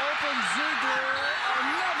 wide open, Ziegler,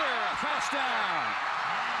 another touchdown.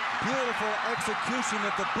 Beautiful execution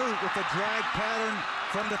at the boot with the drag pattern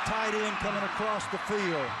from the tight end coming across the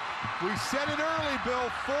field. We said it early, Bill.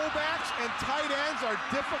 Fullbacks and tight ends are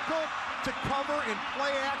difficult to cover in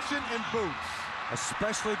play action and boots.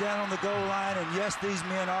 Especially down on the goal line. And yes, these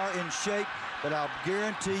men are in shape, but I'll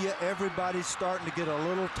guarantee you everybody's starting to get a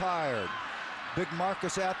little tired. Big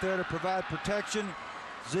Marcus out there to provide protection.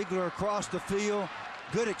 Ziegler across the field.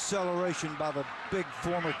 Good acceleration by the big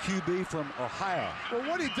former QB from Ohio. Well,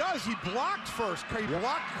 what he does, he blocked first. He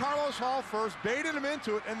blocked Carlos Hall first, baited him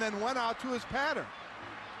into it, and then went out to his pattern.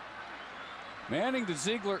 Manning to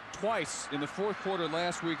Ziegler twice in the 4th quarter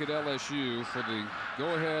last week at LSU for the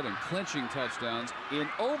go-ahead and clinching touchdowns. In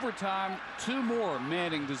overtime, 2 more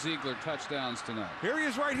Manning to Ziegler touchdowns tonight. Here he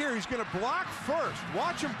is right here. He's going to block first.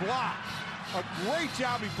 Watch him block. A great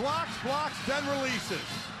job. He blocks, then releases.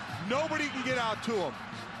 Nobody can get out to him.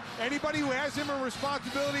 Anybody who has him in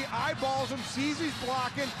responsibility eyeballs him, sees he's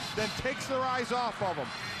blocking, then takes their eyes off of him.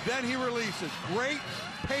 Then he releases. Great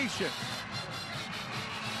patience.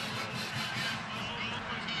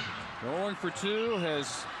 Going for 2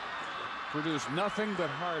 has produced nothing but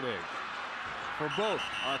heartache for both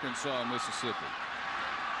Arkansas and Mississippi.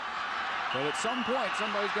 But at some point,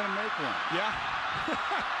 somebody's going to make one. Yeah.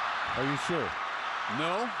 Are you sure?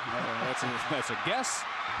 No, that's a guess.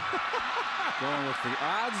 Going with the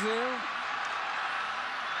odds there.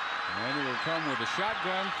 And it will come with a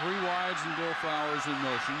shotgun, 3 wides, and Bill Flowers in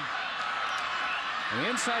motion. An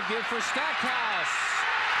inside give for Stackhouse.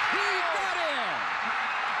 He got in.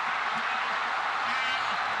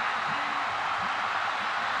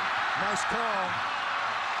 Nice call.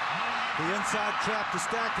 The inside trap to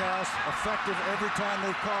Stackhouse, effective every time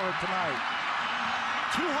they call it tonight.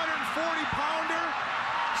 240-pounder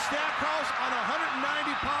Stackhouse on a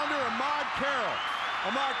 190-pounder Ahmad Carroll.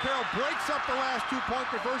 Ahmad Carroll breaks up the last 2-point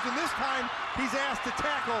conversion. This time he's asked to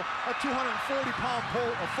tackle a 240-pound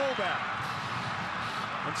fullback.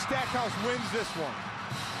 And Stackhouse wins this one.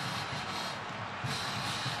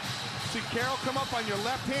 See Carroll come up on your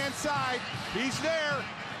left-hand side. He's there.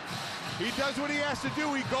 He does what he has to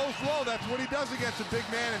do. He goes low. That's what he does against a big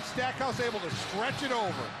man. And Stackhouse able to stretch it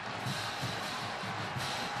over.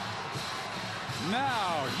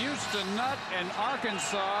 Now, Houston Nutt and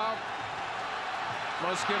Arkansas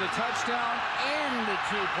must get a touchdown and a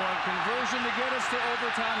 2-point conversion to get us to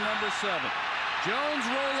overtime number 7. Jones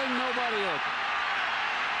rolling, nobody open.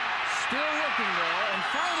 Still looking though, and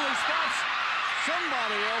finally spots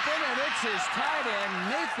somebody open, and it's his tight end,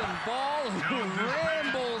 Nathan Ball, who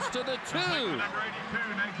rambles to the 2.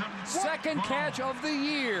 Second catch of the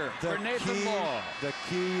year for Nathan Ball. The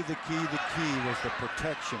key was the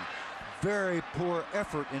protection. Very poor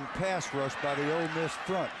effort in pass rush by the Ole Miss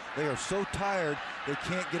front. They are so tired they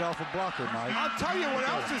can't get off a blocker, Mike. I'll tell you what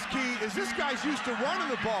else is key is this guy's used to running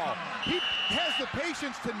the ball. He has the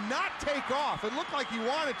patience to not take off and look like he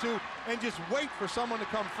wanted to and just wait for someone to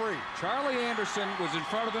come free. Charlie Anderson was in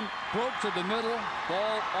front of him, broke to the middle,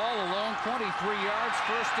 ball all alone, 23 yards,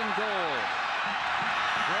 1st and goal.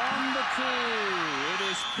 From the 2,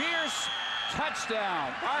 it is Pierce,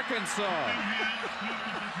 touchdown, Arkansas.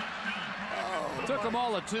 Took them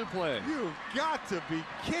all at 2 plays. You've got to be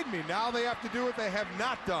kidding me. Now they have to do what they have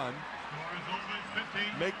not done.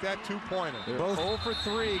 Make that 2-pointer. Both 0 for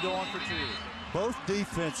 3 going for 2. Both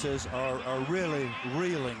defenses are really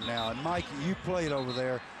reeling now. And Mike, you played over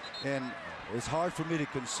there, and it's hard for me to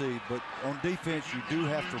concede, but on defense you do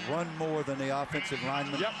have to run more than the offensive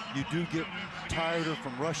lineman. Yep. You do get tireder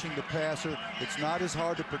from rushing the passer. It's not as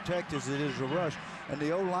hard to protect as it is to rush. And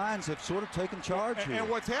the O-lines have sort of taken charge here. And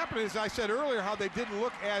what's happening is, I said earlier how they didn't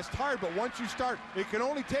look as tired, but once you start, it can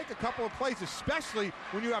only take a couple of plays, especially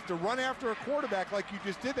when you have to run after a quarterback like you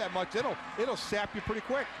just did that much. It'll sap you pretty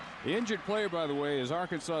quick. The injured player, by the way, is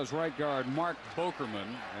Arkansas's right guard, Mark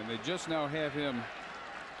Bokerman, and they just now have him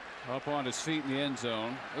up on his feet in the end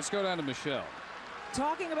zone. Let's go down to Michelle.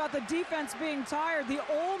 Talking about the defense being tired, the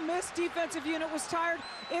Ole Miss defensive unit was tired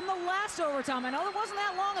in the last overtime. I know it wasn't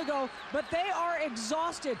that long ago, but they are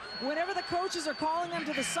exhausted. Whenever the coaches are calling them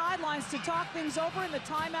to the sidelines to talk things over in the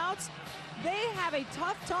timeouts, they have a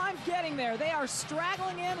tough time getting there. They are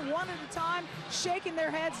straggling in one at a time, shaking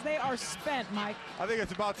their heads. They are spent, Mike. I think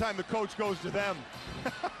it's about time the coach goes to them.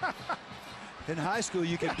 In high school,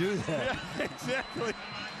 you could do that. Yeah, exactly.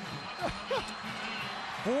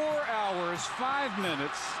 4 hours, 5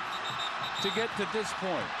 minutes to get to this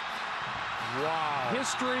point. Wow.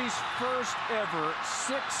 History's first ever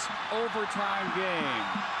 6 overtime game.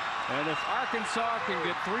 And if Arkansas can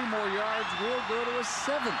get 3 more yards, we'll go to a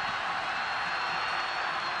 7th.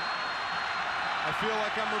 I feel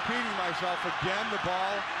like I'm repeating myself again. The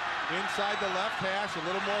ball inside the left hash, a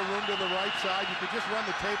little more room to the right side. You could just run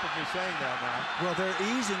the tape of me saying that now. Well, they're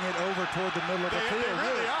easing it over toward the middle of the field. They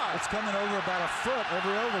really are. It's coming over about a foot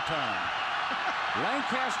every overtime.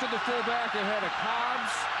 Lancaster, the fullback, ahead of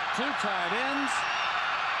Cobbs. 2 tight ends.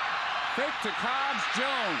 Fake to Cobbs.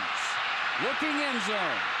 Jones looking end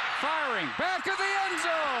zone. Firing back of the end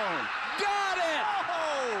zone. Got it!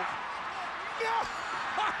 Oh! No!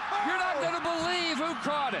 You're not going to believe who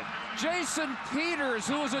caught it. Jason Peters,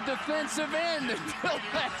 who was a defensive end until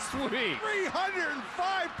last week.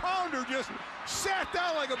 305-pounder just sat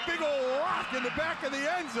down like a big old rock in the back of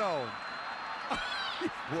the end zone.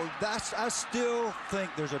 Well, I still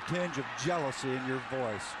think there's a tinge of jealousy in your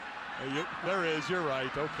voice. There is, you're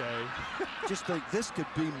right, okay. Just think this could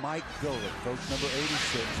be Mike Golick, folks, number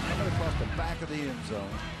 86, coming across the back of the end zone.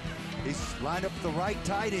 He's lined up at the right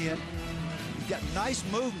tight end. He's got nice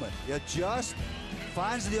movement. He just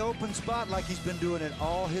finds the open spot like he's been doing it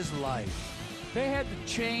all his life. They had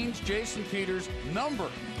to change Jason Peters' number.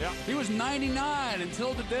 Yeah. He was 99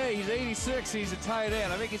 until today. He's 86. He's a tight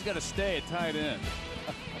end. I think he's going to stay at tight end.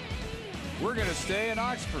 We're going to stay in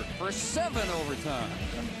Oxford for 7 overtime.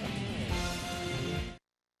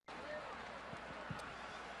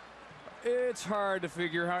 It's hard to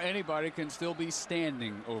figure how anybody can still be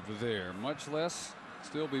standing over there, much less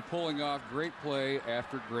still be pulling off great play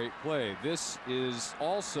after great play. This is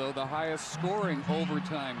also the highest scoring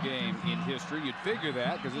overtime game in history. You'd figure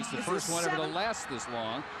that because it's the first one ever to last this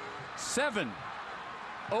long. 7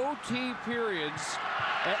 OT periods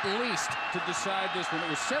at least to decide this one. It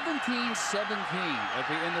was 17-17 at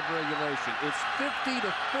the end of regulation. It's 50-50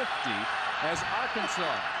 as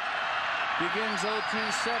Arkansas begins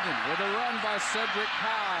OT 7 with a run by Cedric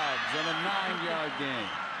Cobbs and a 9-yard gain.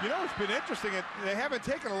 You know, it's been interesting. They haven't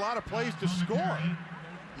taken a lot of plays to score.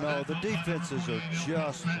 No, the defenses are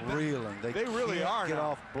just reeling. They really can't are get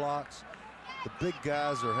now. off blocks. The big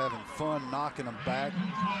guys are having fun knocking them back.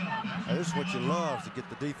 Now, this is what you love, to get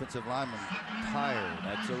the defensive linemen tired.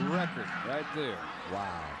 That's a record right there.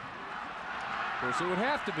 Wow. Of course, it would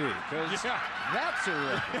have to be, because that's a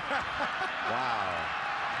record. Wow.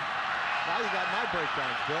 Now you got my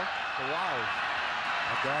breakdowns, Bill. The wows.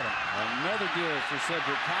 I got him. Another give for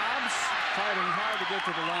Cedric Cobbs, fighting hard to get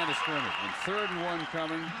to the line of scrimmage. And 3rd and 1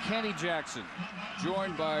 coming. Kenny Jackson,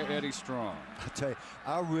 joined by Eddie Strong. I tell you,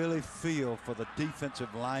 I really feel for the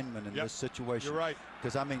defensive linemen in this situation. You're right.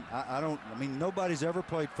 Because I mean, nobody's ever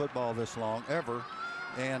played football this long, ever.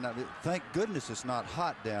 And thank goodness it's not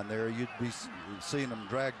hot down there. You'd be seeing them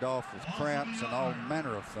dragged off with cramps and all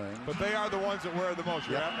manner of things. But they are the ones that wear the most.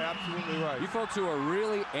 You're absolutely right. You folks who are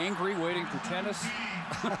really angry waiting for tennis,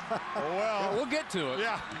 well, we'll get to it.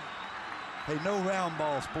 Yeah. Hey, no round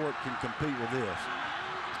ball sport can compete with this.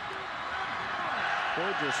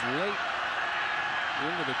 Burgess late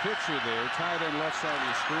into the picture there. Tight end left side of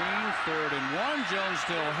the screen. 3rd and 1. Jones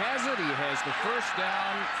still has it. He has the first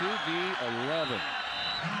down to the 11.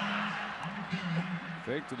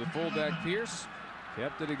 Fake to the fullback Pierce.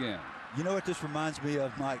 Kept it again. You know what this reminds me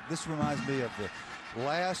of, Mike? This reminds me of the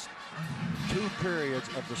last 2 periods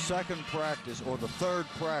of the 2nd practice or the 3rd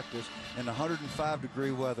practice in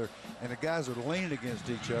 105-degree weather, and the guys are leaning against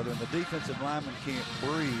each other, and the defensive lineman can't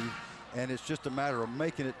breathe, and it's just a matter of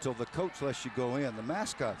making it till the coach lets you go in. The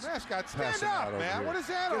mascot's stand up, man. What is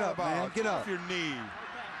that Get all up, about? man. Get up. Off your knee.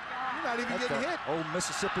 You're not even That's getting the hit. old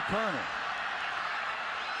Mississippi Colonel.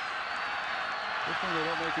 Good thing they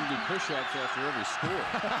don't make him do push-ups after every score.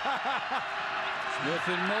 Smith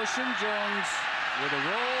in motion. Jones with a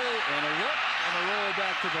roll and a look and a roll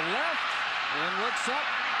back to the left and looks up.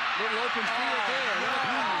 Little open field there.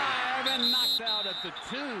 And then knocked out at the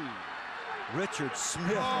 2. Richard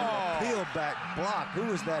Smith on the peel back block. Who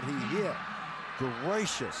was that he hit?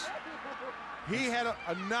 Gracious. He had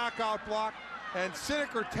a knockout block, and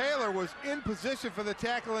Seneca Taylor was in position for the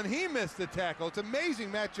tackle, and he missed the tackle. It's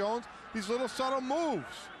amazing, Matt Jones, these little subtle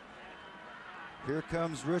moves. Here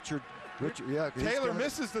comes Richard. Yeah, Taylor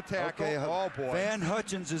misses the tackle. Okay, oh, boy. Van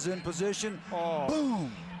Hutchins is in position. Oh.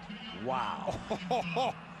 Boom. Wow.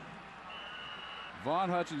 Von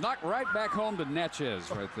Hutchins knocked right back home to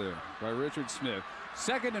Natchez right there by Richard Smith.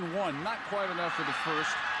 2nd and 1, not quite enough for the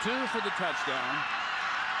first. 2 for the touchdown.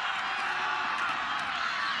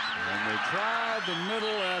 And they tried the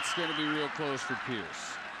middle. That's going to be real close for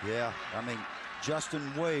Pierce. Yeah, I mean, Justin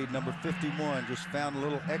Wade, number 51, just found a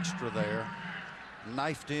little extra there.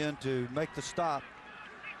 Knifed in to make the stop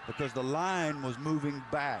because the line was moving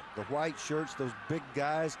back. The white shirts, those big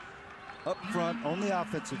guys up front on the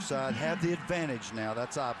offensive side have the advantage now.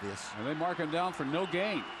 That's obvious. And they mark him down for no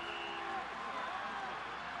gain.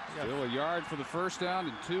 Still a yard for the first down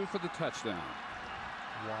and 2 for the touchdown.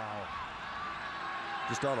 Wow.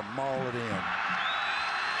 Just ought to maul it in.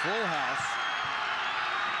 Full house.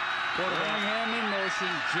 Birmingham in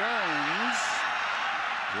motion. Jones.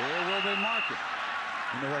 Where will they mark it?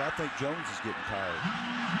 You know what? I think Jones is getting tired.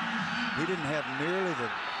 He didn't have nearly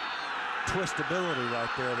the twistability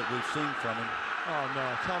right there that we've seen from him. Oh, no.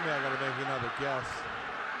 Tell me I got to make another guess.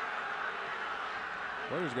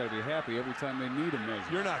 Players got to be happy every time they need a measure.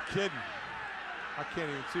 You're not kidding. I can't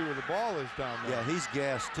even see where the ball is down there. Yeah, he's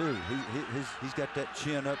gassed too. He's got that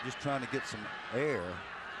chin up just trying to get some air.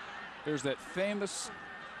 There's that famous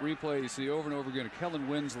replay you see over and over again of Kellen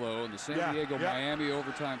Winslow in the San Diego-Miami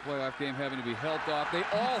overtime playoff game having to be helped off. They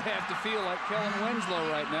all have to feel like Kellen Winslow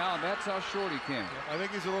right now, and that's how short he came. I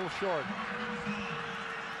think he's a little short.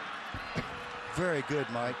 Very good,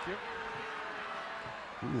 Mike.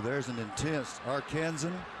 Ooh, there's an intense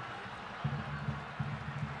Arkansan.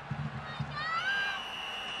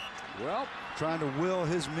 Well, trying to will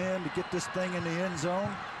his men to get this thing in the end zone.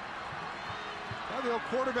 Well, the old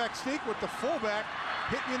quarterback sneak with the fullback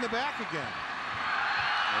hitting you in the back again.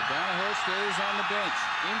 O'Donohoe stays on the bench.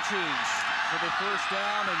 Inches for the first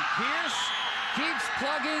down, and Pierce keeps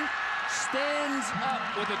plugging, stands up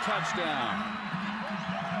with a touchdown.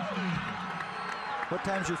 What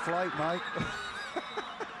time's your flight, Mike?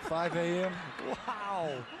 5 a.m.?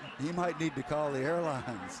 Wow. You might need to call the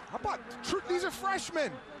airlines. How about these are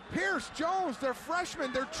freshmen? Pierce, Jones, they're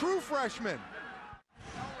freshmen. They're true freshmen.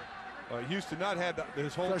 Houston Nutt had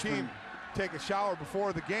his whole team take a shower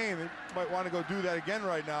before the game. They might want to go do that again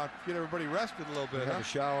right now. Get everybody rested a little bit. Have a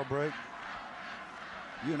shower break.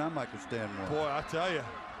 You and I might could stand one. Boy, I tell you.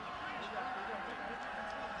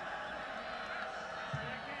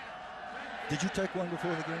 Did you take one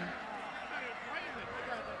before the game?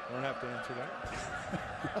 I don't have to answer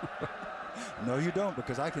that. No, you don't,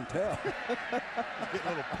 because I can tell. Getting a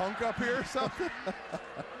little punk up here or something?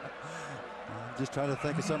 I'm just trying to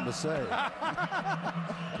think of something to say.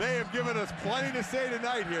 They have given us plenty to say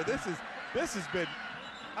tonight here. This has been,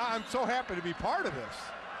 I'm so happy to be part of this.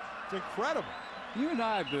 It's incredible. You and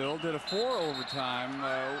I, Bill, did a 4 overtime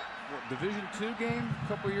Division II game a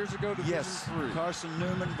couple years ago. Division III. Carson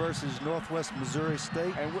Newman versus Northwest Missouri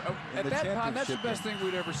State. And at that time, that's the best thing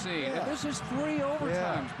we'd ever seen. Yeah. And this is 3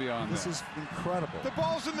 overtimes beyond this that. This is incredible. The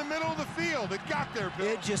ball's in the middle of the field. It got there, Bill.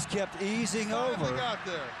 It just kept easing Finally over. got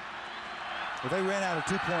there. Well, they ran out of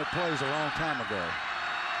 2-point plays a long time ago.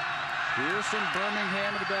 Pearson,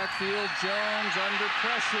 Birmingham in the backfield. Jones under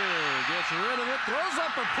pressure. Gets rid of it. Throws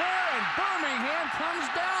up a prayer, and Birmingham comes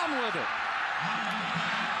down with it.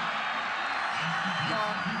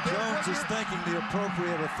 Jones is thinking the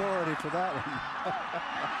appropriate authority for that one.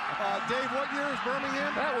 Dave, what year is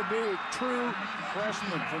Birmingham? That would be a true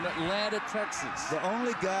freshman from Atlanta, Texas. The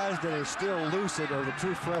only guys that are still lucid are the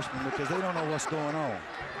true freshmen because they don't know what's going on.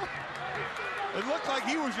 It looked like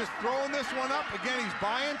he was just throwing this one up. Again, he's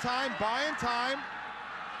buying time.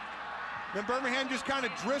 Then Birmingham just kind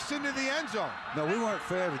of drifts into the end zone. No, we weren't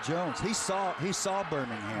fair to Jones. He saw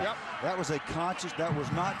Birmingham. Yep. That was a conscious, that was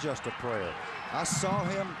not just a prayer. I saw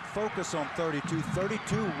him focus on 32.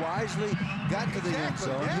 32 wisely got to the end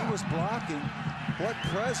zone. Yeah. He was blocking. What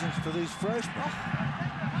presence for these freshmen.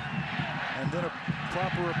 And then a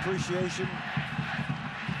proper appreciation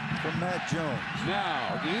from Matt Jones.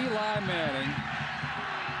 Now, Eli Manning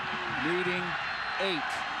needing 8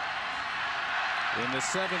 in the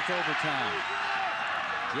 7th overtime.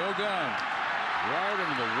 Joe Gunn right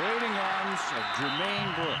into the waiting arms of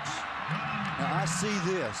Jermaine Brooks. Now, I see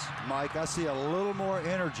this, Mike. I see a little more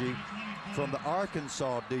energy from the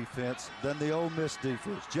Arkansas defense than the Ole Miss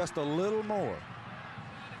defense. Just a little more.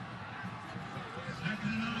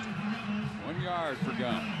 1 yard for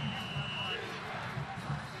Gunn.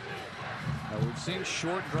 Now, we've seen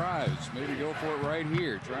short drives. Maybe go for it right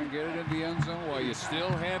here. Try and get it in the end zone while you still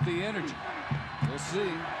have the energy. We'll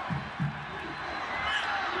see.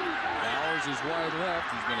 Bowers is wide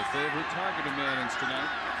left. He's been a favorite target of Manning's tonight.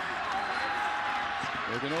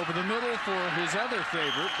 Looking over the middle for his other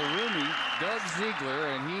favorite, the roomie, Doug Ziegler,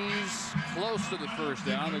 and he's close to the first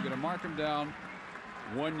down. They're going to mark him down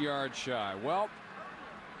 1 yard shy. Well,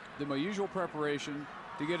 did my usual preparation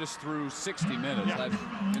to get us through 60 minutes.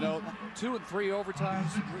 Yeah. 2 and 3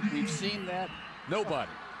 overtimes, we've seen that.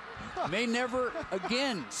 Nobody may never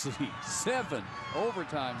again see 7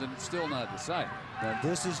 overtimes, and it's still not decided. Now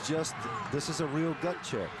this is a real gut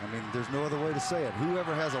check. I mean, there's no other way to say it.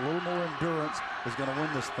 Whoever has a little more endurance is going to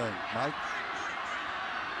win this thing. Mike?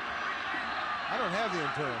 I don't have the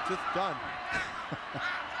endurance. It's done.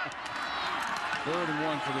 3rd and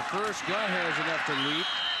 1 for the first. Gunn has enough to leap.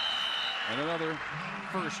 And another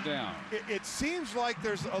first down. It seems like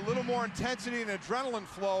there's a little more intensity and adrenaline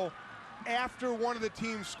flow after one of the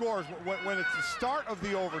teams scores. When it's the start of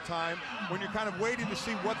the overtime, when you're kind of waiting to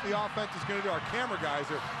see what the offense is going to do. Our camera guys,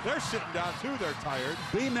 they're sitting down too. They're tired.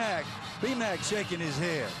 B-Mac shaking his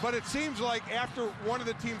head. But it seems like after one of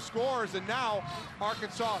the teams scores, and now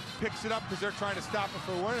Arkansas picks it up because they're trying to stop it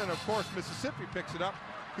for a win, and of course Mississippi picks it up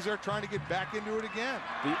because they're trying to get back into it again.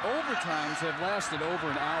 The overtimes have lasted over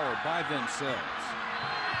an hour by themselves.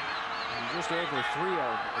 And just over a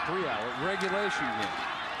 3-hour regulation game.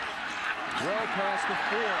 Well past the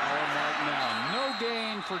 4-hour mark now. No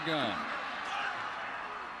gain for Gunn.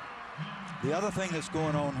 The other thing that's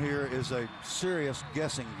going on here is a serious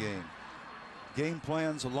guessing game. Game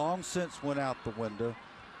plans long since went out the window.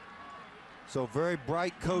 So very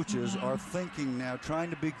bright coaches are thinking now, trying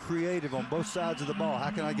to be creative on both sides of the ball.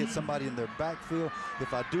 How can I get somebody in their backfield?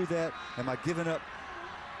 If I do that, am I giving up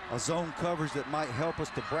a zone coverage that might help us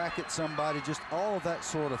to bracket somebody? Just all of that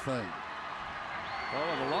sort of thing. Well,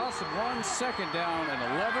 with a loss of 1, 2nd down and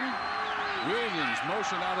 11, Williams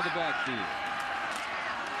motion out of the backfield.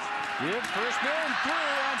 Give first man through,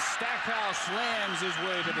 and Stackhouse slams his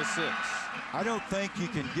way to the 6. I don't think you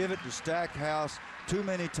can give it to Stackhouse too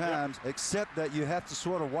many times, except that you have to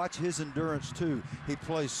sort of watch his endurance too. He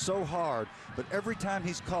plays so hard, but every time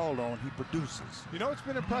he's called on, he produces. You know what's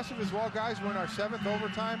been impressive as well, guys? We're in our 7th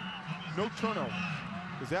overtime. No turnover,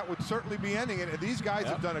 because that would certainly be ending it. And these guys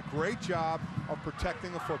have done a great job of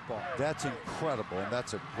protecting the football. That's incredible, and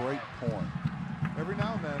that's a great point. Every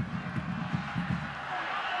now and then.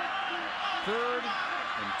 3rd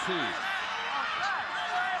and 2.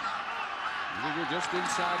 We're just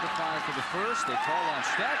inside the 5 for the first. They call on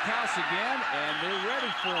Stackhouse again, and they're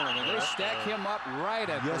ready for him. And they stack him up right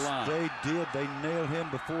at the line. Yes, they did. They nailed him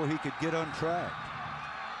before he could get untracked.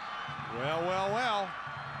 Well, well, well.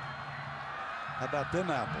 How about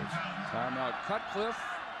them apples? Timeout Cutcliffe.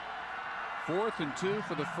 4th and 2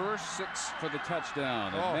 for the first, 6 for the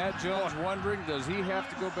touchdown. And Matt Jones wondering, does he have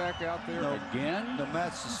to go back out there again? No,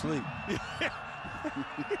 Matt's asleep.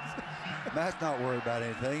 Matt's not worried about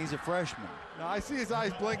anything. He's a freshman. No, I see his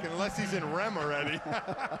eyes blinking unless he's in REM already.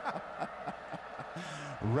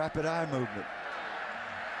 Rapid eye movement.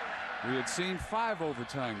 We had seen 5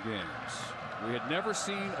 overtime games. We had never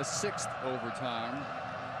seen a 6th overtime.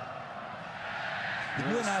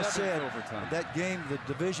 You and I said overtime. That game, the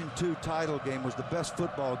Division II title game, was the best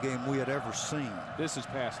football game we had ever seen. This is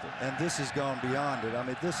past it. And this has gone beyond it. I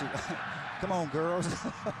mean, this is, come on, girls.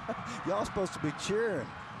 Y'all supposed to be cheering.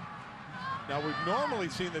 Now, we've normally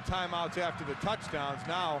seen the timeouts after the touchdowns.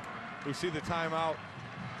 Now we see the timeout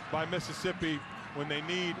by Mississippi when they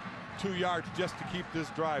need 2 yards just to keep this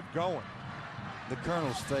drive going. The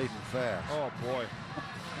Colonel's fading fast. Oh, boy.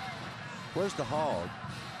 Where's the hog?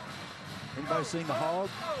 Anybody seen the hog?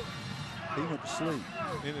 He went to sleep.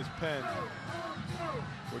 In his pen.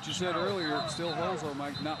 What you said earlier still holds, though,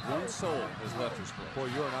 Mike. Not one soul has left this place. Boy,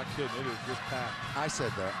 you are not kidding. It is just packed. I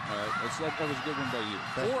said that. All right, that was a good one by you.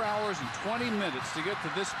 4 hours and 20 minutes to get to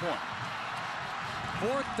this point.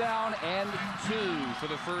 4th down and 2 for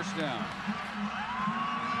the first down.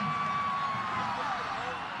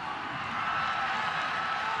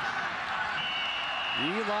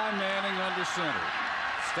 Eli Manning under center.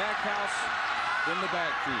 Stackhouse in the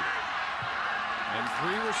backfield. And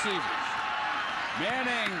 3 receivers.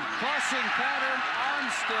 Manning crossing pattern.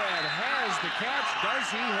 Armstead has the catch. Does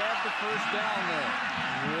he have the first down there?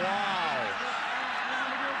 Wow.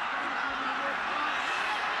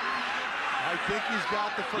 I think he's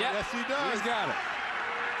got the first. Yep, Yes, he does. He's got it.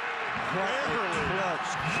 What a clutch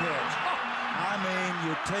catch. I mean,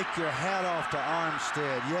 you take your hat off to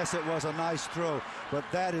Armstead. Yes, it was a nice throw, but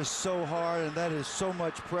that is so hard and that is so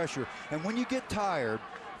much pressure. And when you get tired,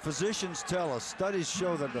 physicians tell us, studies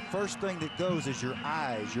show that the first thing that goes is your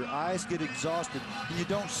eyes. Your eyes get exhausted and you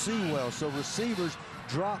don't see well. So receivers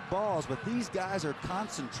drop balls, but these guys are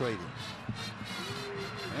concentrating.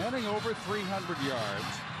 Manning over 300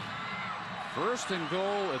 yards. 1st and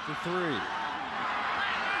goal at the 3.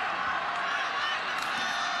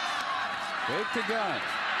 Fake to Gunn.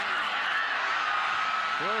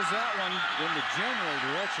 Throws that one in the general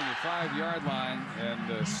direction of the 5-yard line,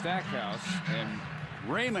 and Stackhouse and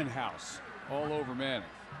Raymond House all over Manning.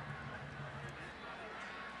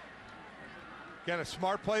 Again, a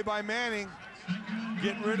smart play by Manning.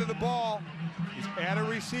 Getting rid of the ball. He's add a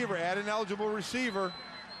receiver, add an eligible receiver.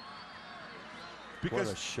 Because,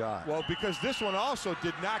 what a shot. Well, because this one also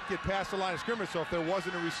did not get past the line of scrimmage, so if there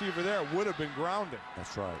wasn't a receiver there, it would have been grounding.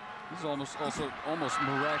 That's right. This is almost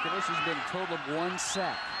miraculous. He's been a total of 1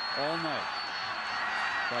 sack all night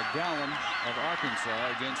by Gallen of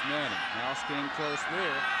Arkansas against Manning. House came close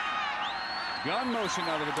there. Gun motion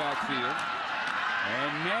out of the backfield.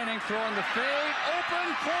 And Manning throwing the fade.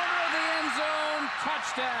 Open corner of the end zone.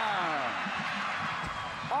 Touchdown.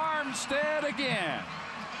 Armstead again.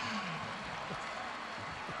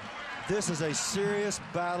 This is a serious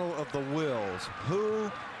battle of the wills.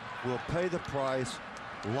 Who will pay the price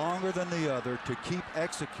longer than the other to keep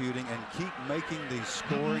executing and keep making these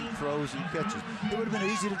scoring throws and catches? It would have been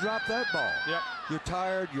easy to drop that ball. Yep. You're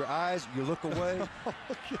tired, your eyes, you look away.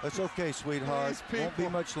 It's okay, sweetheart. Won't be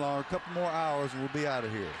much longer. A couple more hours and we'll be out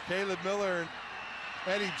of here. Caleb Miller and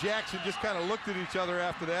Eddie Jackson just kind of looked at each other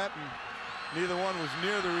after that, and neither one was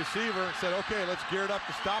near the receiver. Said, okay, let's gear it up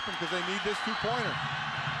to stop him because they need this two-pointer.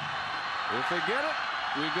 If they get it,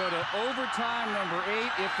 we go to overtime number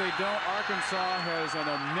 8. If they don't, Arkansas has an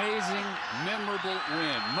amazing, memorable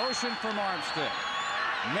win. Motion from Armstead.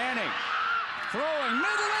 Manning throwing.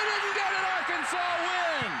 Middle, they didn't get it. Arkansas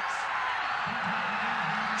wins.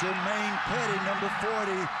 Jermaine Petty, number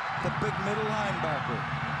 40, the big middle linebacker.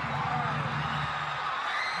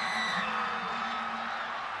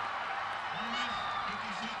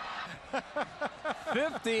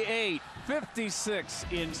 (58-56)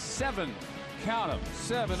 in 7. Count them,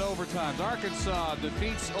 7 overtimes. Arkansas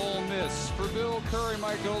defeats Ole Miss. For Bill Curry,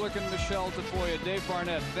 Mike Golick, and Michelle Tafoya, Dave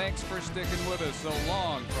Barnett, thanks for sticking with us so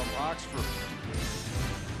long from Oxford.